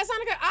 Okay,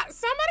 Esonica,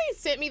 somebody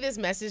sent me this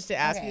message to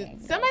ask you.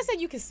 Somebody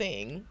said you can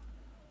sing.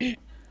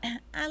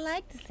 I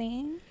like to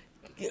sing.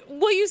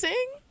 Will you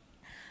sing?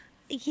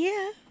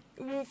 Yeah.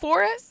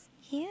 For us?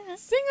 Yeah.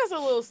 Sing us a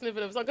little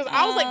snippet of a song. Because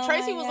I was like,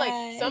 Tracy was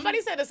like, somebody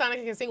said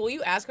Esonica can sing. Will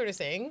you ask her to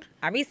sing?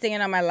 I be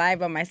singing on my live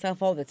by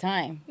myself all the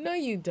time. No,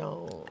 you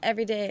don't.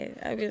 Every day.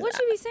 What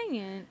you be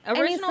singing?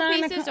 Original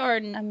pieces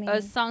or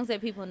songs that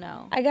people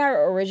know? I got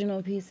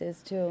original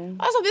pieces too.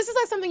 Also, this is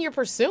like something you're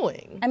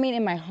pursuing. I mean,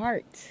 in my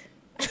heart.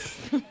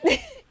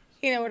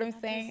 You know what I'm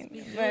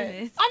saying? But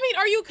I mean,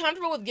 are you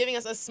comfortable with giving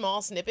us a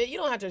small snippet? You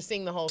don't have to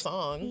sing the whole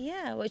song.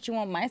 Yeah. What, you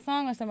want, my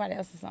song or somebody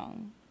else's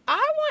song?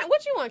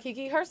 What you want,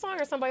 Kiki? Her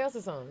song or somebody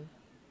else's song?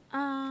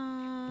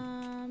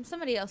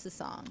 Somebody else's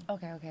song.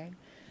 Okay.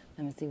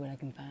 Let me see what I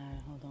can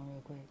find. Hold on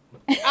real quick.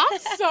 I'm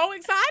so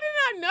excited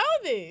I know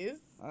this.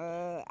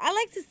 I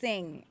like to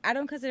sing. I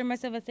don't consider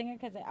myself a singer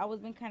because I always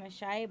been kind of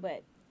shy,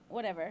 but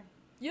whatever.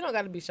 You don't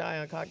got to be shy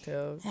on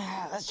cocktails.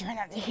 Let's try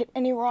not to hit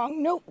any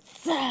wrong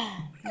notes.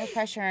 No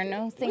pressure,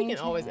 no singing. We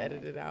can always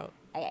edit it out.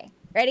 Okay.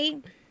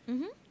 Ready?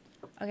 Mm-hmm.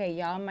 Okay,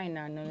 y'all might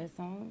not know this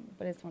song,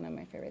 but it's one of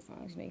my favorite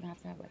songs. You know, you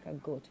have to have like a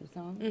go-to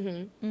song.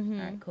 All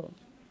right, cool.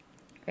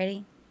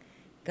 Ready?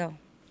 Go.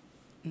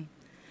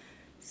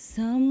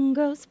 Some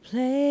girls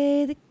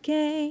play the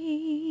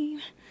game.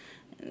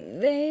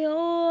 They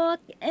walk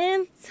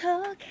and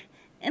talk,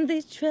 and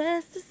they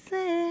dress the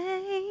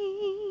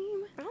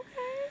same.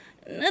 Okay.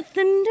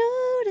 Nothing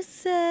new to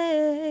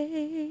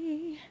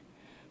say.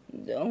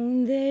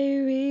 Don't they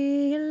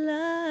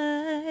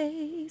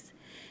realize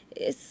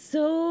it's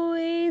so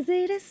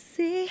easy to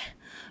see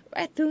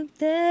right through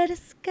their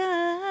disguise?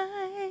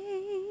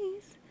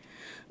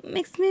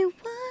 Makes me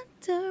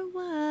wonder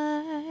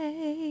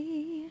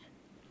why.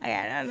 I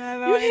don't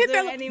know it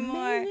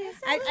anymore.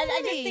 I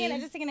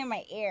just sing it in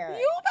my ear.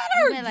 You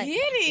better get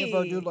it. You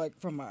better do like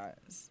from my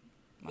eyes.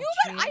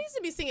 I used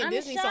to be singing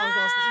Disney songs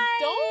on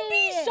stage. Don't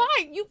be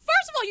shy.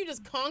 First of all, you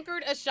just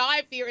conquered a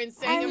shy fear and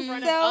sang in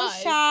front of us. I'm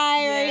so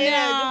shy right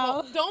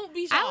now. Don't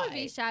be shy. I would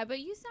be shy, but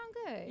you sound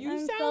good. You I'm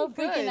sound so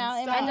good. freaking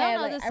out. I don't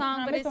know the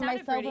song, but it sounded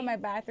myself pretty. in my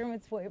bathroom,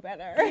 it's way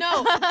better.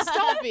 No,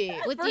 stop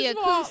it. With First the of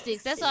all,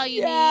 acoustics, that's all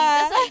you need.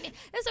 That's all you need.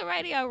 It's a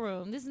radio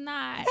room. This is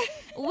not.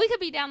 We could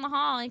be down the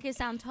hall and it could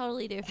sound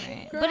totally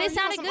different, girl, but it you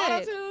sounded want some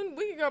good. auto-tune?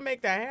 We can go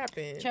make that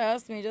happen.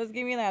 Trust me, just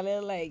give me that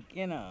little sometime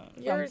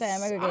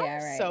I could get it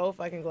right. I'm so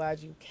fucking glad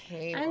you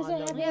came. I'm so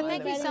happy. Yeah,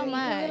 thank you so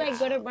much. Can we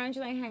go to brunch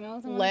and hang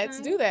out sometime? Let's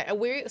do that.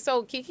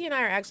 So Kiki and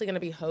I are actually going to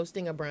be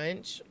hosting a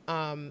brunch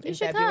in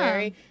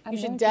February. You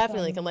should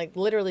definitely come. Like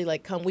literally,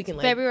 like come. We can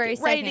like February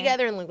get ready 2nd.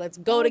 together and like let's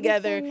go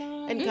together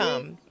and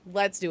come.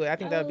 Let's do it. I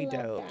think that would be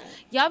dope.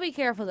 Y'all be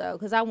careful though,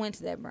 because I went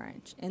to that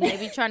brunch and they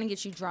be trying to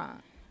get you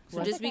drunk.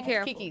 So just be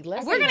careful. Kiki,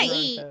 we're gonna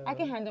eat. I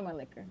can handle my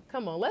liquor.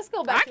 Come on, let's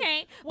go back. I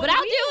can't, but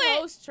I'll do it.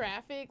 Host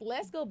traffic.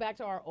 Let's go back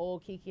to our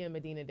old Kiki and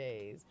Medina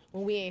days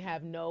when we ain't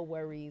have no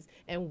worries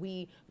and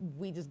we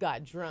just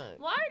got drunk.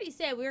 Well, I already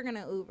said we were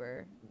gonna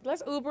Uber.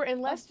 Let's Uber and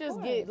let's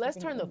turn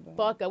the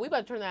fuck up. We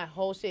about to turn that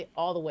whole shit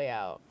all the way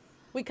out.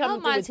 We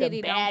coming through with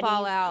the baddies. Don't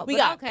fall out, we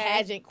got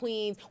pageant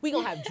queens. We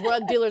gonna have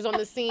drug dealers on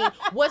the scene.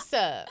 What's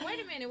up? Wait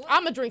a minute.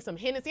 I'm gonna drink some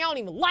Hennessy. I don't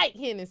even like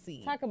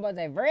Hennessy. Talk about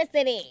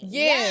diversity.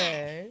 Yeah.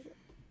 Yes.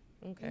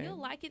 Okay. You'll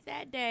like it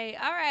that day.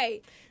 All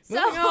right. So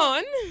moving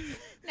on.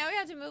 Now we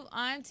have to move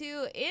on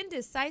to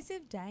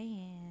Indecisive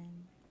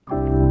Diane.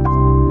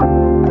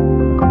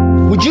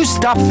 Would you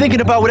stop thinking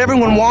about what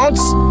everyone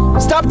wants?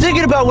 Stop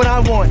thinking about what I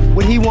want,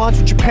 what he wants,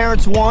 what your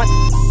parents want.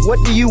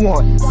 What do you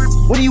want?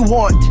 What do you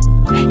want?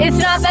 It's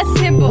not that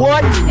simple.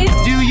 What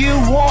do you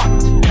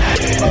want?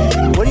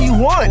 What do you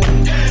want?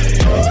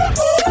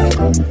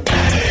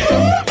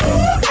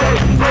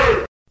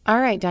 All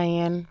right,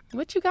 Diane,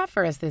 what you got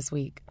for us this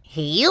week?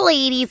 Hey,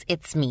 ladies,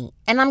 it's me,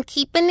 and I'm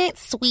keeping it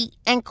sweet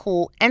and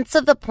cool and to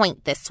the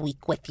point this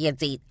week with your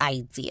date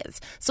ideas.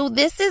 So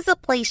this is a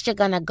place you're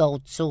gonna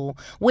go to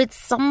with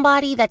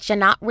somebody that you're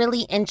not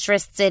really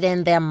interested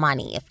in their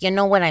money, if you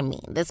know what I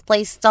mean. This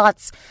place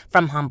starts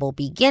from humble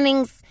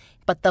beginnings,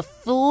 but the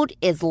food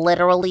is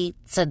literally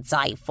to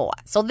die for.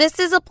 So this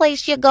is a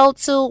place you go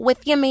to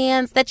with your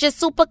mans that you're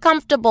super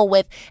comfortable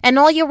with, and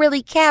all you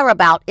really care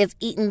about is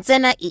eating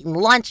dinner, eating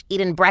lunch,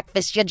 eating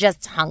breakfast. You're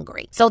just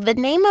hungry. So the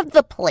name of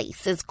the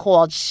place is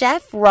called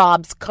Chef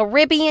Rob's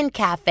Caribbean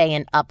Cafe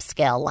and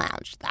Upscale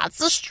Lounge.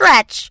 That's a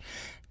stretch.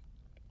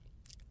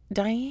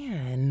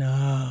 Diane,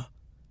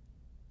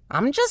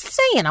 I'm just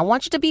saying, I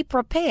want you to be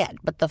prepared,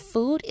 but the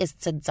food is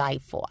to die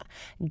for.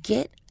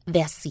 Get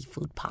their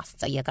seafood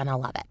pasta. You're going to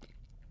love it.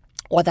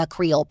 Or the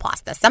Creole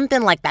pasta,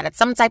 something like that. It's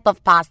some type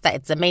of pasta.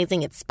 It's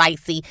amazing. It's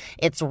spicy.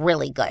 It's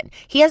really good.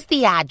 Here's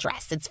the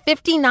address. It's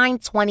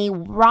 5920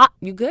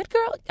 You good,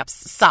 girl? I'm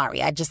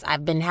sorry.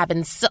 I've been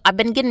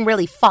getting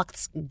really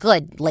fucked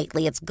good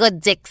lately. It's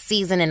good dick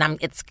season, and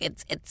it's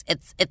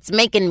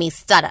making me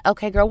stutter.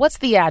 Okay, girl, what's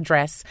the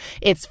address?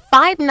 It's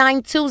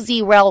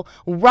 5920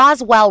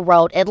 Roswell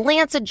Road,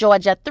 Atlanta,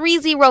 Georgia,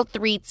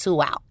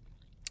 30328.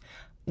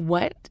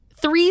 What?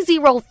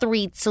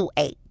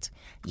 30328.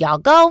 Y'all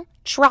go.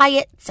 Try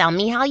it. Tell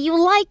me how you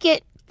like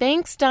it.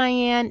 Thanks,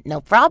 Diane.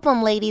 No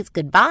problem, ladies.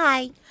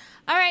 Goodbye.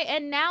 All right,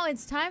 and now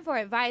it's time for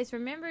advice.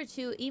 Remember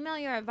to email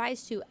your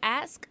advice to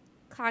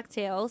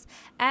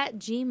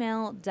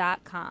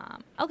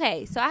askcocktails@gmail.com.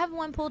 Okay, so I have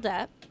one pulled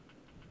up.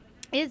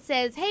 It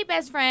says, hey,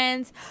 best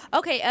friends.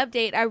 Okay,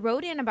 update. I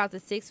wrote in about the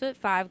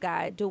 6'5"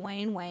 guy,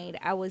 Dwayne Wade,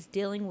 I was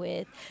dealing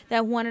with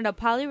that wanted a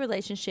poly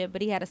relationship,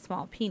 but he had a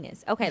small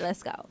penis. Okay,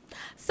 let's go.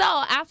 So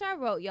after I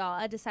wrote y'all,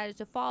 I decided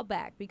to fall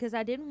back because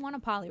I didn't want a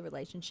poly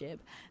relationship.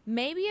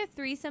 Maybe a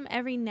threesome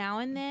every now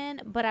and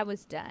then, but I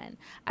was done.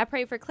 I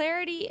prayed for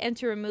clarity and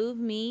to remove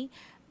me.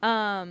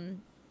 What?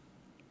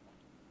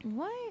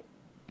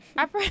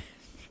 I pray.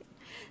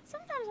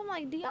 Sometimes I'm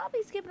like, do y'all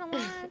be skipping a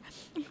line?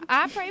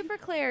 I pray for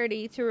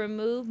clarity to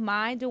remove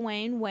my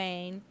Dwayne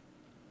Wayne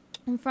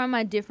from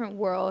a different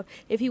world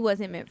if he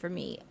wasn't meant for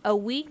me. A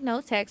week, no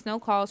text, no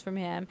calls from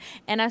him,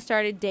 and I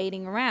started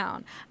dating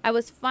around. I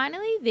was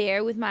finally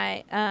there with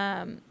my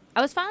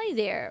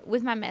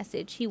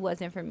message. He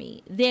wasn't for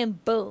me. Then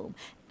boom,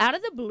 out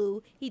of the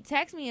blue, he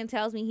texts me and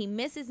tells me he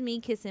misses me,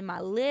 kissing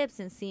my lips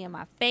and seeing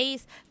my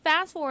face.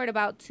 Fast forward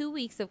about 2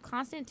 weeks of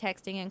constant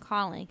texting and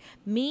calling,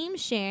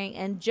 memes sharing,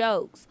 and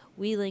jokes.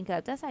 We link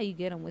up. That's how you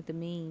get them with the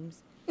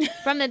memes.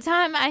 From the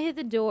time I hit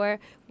the door,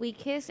 we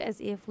kissed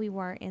as if we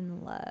were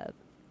in love.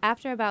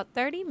 After about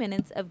 30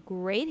 minutes of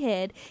great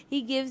head,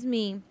 he comes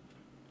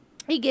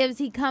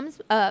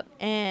up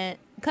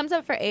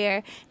for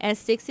air and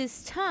sticks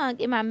his tongue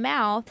in my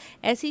mouth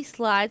as he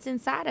slides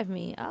inside of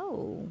me.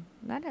 Oh,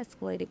 that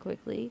escalated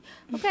quickly.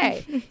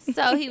 Okay,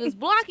 so he was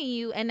blocking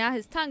you, and now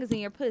his tongue is in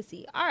your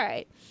pussy. All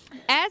right.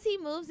 As he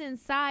moves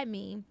inside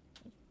me,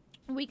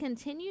 we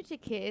continue to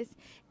kiss,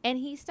 and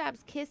he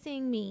stops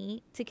kissing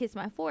me to kiss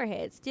my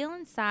forehead, still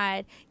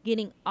inside,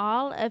 getting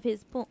all of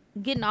this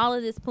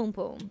poom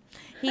poom.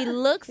 He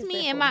looks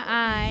me in my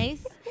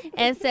eyes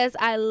and says,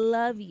 "I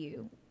love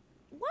you."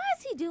 Why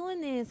is he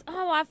doing this?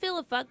 Oh, I feel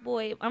a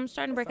fuckboy. I'm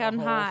starting to break out in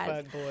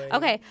hives.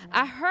 Okay,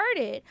 I heard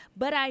it,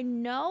 but I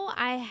know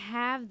I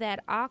have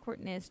that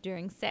awkwardness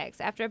during sex.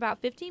 After about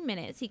 15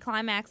 minutes, he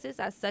climaxes.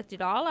 I sucked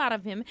it all out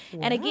of him. Wow.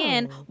 And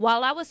again,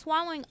 while I was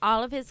swallowing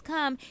all of his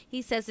cum,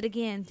 he says it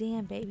again.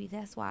 Damn, baby,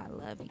 that's why I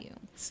love you.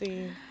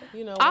 See,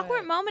 you know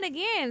awkward moment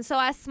again. So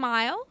I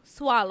smile,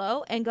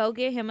 swallow, and go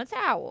get him a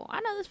towel.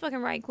 I know this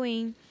fucking right,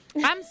 queen.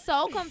 I'm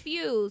so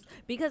confused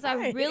because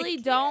I really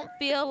don't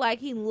feel like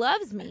he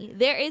loves me.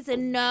 There is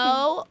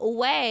no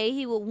way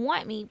he would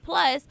want me.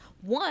 Plus,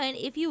 one,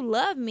 if you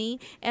love me,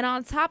 and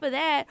on top of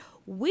that,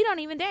 we don't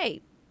even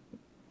date.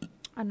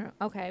 I know.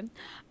 Okay.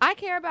 I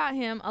care about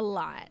him a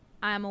lot.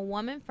 I'm a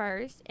woman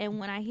first, and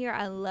when I hear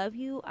I love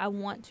you, I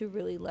want to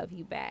really love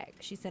you back.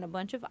 She sent a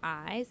bunch of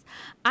eyes.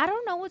 I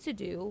don't know what to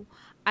do.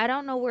 I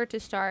don't know where to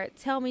start.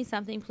 Tell me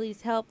something.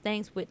 Please help.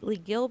 Thanks, Whitley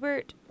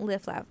Gilbert.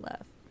 Live, laugh,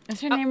 love. Is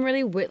her name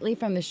really Whitley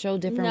from the show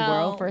Different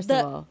World, first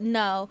of all?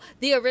 No.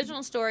 The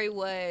original story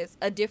was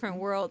a Different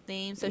World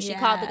theme, so she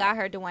called the guy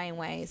her Dwayne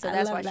Wayne, so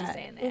that's why she's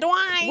saying that.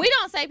 Dwayne! We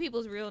don't say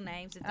people's real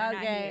names if they're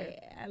not here.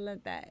 I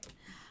love that.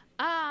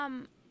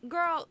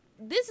 Girl,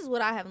 this is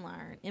what I have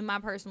learned in my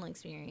personal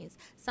experience.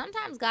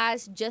 Sometimes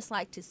guys just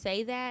like to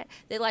say that.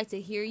 They like to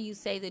hear you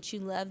say that you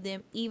love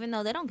them, even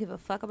though they don't give a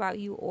fuck about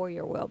you or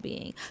your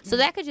well-being. So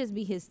that could just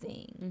be his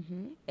thing.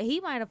 Mm-hmm.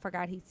 He might have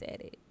forgot he said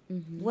it.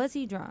 Mm-hmm. Was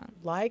he drunk?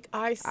 Like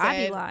I said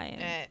I'd be lying.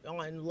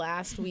 On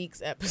last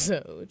week's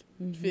episode,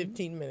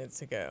 15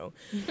 minutes ago,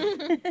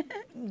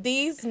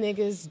 these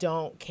niggas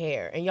don't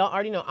care. And y'all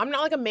already know, I'm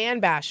not like a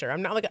man basher.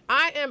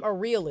 I am a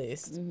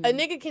realist. Mm-hmm. A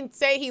nigga can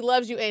say he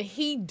loves you and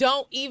he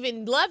don't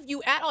even love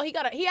you at all. He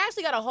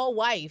actually got a whole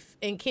wife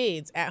and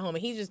kids at home,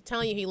 and he's just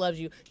telling you he loves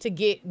you to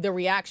get the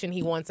reaction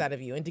he wants out of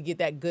you and to get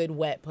that good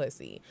wet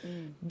pussy.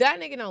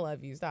 That nigga don't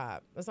love you.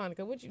 Stop.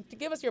 Esonica,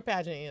 give us your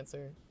pageant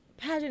answer.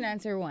 Pageant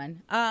answer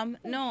one.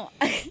 No,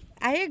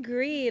 I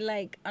agree.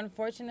 Like,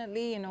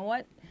 unfortunately, you know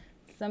what?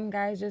 Some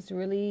guys just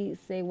really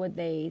say what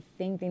they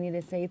think they need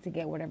to say to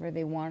get whatever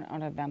they want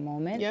out of that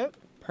moment. Yep.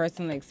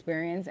 Personal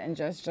experience, and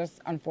just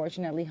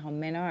unfortunately how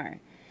men are.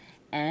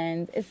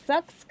 And it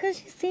sucks because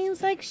she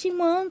seems like she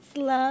wants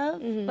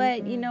love.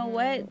 But you know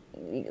what?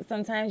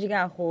 Sometimes you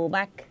got to hold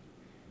back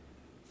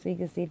so you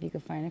can see if you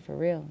can find it for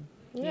real.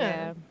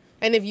 Yeah.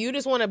 And if you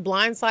just want to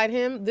blindside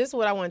him, this is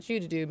what I want you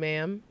to do,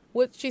 ma'am.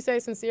 What she say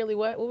sincerely?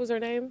 What was her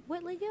name?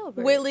 Whitley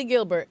Gilbert. Whitley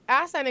Gilbert.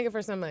 Ask that nigga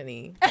for some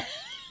money.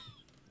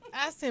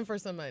 Ask him for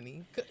some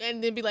money.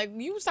 And then be like,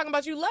 you was talking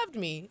about you loved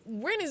me.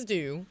 Rent is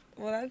due.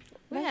 Well,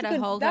 we had a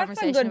whole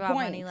conversation about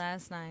money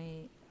last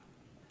night.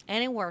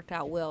 And it worked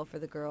out well for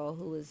the girl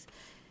who was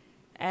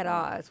at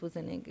odds with a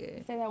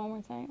nigga. Say that one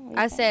more time.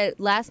 I said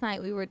last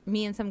night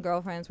me and some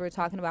girlfriends were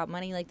talking about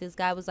money. Like, this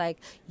guy was like,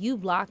 you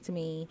blocked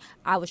me.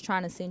 I was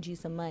trying to send you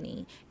some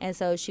money. And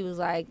so she was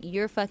like,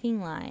 you're fucking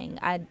lying.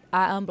 I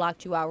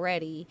unblocked you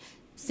already.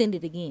 Send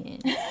it again.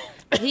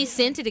 He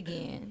sent it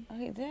again. Oh,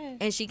 he did.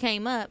 And she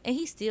came up and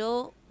he's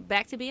still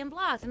back to being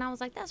blocked. And I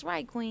was like, that's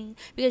right, queen.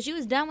 Because you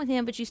was done with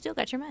him, but you still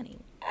got your money.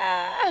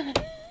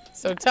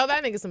 So tell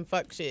that nigga some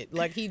fuck shit.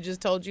 Like he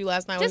just told you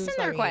last night. Just when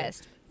send he the was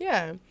request.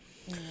 Yeah.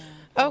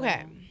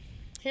 Okay.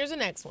 Here's the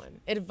next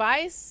one.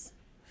 Advice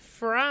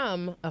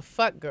from a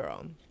fuck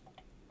girl.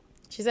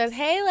 She says,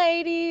 hey,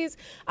 ladies,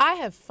 I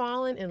have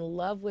fallen in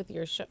love with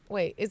your show.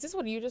 Wait, is this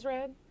what you just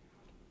read?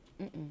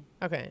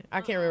 Okay. I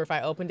can't remember if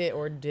I opened it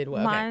or did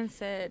what. Mine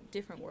said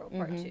Different World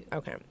Part 2.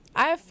 Okay.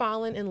 I have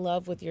fallen in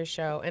love with your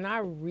show, and I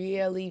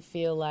really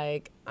feel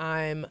like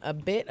I'm a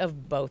bit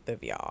of both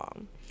of y'all.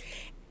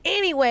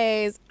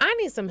 Anyways, I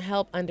need some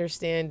help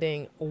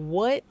understanding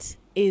what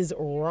is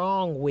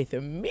wrong with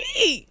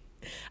me.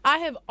 I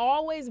have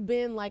always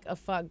been like a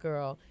fuck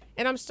girl,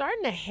 and I'm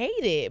starting to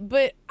hate it,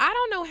 but I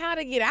don't know how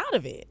to get out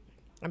of it.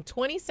 I'm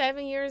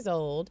 27 years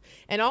old,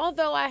 and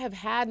although I have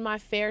had my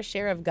fair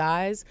share of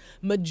guys,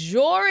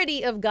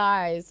 majority of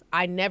guys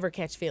I never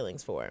catch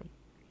feelings for.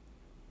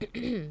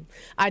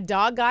 I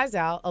dog guys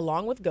out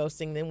along with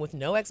ghosting them with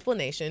no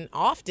explanation,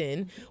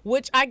 often,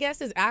 which I guess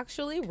is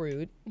actually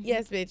rude.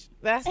 Yes, bitch,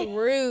 that's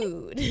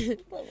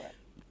rude.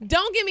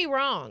 Don't get me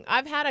wrong.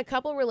 I've had a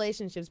couple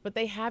relationships, but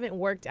they haven't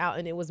worked out,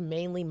 and it was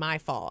mainly my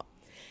fault.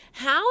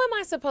 How am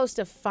I supposed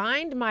to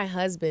find my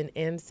husband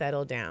and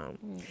settle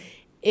down?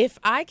 If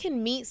I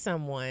can meet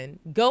someone,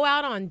 go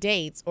out on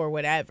dates or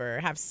whatever,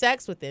 have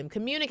sex with them,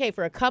 communicate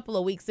for a couple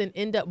of weeks, and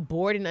end up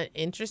bored and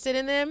uninterested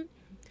in them,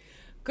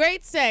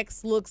 great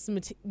sex, looks,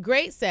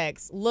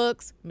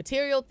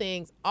 material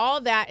things,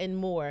 all that and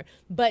more,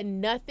 but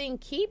nothing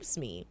keeps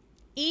me,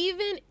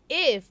 even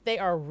if they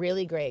are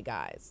really great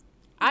guys.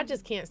 I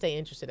just can't stay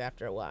interested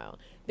after a while.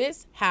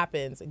 This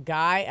happens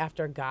guy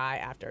after guy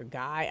after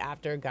guy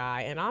after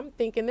guy, and I'm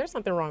thinking there's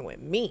something wrong with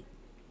me.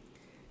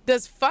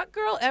 Does fuck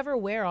girl ever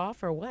wear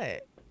off or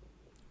what?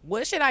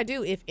 What should I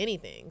do, if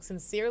anything?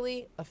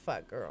 Sincerely, a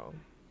fuck girl.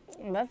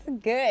 That's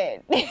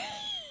good.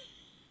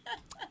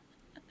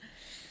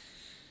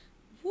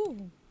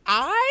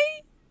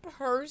 I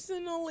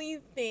personally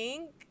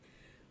think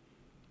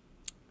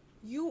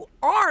you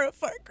are a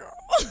fuck girl.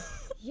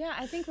 Yeah,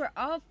 I think we're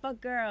all fuck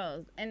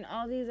girls, and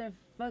all these are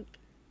fuck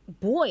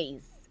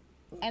boys.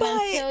 And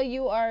until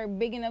you are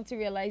big enough to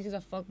realize you're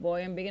a fuck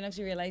boy and big enough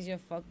to realize you're a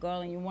fuck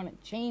girl and you want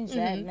to change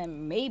that,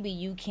 then maybe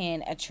you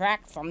can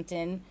attract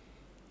something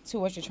to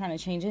what you're trying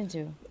to change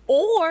into.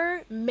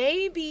 Or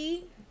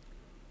maybe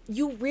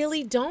you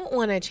really don't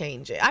want to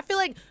change it. I feel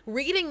like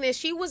reading this,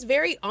 she was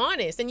very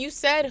honest, and you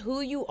said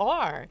who you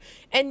are.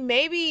 And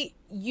maybe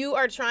you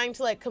are trying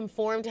to like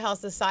conform to how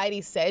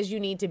society says you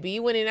need to be,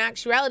 when in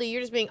actuality,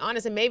 you're just being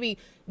honest. And maybe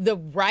the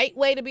right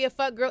way to be a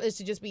fuck girl is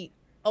to just be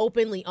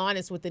openly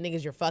honest with the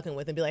niggas you're fucking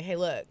with and be like, hey,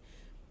 look,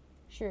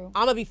 true,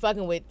 I'm gonna be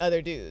fucking with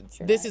other dudes.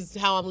 True. This is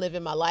how I'm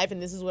living my life,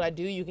 and this is what I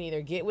do. You can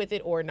either get with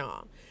it or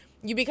not.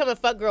 You become a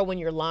fuck girl when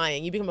you're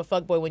lying. You become a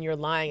fuck boy when you're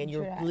lying and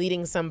you're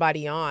leading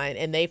somebody on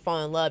and they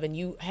fall in love and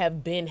you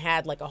have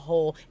had like a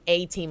whole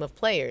A team of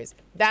players.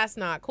 That's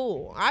not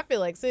cool. I feel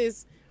like,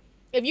 sis,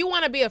 if you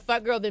want to be a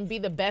fuck girl, then be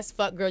the best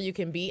fuck girl you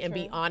can be and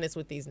be honest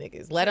with these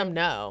niggas. Let them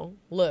know,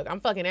 look, I'm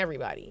fucking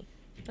everybody.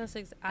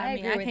 I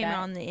mean, I came out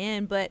on the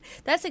end, but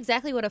that's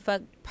exactly what a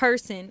fuck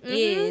person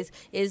is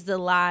the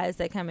lies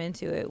that come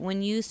into it.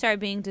 When you start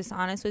being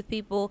dishonest with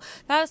people,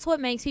 that's what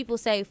makes people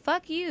say,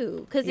 fuck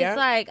you. Because it's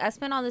like, I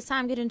spent all this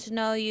time getting to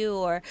know you,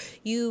 or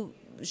you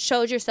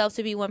showed yourself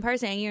to be one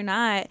person and you're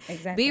not.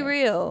 Exactly. Be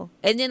real.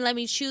 And then let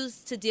me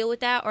choose to deal with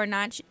that or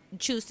not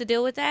choose to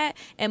deal with that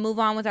and move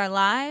on with our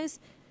lives.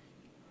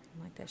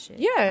 Like that shit.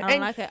 Yeah. I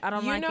don't like it. I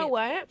don't like it. You know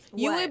what?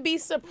 You would be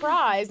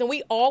surprised, and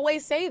we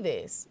always say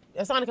this.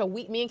 Esonica,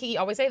 me and Kiki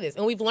always say this,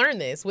 and we've learned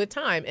this with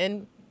time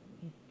and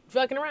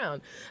fucking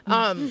around.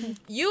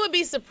 You would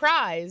be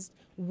surprised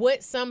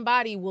what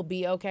somebody will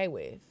be okay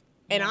with.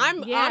 And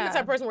I'm the type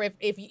of person where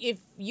if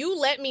you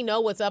let me know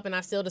what's up and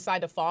I still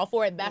decide to fall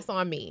for it, that's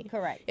on me.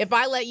 Correct. If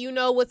I let you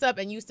know what's up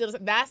and you still,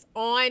 that's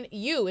on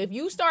you. If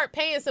you start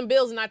paying some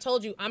bills and I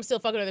told you I'm still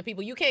fucking other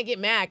people, you can't get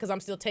mad because I'm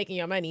still taking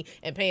your money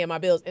and paying my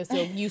bills and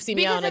still you see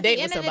me out on a date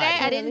with somebody.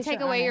 Because at the end of the day, I didn't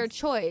take away your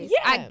choice.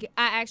 Yeah.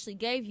 I actually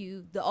gave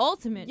you the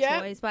ultimate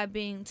choice by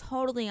being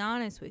totally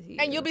honest with you.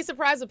 And you'll be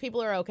surprised what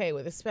people are okay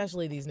with,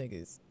 especially these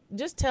niggas.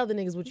 just tell the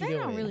niggas what you doing. doing.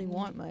 They don't really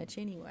want much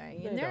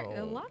anyway. And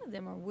a lot of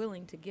them are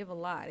willing to give a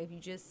lot if you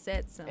just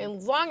set some.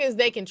 As long as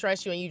they can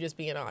trust you and you just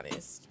being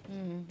honest.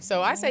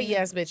 So I say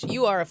yes, bitch.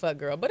 You are a fuck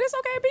girl, but it's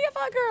okay. Be a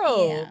fuck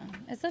girl. Yeah,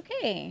 it's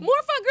okay. More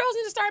fuck girls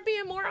need to start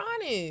being more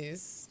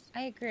honest.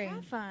 I agree.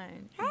 Have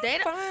fun.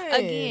 Have fun.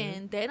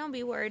 Again, they don't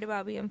be worried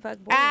about being fuck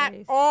boys. At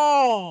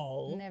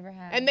all. Never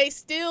have. And they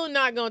still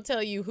not gonna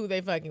tell you who they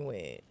fucking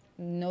with.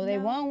 No, they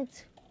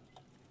won't.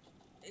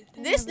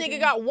 This nigga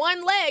got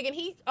one leg and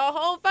he a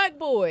whole fuck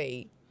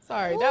boy.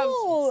 Sorry, that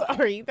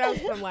was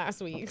from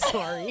last week.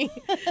 Sorry.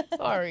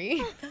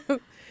 Okay.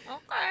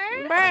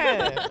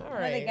 Man. All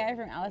right. The guy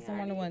from Alice in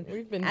Wonderland.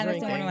 We've been Alice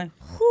in drinking. Wonderland.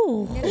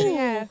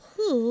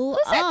 Who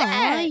said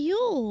that?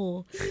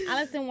 You.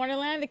 Alice in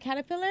Wonderland, the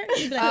caterpillar.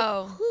 Like, I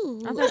thought you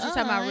were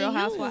talking about Real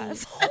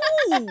Housewives.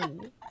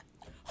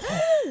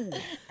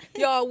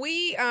 Y'all,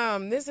 we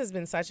this has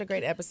been such a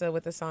great episode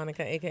with Esonica,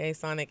 aka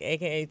Sonic,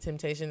 aka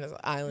Temptation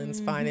Island's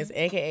finest,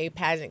 aka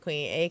Pageant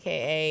Queen,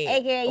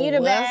 aka you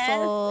the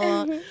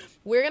Wessel. best.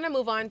 We're gonna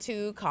move on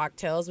to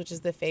cocktails, which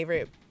is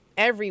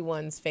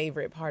everyone's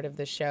favorite part of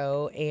the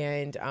show,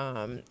 and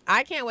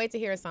I can't wait to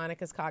hear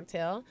Esonica's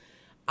cocktail.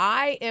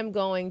 I am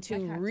going to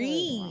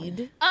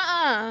read.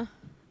 I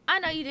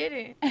know you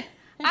didn't.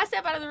 I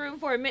stepped out of the room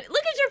for a minute.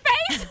 Look at your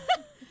face.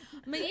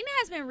 Medina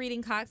has been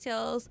reading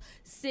cocktails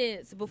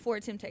since before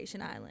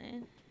Temptation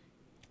Island.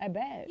 I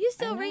bet. You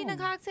still reading a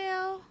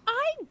cocktail?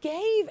 I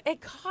gave a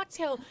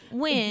cocktail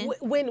when I.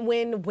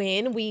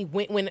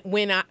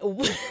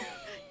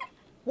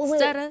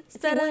 Stutter.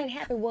 What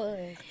happened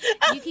was.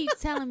 You keep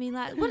telling me,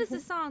 like, what is the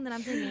song that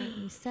I'm singing?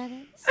 You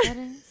stuttering.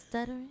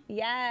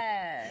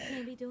 Yeah. You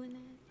can't be doing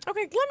that.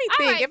 Okay, let me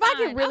think. Right, if fine. I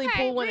can really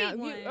pull one out.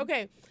 One.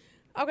 Okay.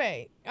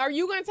 Are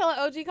you gonna tell an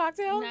OG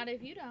cocktail? Not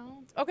if you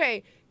don't.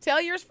 Okay,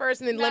 tell yours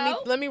first, and then No.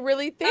 let me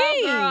really think.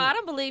 Oh, girl, I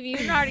don't believe you.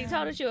 You already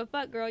told us you a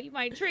fuck girl. You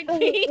might trick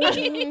me.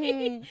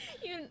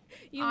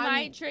 you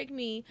might trick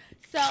me.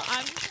 So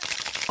I'm.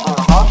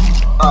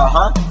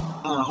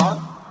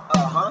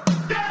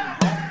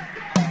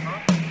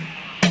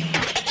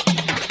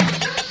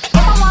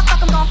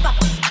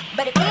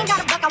 But if you ain't got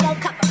a buck, I won't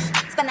cup 'em.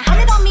 Spend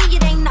 100 on me,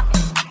 it ain't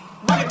nothing.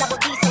 Run a double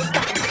D, so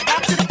stuck 'em.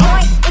 Back to the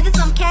point, is it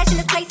some cash in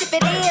this place? If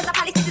it is, I'll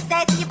probably stick the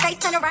stats in your face,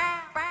 turn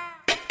around.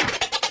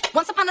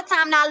 Once upon a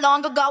time, not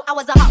long ago, I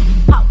was a hoe.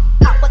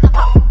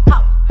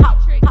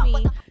 Trick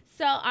me.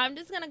 So I'm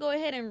just gonna go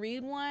ahead and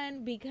read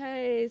one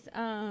because,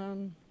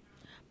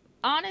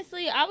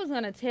 honestly, I was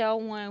gonna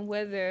tell one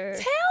whether.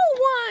 Tell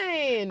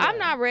one. I'm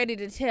not ready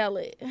to tell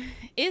it.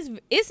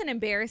 It's an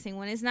embarrassing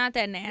one. It's not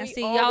that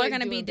nasty. Y'all are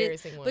gonna be,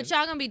 but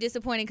y'all gonna be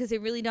disappointed because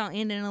it really don't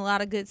end in a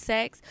lot of good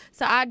sex.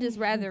 So I'd just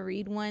rather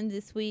read one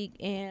this week,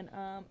 and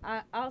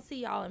I'll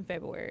see y'all in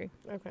February.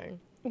 Okay.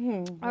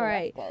 All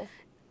right.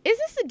 Is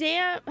this a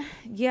damn?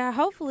 Yeah.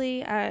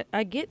 Hopefully,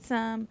 I get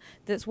some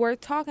that's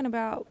worth talking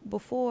about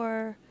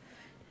before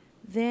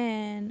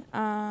then.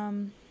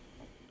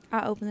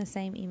 I opened the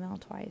same email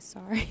twice.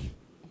 Sorry.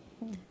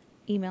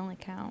 Email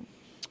account.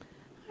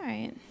 All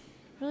right.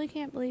 Really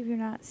can't believe you're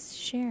not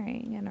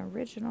sharing an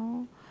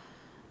original.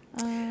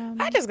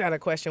 I just got a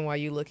question while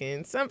you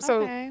looking. So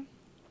Okay.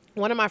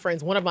 one of my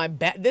friends,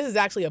 this is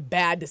actually a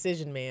bad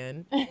decision,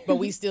 man. But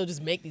we still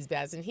just make these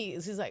bad. And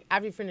he's like,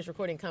 after you finish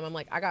recording, come. I'm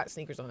like, I got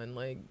sneakers on.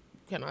 Like,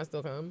 can I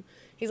still come?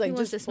 He's like, He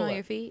wants just to smell pull your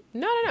up. feet?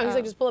 No. He's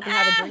like, just pull up and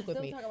have a drink with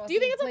me. Do you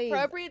think it's please.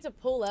 appropriate to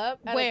pull up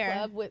at Where? a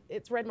club with?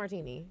 It's Red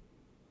Martini.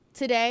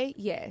 Today,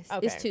 yes.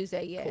 Okay. It's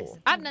Tuesday, yes. Cool.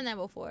 I've done that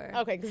before.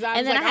 Okay, because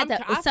I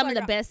had some of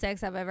the best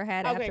sex I've ever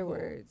had Okay,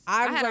 afterwards. cool.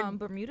 I was had like, on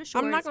Bermuda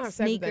shorts, I'm not gonna have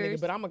sex with that sneakers.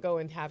 nigga, but I'm gonna go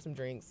and have some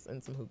drinks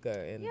and some hookah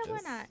and Yeah, why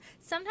just. not?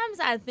 Sometimes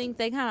I think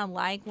they kind of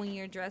like when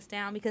you're dressed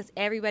down because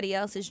everybody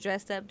else is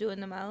dressed up doing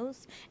the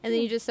most, and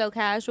then you're just so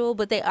casual.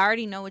 But they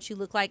already know what you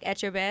look like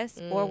at your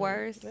best or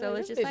worse. So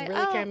it's just bitch like,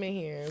 really came in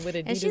here with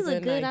Adidas and she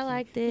looked good. I Nike.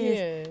 like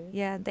this.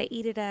 Yeah, they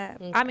eat it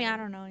up. I mean, I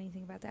don't know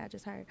anything about that. I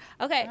just heard.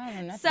 Okay,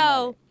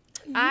 so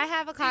I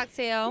have a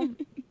cocktail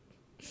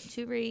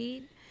to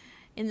read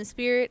in the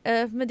spirit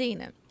of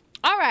Medina.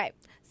 All right.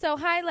 So,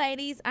 hi,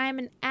 ladies. I'm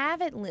an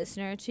avid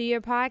listener to your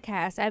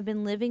podcast. I've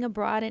been living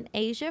abroad in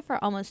Asia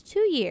for almost 2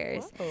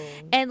 years. Whoa.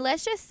 And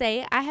let's just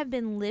say I have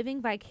been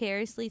living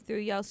vicariously through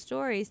y'all's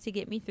stories to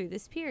get me through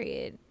this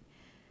period.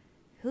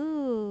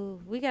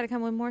 Ooh, we got to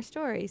come with more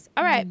stories.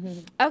 All right.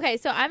 Okay,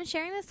 so I'm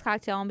sharing this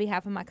cocktail on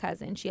behalf of my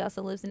cousin. She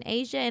also lives in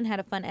Asia and had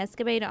a fun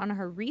escapade on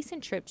her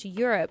recent trip to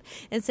Europe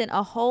and sent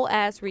a whole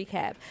ass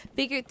recap.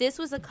 Figured this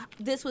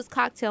was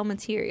cocktail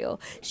material.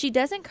 She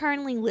doesn't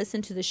currently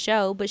listen to the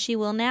show, but she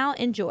will now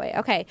enjoy.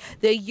 Okay,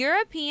 the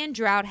European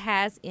drought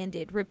has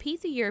ended.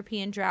 Repeat, the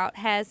European drought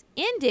has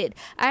ended.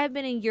 I have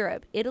been in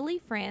Europe, Italy,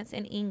 France,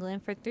 and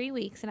England for 3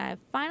 weeks, and I have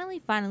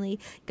finally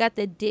got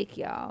the dick,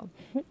 y'all.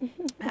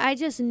 I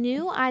just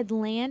knew I'd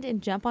land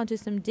and jump onto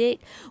some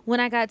dick when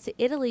I got to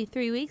Italy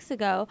 3 weeks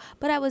ago,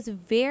 but I was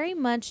very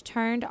much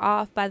turned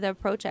off by the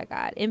approach I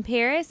got. In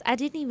Paris, I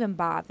didn't even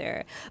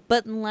bother.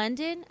 But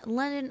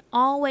London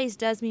always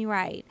does me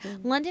right.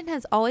 London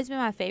has always been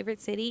my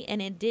favorite city,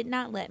 and it did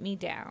not let me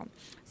down.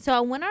 So I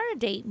went on a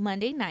date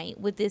Monday night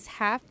with this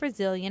half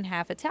Brazilian,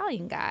 half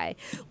Italian guy.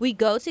 We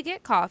go to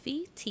get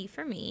coffee, tea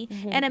for me,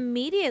 and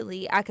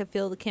immediately I could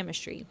feel the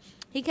chemistry.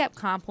 He kept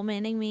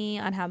complimenting me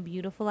on how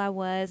beautiful I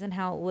was and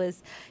how it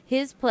was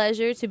his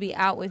pleasure to be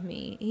out with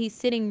me. He's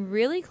sitting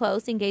really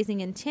close and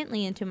gazing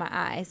intently into my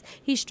eyes.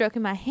 He's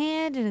stroking my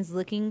hand and is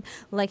looking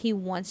like he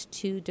wants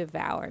to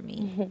devour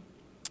me.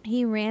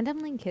 He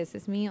randomly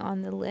kisses me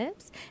on the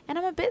lips, and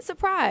I'm a bit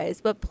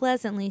surprised, but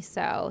pleasantly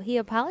so. He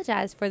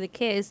apologized for the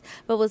kiss,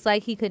 but was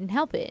like he couldn't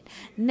help it.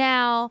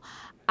 Now,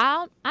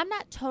 I'm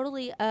not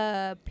totally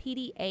a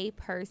PDA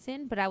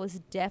person, but I was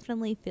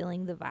definitely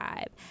feeling the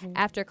vibe.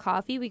 After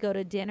coffee, we go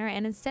to dinner,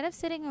 and instead of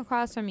sitting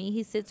across from me,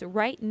 he sits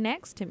right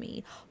next to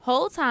me.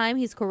 Whole time,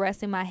 he's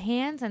caressing my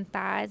hands and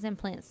thighs and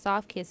planting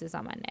soft kisses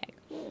on my neck.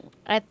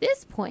 At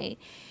this point,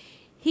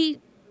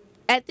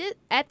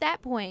 At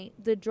that point,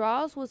 the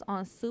draws was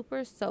on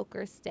super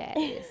soaker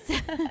status.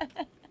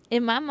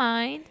 In my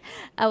mind,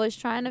 I was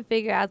trying to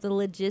figure out the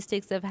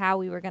logistics of how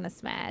we were going to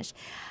smash.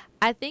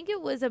 I think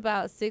it was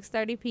about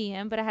 6:30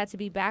 p.m., but I had to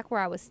be back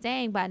where I was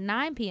staying by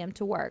 9 p.m.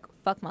 to work.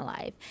 Fuck my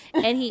life.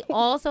 And he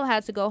also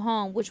had to go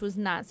home, which was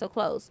not so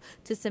close,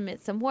 to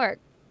submit some work.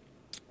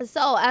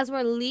 So as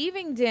we're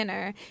leaving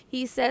dinner,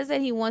 he says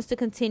that he wants to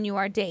continue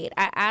our date.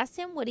 I asked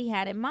him what he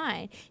had in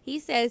mind. He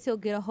says he'll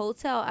get a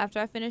hotel after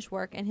I finish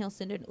work and he'll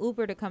send an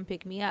Uber to come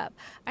pick me up.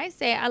 I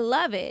say I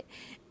love it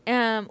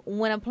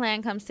when a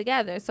plan comes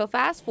together. So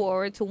fast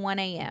forward to 1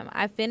 a.m.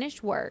 I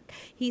finished work.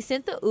 He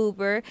sent the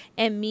Uber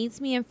and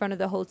meets me in front of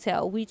the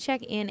hotel. We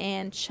check in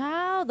and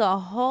child, the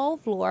whole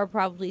floor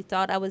probably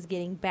thought I was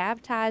getting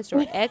baptized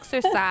or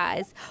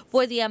exorcised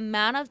for the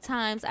amount of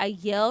times I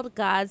yelled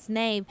God's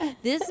name.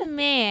 This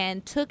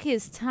man took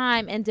his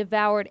time and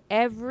devoured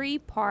every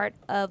part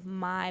of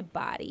my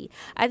body.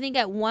 I think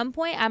at one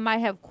point I might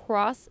have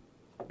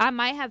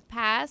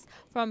passed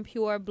from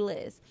pure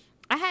bliss.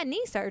 I had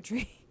knee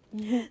surgery.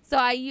 So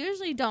I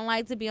usually don't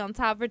like to be on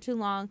top for too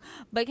long,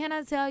 but can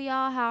I tell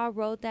y'all how I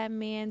rode that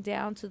man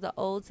down to the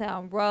Old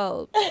Town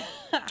Road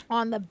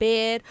on the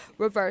bed,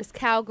 reverse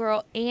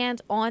cowgirl, and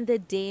on the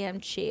damn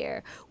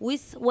chair. We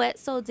sweat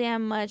so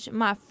damn much,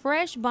 my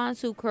fresh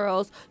Bantu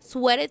curls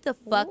sweated the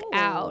fuck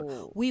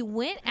out. We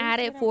went at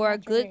it for a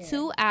good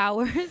 2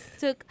 hours,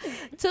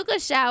 took a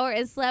shower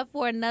and slept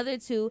for another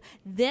 2.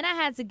 Then I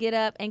had to get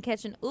up and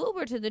catch an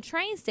Uber to the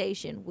train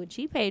station, which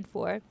he paid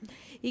for.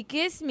 He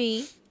kissed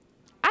me.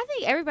 I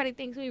think everybody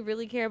thinks we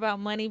really care about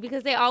money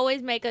because they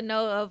always make a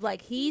note of,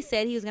 like, he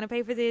said he was going to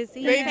pay for this.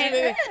 He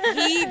did.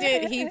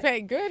 He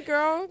paid. Good,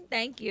 girl.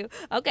 Thank you.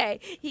 Okay.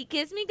 He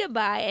kissed me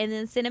goodbye and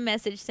then sent a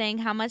message saying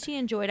how much he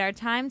enjoyed our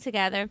time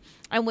together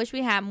and wish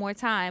we had more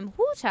time.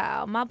 Whoo,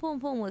 child. My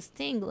poom poom was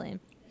tingling.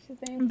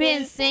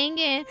 Been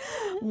singing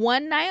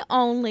one night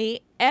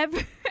only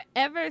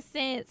ever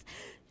since.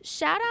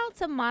 Shout out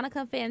to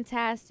Monica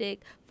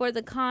Fantastic for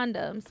the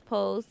condoms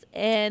post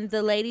and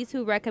the ladies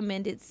who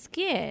recommended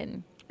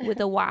Skin with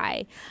a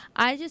Y.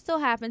 I just so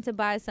happened to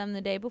buy some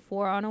the day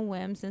before on a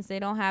whim since they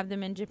don't have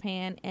them in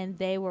Japan, and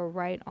they were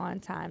right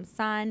on time.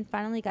 Signed,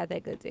 finally got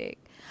that good dick.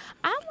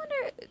 I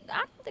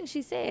don't think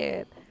she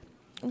said,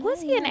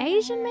 was he an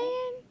Asian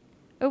man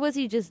or was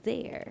he just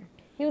there?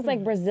 He was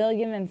like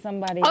Brazilian and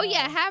somebody else.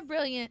 Yeah, half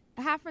Brazilian,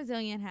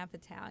 half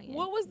Italian.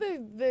 What was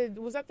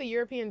was that the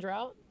European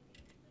drought?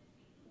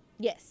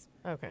 Yes.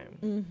 Okay.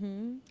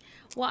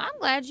 Well, I'm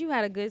glad you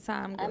had a good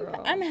time,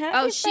 girl. I'm happy.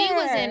 Oh, she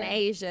was in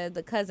Asia.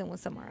 The cousin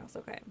was somewhere else.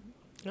 Okay.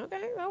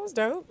 Okay, that was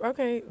dope.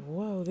 Okay.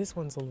 Whoa, this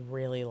one's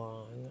really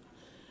long.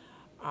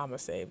 I'ma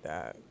save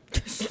that.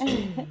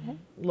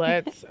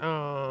 Let's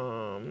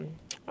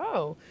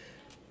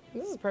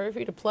this is perfect for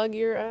you to plug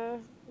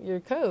your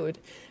code.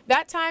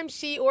 That time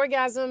she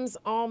orgasms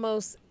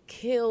almost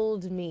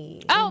killed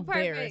me. Oh,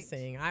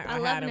 embarrassing. perfect. I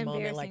had a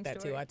moment like that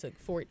too. I took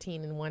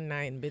 14 in one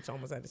night and bitch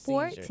almost had a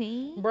seizure.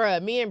 14?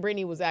 Bruh, me and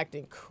Brittany was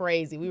acting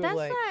crazy. We were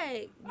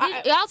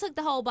y'all took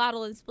the whole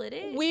bottle and split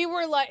it? We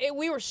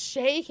were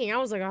shaking. I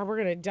was like, oh, we're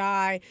gonna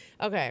die.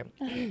 Okay.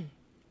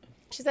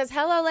 She says,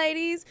 hello,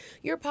 ladies.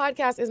 Your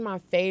podcast is my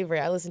favorite.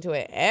 I listen to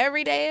it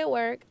every day at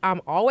work. I'm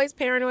always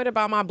paranoid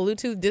about my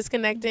Bluetooth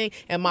disconnecting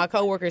and my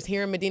coworkers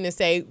hearing Medina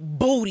say,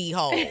 booty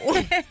hole. You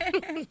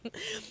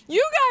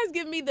guys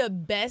give me the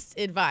best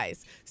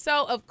advice.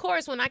 So, of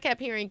course, when I kept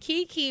hearing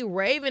Kiki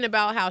raving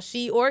about how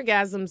she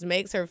orgasms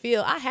makes her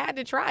feel, I had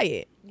to try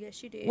it.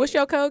 Yes, you did. What's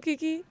your code,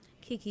 Kiki?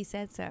 Kiki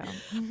said so.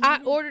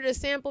 I ordered a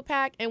sample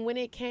pack, and when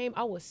it came,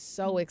 I was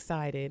so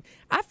excited.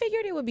 I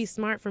figured it would be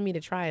smart for me to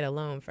try it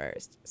alone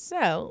first.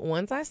 So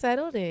once I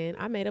settled in,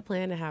 I made a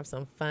plan to have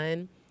some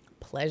fun,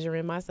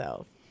 pleasuring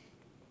myself.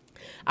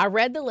 I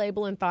read the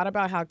label and thought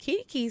about how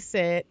Kiki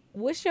said,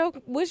 what's your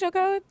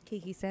code?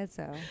 Kiki said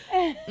so.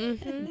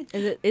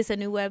 It's a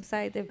new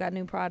website. They've got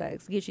new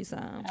products. Get you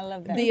some. I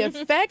love that. The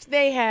effect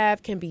they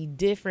have can be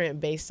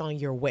different based on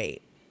your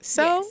weight.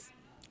 So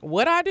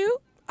what I do?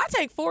 I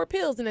take 4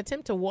 pills and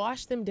attempt to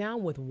wash them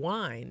down with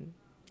wine,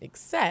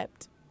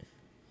 except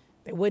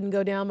they wouldn't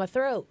go down my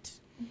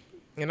throat.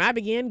 And I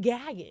began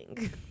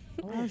gagging.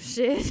 Oh,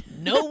 shit.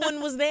 No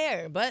one was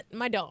there but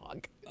my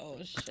dog.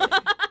 Oh,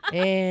 shit.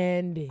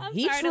 And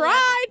he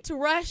tried to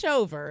rush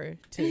over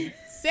to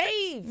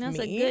save That's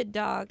me. a good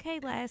dog. Hey,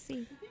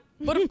 Lassie.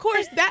 But of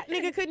course, that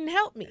nigga couldn't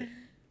help me.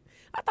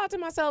 I thought to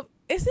myself,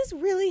 is this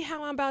really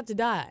how I'm about to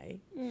die?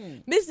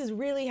 This is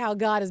really how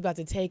God is about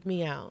to take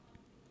me out.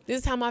 This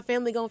is how my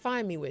family gonna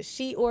find me with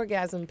sheet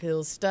orgasm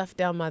pills stuffed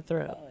down my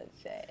throat. Oh,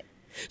 shit.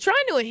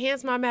 Trying to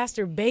enhance my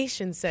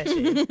masturbation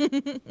session.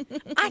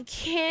 I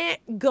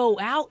can't go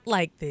out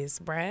like this,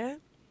 bruh.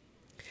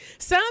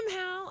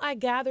 Somehow I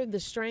gathered the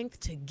strength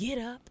to get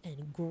up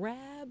and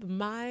grab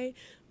my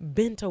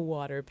Benta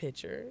water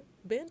pitcher.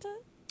 Benta?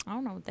 I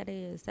don't know what that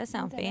is. That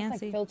sounds That's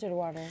fancy. like filtered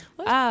water.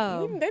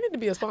 Oh. They need to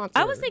be a sponsor.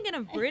 I was thinking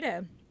of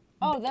Brita.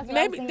 Oh, that's what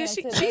Maybe I did was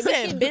she? thinking She too.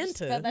 said Maybe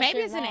Benta. Maybe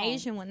it's an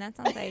Asian one. That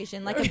sounds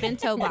Asian. Like a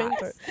bento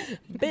box.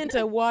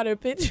 Benta water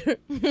pitcher.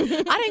 I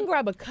didn't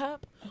grab a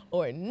cup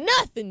or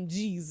nothing,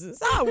 Jesus.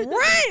 I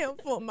ran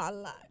for my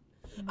life.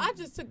 I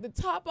just took the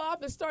top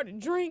off and started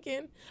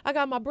drinking. I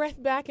got my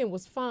breath back and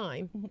was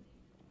fine.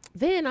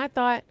 Then I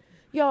thought,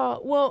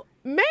 y'all, well,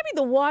 maybe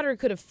the water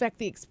could affect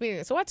the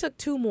experience. So I took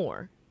 2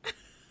 more.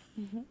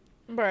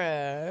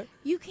 Bruh.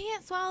 You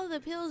can't swallow the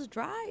pills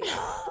dry,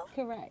 y'all.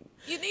 Correct.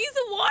 You need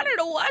some water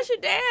to wash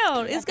it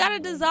down. It's got to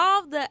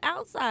dissolve the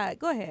outside.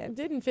 Go ahead.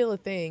 Didn't feel a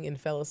thing and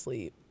fell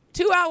asleep.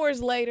 2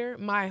 hours later,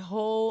 my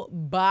whole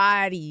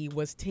body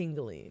was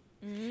tingling.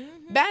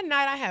 That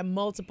night, I had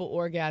multiple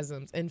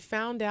orgasms and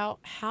found out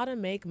how to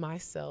make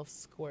myself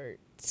squirt.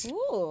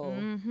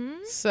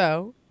 Ooh.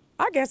 So,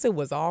 I guess it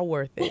was all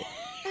worth it.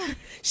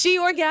 She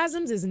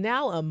Orgasms is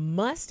now a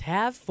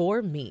must-have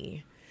for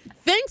me.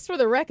 Thanks for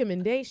the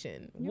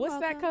recommendation. What's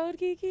that code,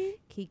 Kiki?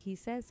 Kiki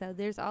says so.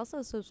 There's also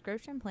a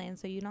subscription plan,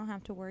 so you don't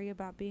have to worry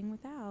about being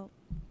without.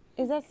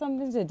 Is that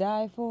something to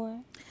die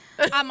for?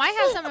 I might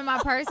have some in my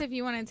purse if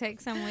you want to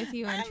take some with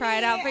you and try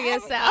it out for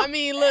yourself. I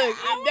mean, look,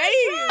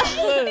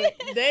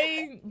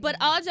 But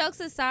all jokes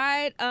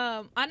aside,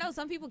 I know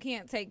some people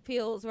can't take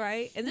pills,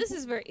 right? And this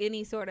is for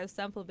any sort of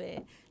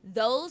supplement.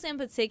 Those in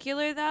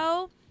particular,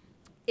 though,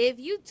 if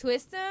you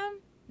twist them,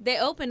 they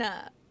open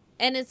up.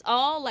 And it's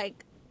all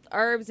like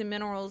herbs and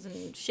minerals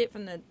and shit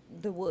from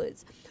the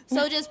woods.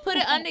 So just put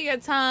it under your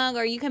tongue,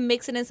 or you can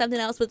mix it in something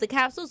else. But the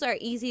capsules are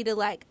easy to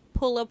like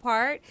pull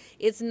apart.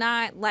 It's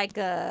not like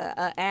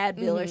a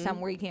Advil or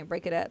something where you can't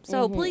break it up.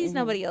 So please,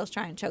 nobody else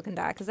try and choke and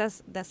die,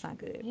 because that's not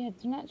good. Yeah,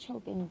 do not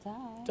choke and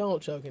die.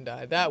 Don't choke and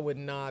die. That would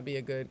not be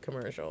a good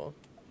commercial.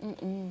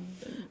 Now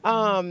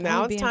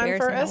it's time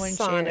for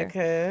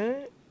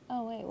Esonica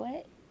Oh wait,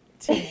 what?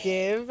 to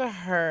give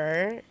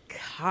her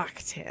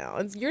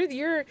cocktail.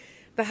 You're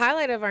the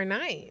highlight of our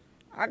night.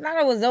 I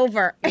thought it was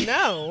over.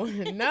 No,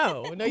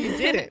 you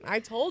didn't. I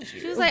told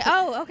you. She was like,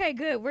 oh, okay,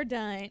 good, we're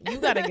done. You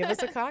gotta give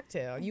us a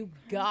cocktail. You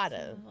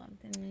gotta.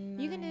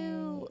 You can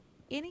do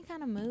any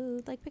kind of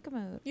mood. Like, pick a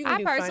mood. You can I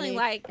do personally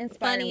funny, like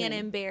funny and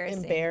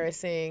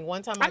embarrassing.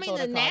 One time I told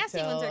the a nasty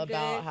ones cocktail are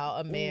about good. how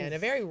a man, a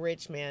very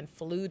rich man,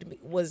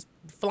 was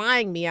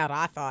flying me out,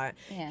 I thought.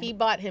 Yeah. He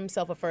bought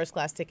himself a first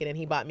class ticket and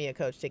he bought me a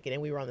coach ticket,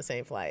 and we were on the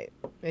same flight.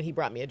 And he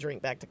brought me a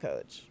drink back to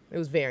coach. It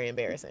was very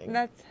embarrassing.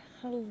 That's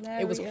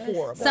hilarious. It was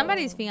horrible.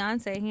 Somebody's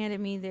fiance handed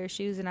me their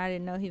shoes, and I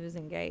didn't know he was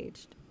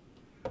engaged.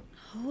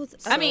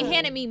 I mean,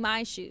 handed me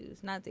my shoes,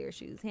 not their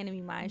shoes. Handed me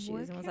my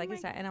shoes and was like,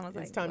 "It's time." And I was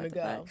like, It's time to what the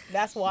go. fuck?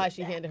 That's why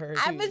she handed her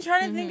shoes. I've been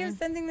trying to think of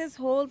something this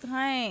whole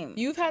time.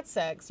 You've had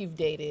sex, you've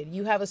dated,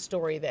 you have a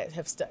story that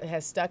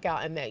has stuck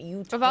out, and that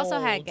you told I've also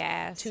had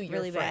gas, to your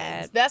really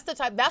friends. bad. That's the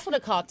type. That's what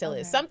a cocktail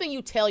is. Something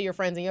you tell your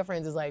friends, and your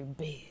friends is like,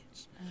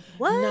 "Bitch,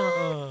 What?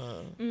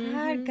 no."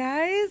 God,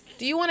 guys.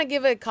 Do you want to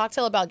give a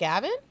cocktail about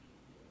Gavin?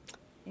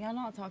 Y'all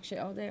know I talk shit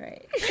all day,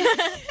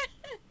 right?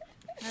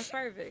 That's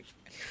perfect.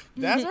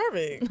 That's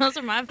perfect. Those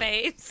are my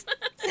faves.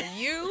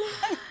 You?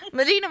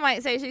 Medina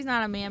might say she's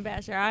not a man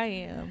basher. I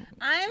am.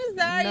 I'm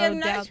sorry. No I'm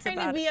not doubts trying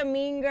to about be a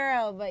mean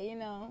girl, but you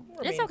know.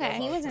 It's okay.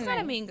 He was He's nice. not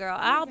a mean girl.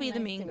 I'll be the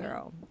mean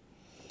girl.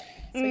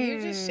 So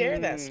you just share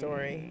that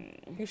story.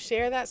 You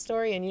share that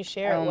story, and you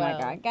share Oh it well.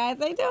 my God, guys,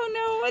 I don't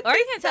know what Or to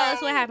you can tell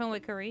us say. what happened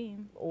with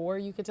Kareem. Or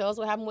you could tell us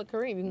what happened with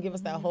Kareem. You can give us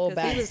that whole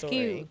 'Cause he was backstory.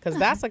 cute. Because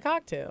that's a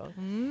cocktail.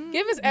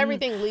 Give us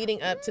everything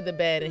leading up to the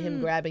bed and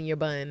him grabbing your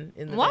bun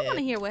in the Well, I bed. want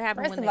to hear what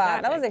happened First when of they all,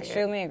 got that was back there.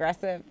 extremely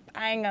aggressive.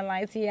 I ain't gonna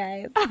lie to you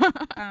guys.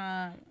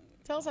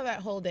 Tell us how that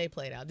whole day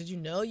played out. Did you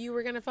know you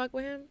were going to fuck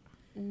with him?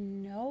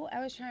 No, I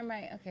was trying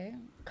my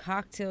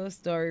cocktail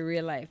story,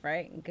 real life,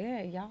 right?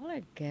 Good, y'all are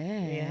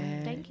good.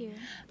 Yeah. Thank you.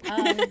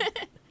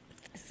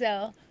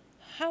 So,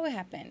 how it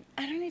happened?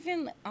 I don't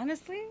even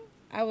honestly.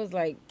 I was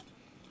like,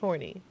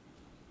 Horny.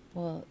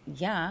 well,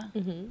 yeah,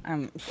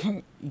 I'm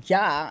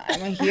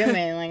a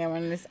human. Like I'm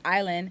on this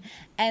island,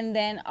 and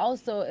then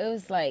also it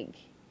was like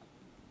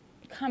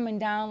coming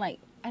down. Like,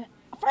 and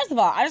first of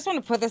all, I just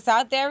want to put this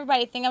out there.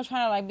 Everybody think I'm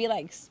trying to like be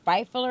like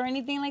spiteful or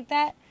anything like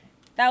that.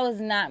 That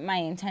was not my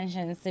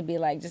intentions to be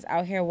like just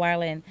out here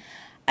wilding.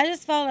 I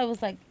just felt I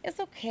was like, it's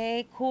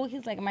okay, cool.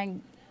 He's like my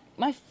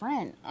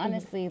friend,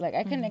 honestly. Like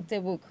I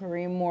connected with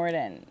Kareem more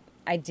than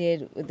I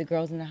did with the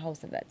girls in the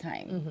house at that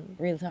time.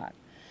 Real talk.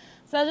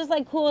 So I was just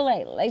like, cool,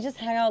 like just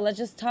hang out, let's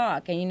just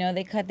talk. And, you know,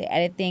 they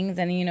edit things,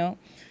 and, you know,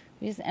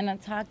 we just end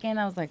up talking.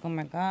 I was like, oh,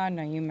 my God,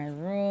 now you're in my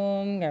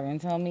room. Gavin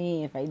told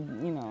me if I,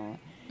 you know,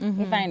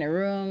 if I'm in a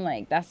room,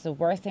 like, that's the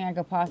worst thing I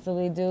could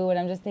possibly do. And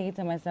I'm just thinking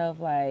to myself,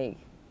 like,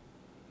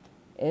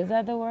 is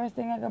that the worst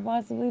thing I could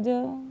possibly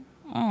do?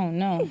 Oh,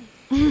 no.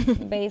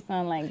 Based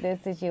on, like, this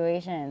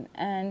situation.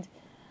 And,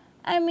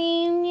 I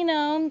mean, you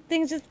know,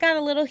 things just got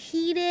a little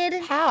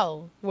heated.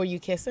 How? Were you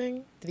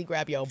kissing? Did he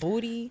grab your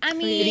booty? I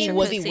mean,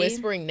 was he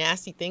whispering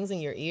nasty things in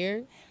your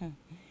ear?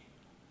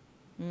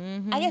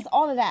 I guess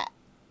all of that.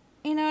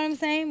 You know what I'm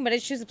saying? But I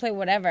choose to play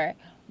whatever.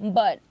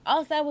 But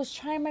also,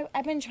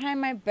 I've been trying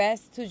my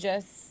best to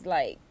just,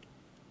 like,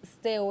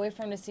 stay away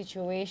from the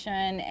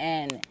situation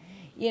and,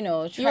 you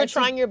know, you were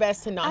trying your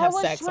best to not have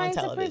sex on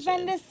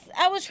television.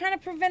 I was trying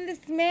to prevent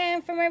this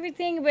man from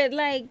everything, but,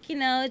 like, you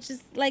know, it's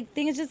just, like,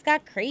 things just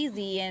got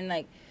crazy and,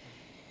 like,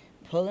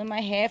 pulling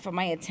my hair for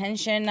my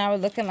attention. I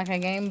was looking like I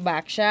gave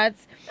back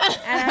shots.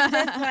 And I'm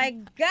just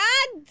like,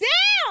 God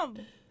damn!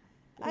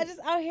 I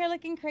just out here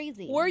looking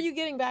crazy. Were you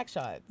getting back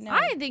shots? No.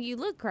 I didn't think you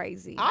looked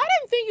crazy. I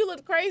didn't think you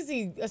looked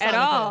crazy, Esonica. At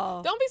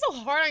all. Don't be so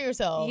hard on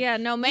yourself. Yeah,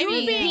 no, maybe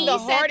you were being the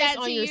hardest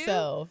on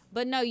yourself.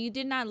 But no, you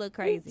did not look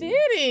crazy. You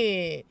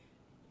didn't.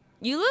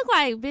 You look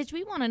like, bitch,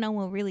 we want to know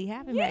what really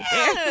happened back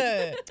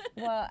there.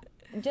 Well,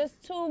 just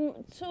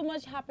too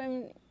much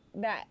happened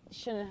that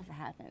shouldn't have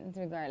happened,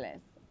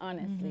 regardless,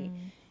 honestly.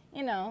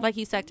 You know. Like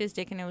you sucked his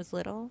dick and it was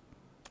little?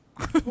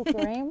 Who,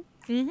 Kareem?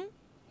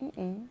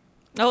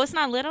 Oh, it's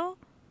not little?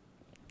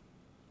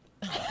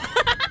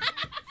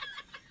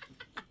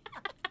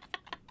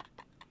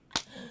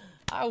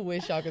 I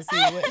wish y'all could see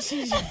what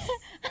she just...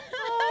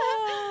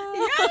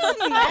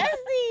 Y'all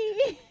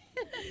messy.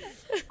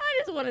 I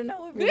just want to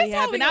know what really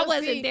happened. I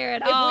wasn't there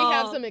at all. If we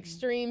have some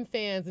extreme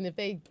fans and if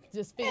they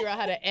just figure out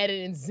how to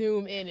edit and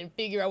zoom in and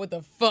figure out what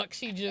the fuck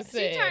she just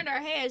said. She turned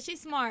her head.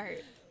 She's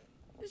smart.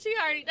 She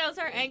already knows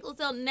her ankles.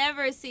 They'll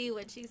never see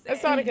what she said.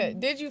 Esonica,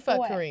 did you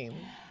fuck Kareem?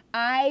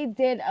 I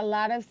did a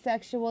lot of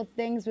sexual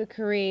things with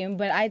Kareem,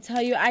 but I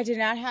tell you, I did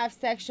not have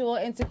sexual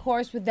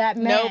intercourse with that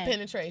man. No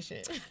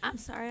penetration. I'm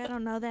sorry, I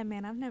don't know that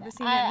man. I've never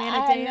seen that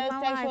man a day in my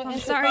life. I'm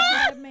sorry for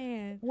that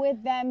man.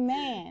 With that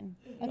man.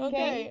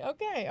 Okay.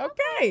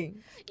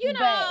 You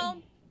know,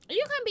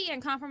 you can be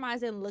in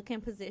compromising looking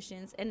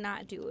positions and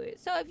not do it.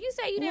 So if you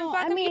say you didn't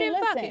fuck him, you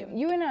didn't fuck him.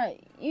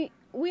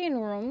 We in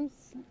rooms,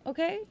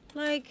 okay?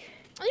 Like,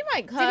 you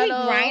might cuddle. Did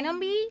he grind on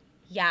me?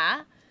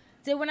 Yeah.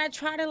 Did when I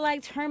try to,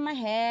 like, turn my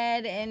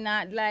head and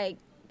not, like,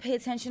 pay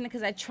attention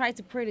because I tried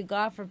to pray to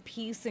God for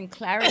peace and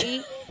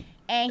clarity,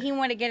 and he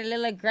wanted to get a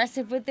little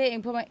aggressive with it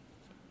and put my...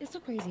 It's so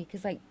crazy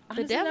because, like,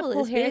 the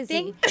devil is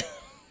busy.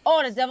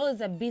 Oh, the devil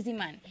is a busy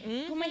man.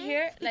 Put my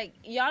hair, like,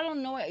 y'all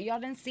don't know it. Y'all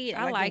didn't see it.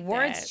 I like the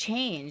words that.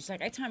 changed.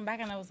 Like, I turned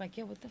back and I was like,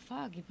 yo, what the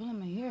fuck? You pulling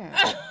my hair.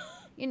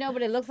 You know,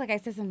 but it looks like I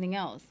said something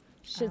else.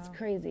 Shit's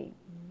crazy.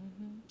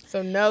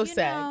 So no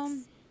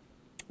sex.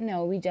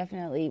 No, we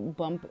definitely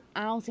bump.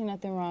 I don't see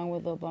nothing wrong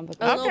with a little bump.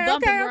 Okay. Y'all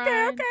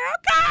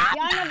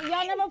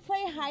never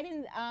play hide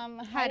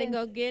and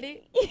go get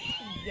it?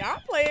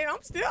 Y'all play it. I'm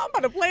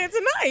about to play it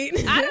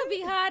tonight. I don't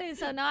be hiding,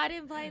 so no, I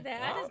didn't play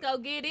that. I just go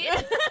get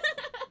it.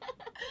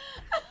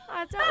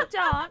 I told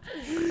y'all.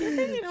 You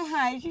think you don't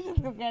hide, she just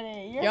go get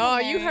it.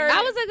 Y'all, you heard.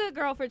 I was a good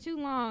girl for too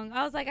long.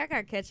 I was like, I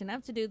got catching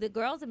up to do. The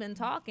girls have been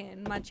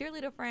talking. My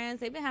cheerleader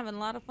friends, they've been having a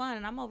lot of fun,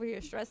 and I'm over here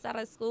stressed out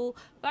of school.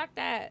 Fuck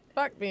that.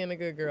 Fuck being a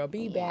good girl.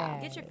 Be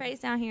bad. Get your face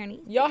down here and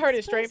eat. Y'all heard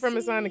it straight from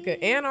Esonica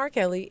and R.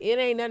 Kelly. It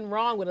ain't nothing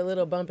wrong with a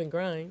little bump and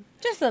grind.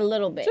 Just a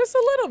little bit. Just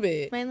a little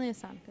bit. Mainly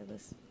Esonica.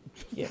 Listen.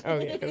 Yeah. Oh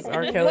yeah. Because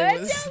R.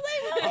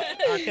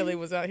 Kelly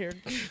was out here.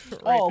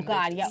 Oh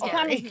God. Yeah.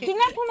 Sorry. Do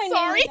not put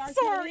my name.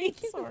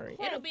 Sorry.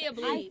 It'll be a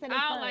bleep.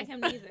 I don't like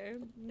him neither.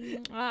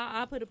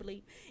 I'll put a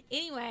bleep.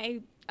 Anyway.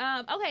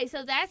 Okay.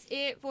 So that's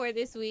it for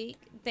this week.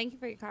 Thank you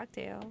for your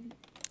cocktail.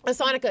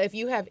 Esonica, if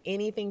you have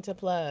anything to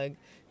plug,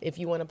 if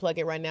you want to plug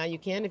it right now, you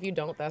can. If you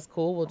don't, that's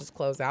cool. We'll just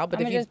close out. But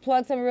I'm going to just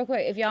plug something real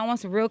quick. If y'all want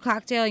some real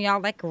cocktail and y'all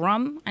like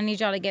rum, I need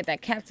y'all to get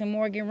that Captain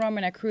Morgan rum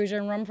and that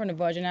Cruiser rum from the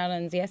Virgin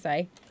Islands. Yes,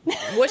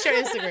 What's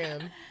your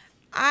Instagram?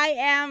 I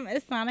am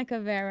Esonica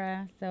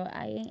Veira. So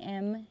I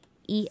am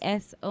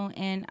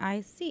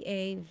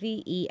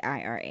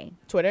ESONICAVEIRA.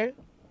 Twitter?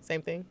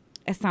 Same thing?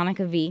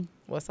 Esonica V.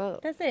 What's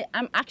up? That's it.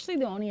 I'm actually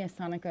the only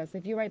Esonica, so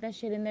if you write that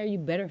shit in there, you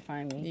better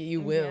find me.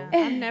 You will.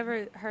 Yeah. I've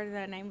never heard of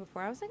that name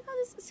before. I was like, oh,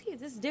 this is cute.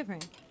 This is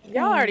different.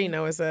 Y'all already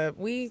know what's up.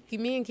 Me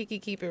and Kiki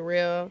keep it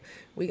real.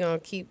 We gonna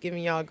keep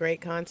giving y'all great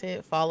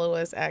content. Follow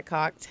us at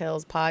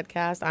Cocktails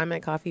Podcast. I'm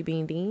at Coffee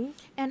Bean Dean.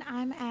 And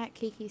I'm at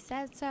Kiki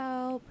Said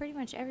So, pretty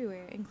much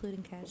everywhere,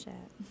 including Cash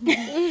App.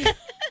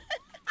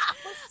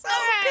 So all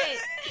right.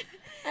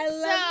 I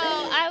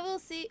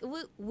love it.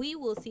 We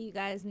will see you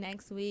guys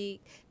next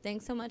week.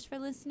 Thanks so much for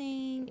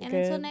listening. And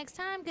Good. until next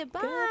time,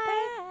 goodbye.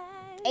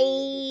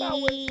 Hey. That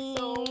was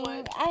so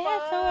much fun. I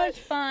had so much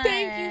fun.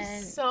 Thank you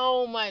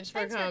so much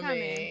for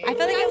coming. I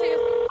feel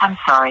like I'm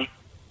sorry,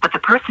 but the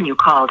person you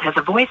called has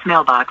a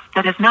voicemail box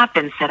that has not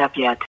been set up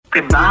yet.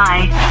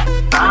 Goodbye.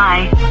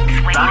 Bye.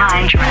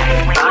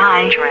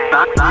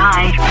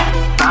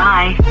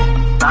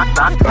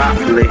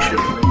 Population.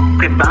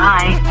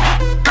 Goodbye.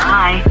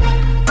 Bye.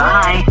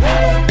 Bye.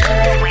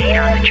 Wait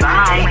on the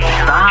track.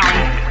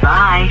 Bye.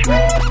 Bye.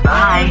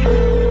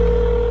 Bye.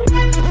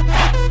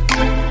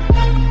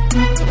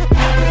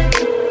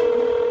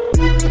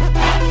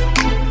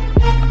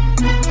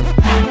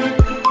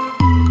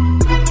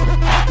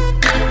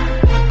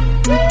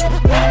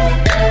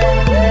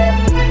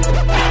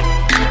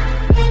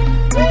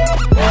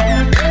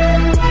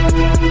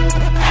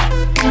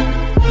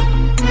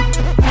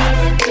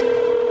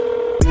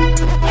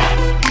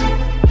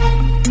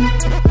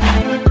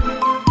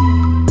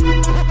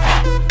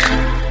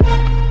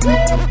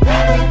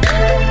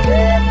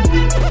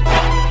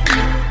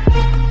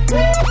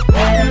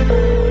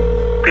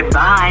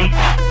 Goodbye.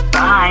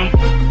 Bye.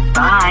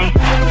 Bye.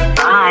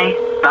 Bye.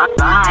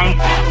 Bye.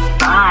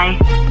 Bye.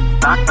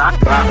 Bye.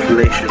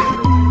 Population.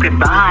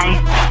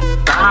 Goodbye.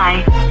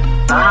 Bye.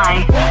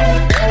 Bye.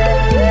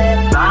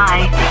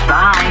 Bye.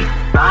 Bye.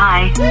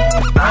 Bye.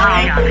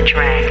 Bye. On the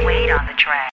track.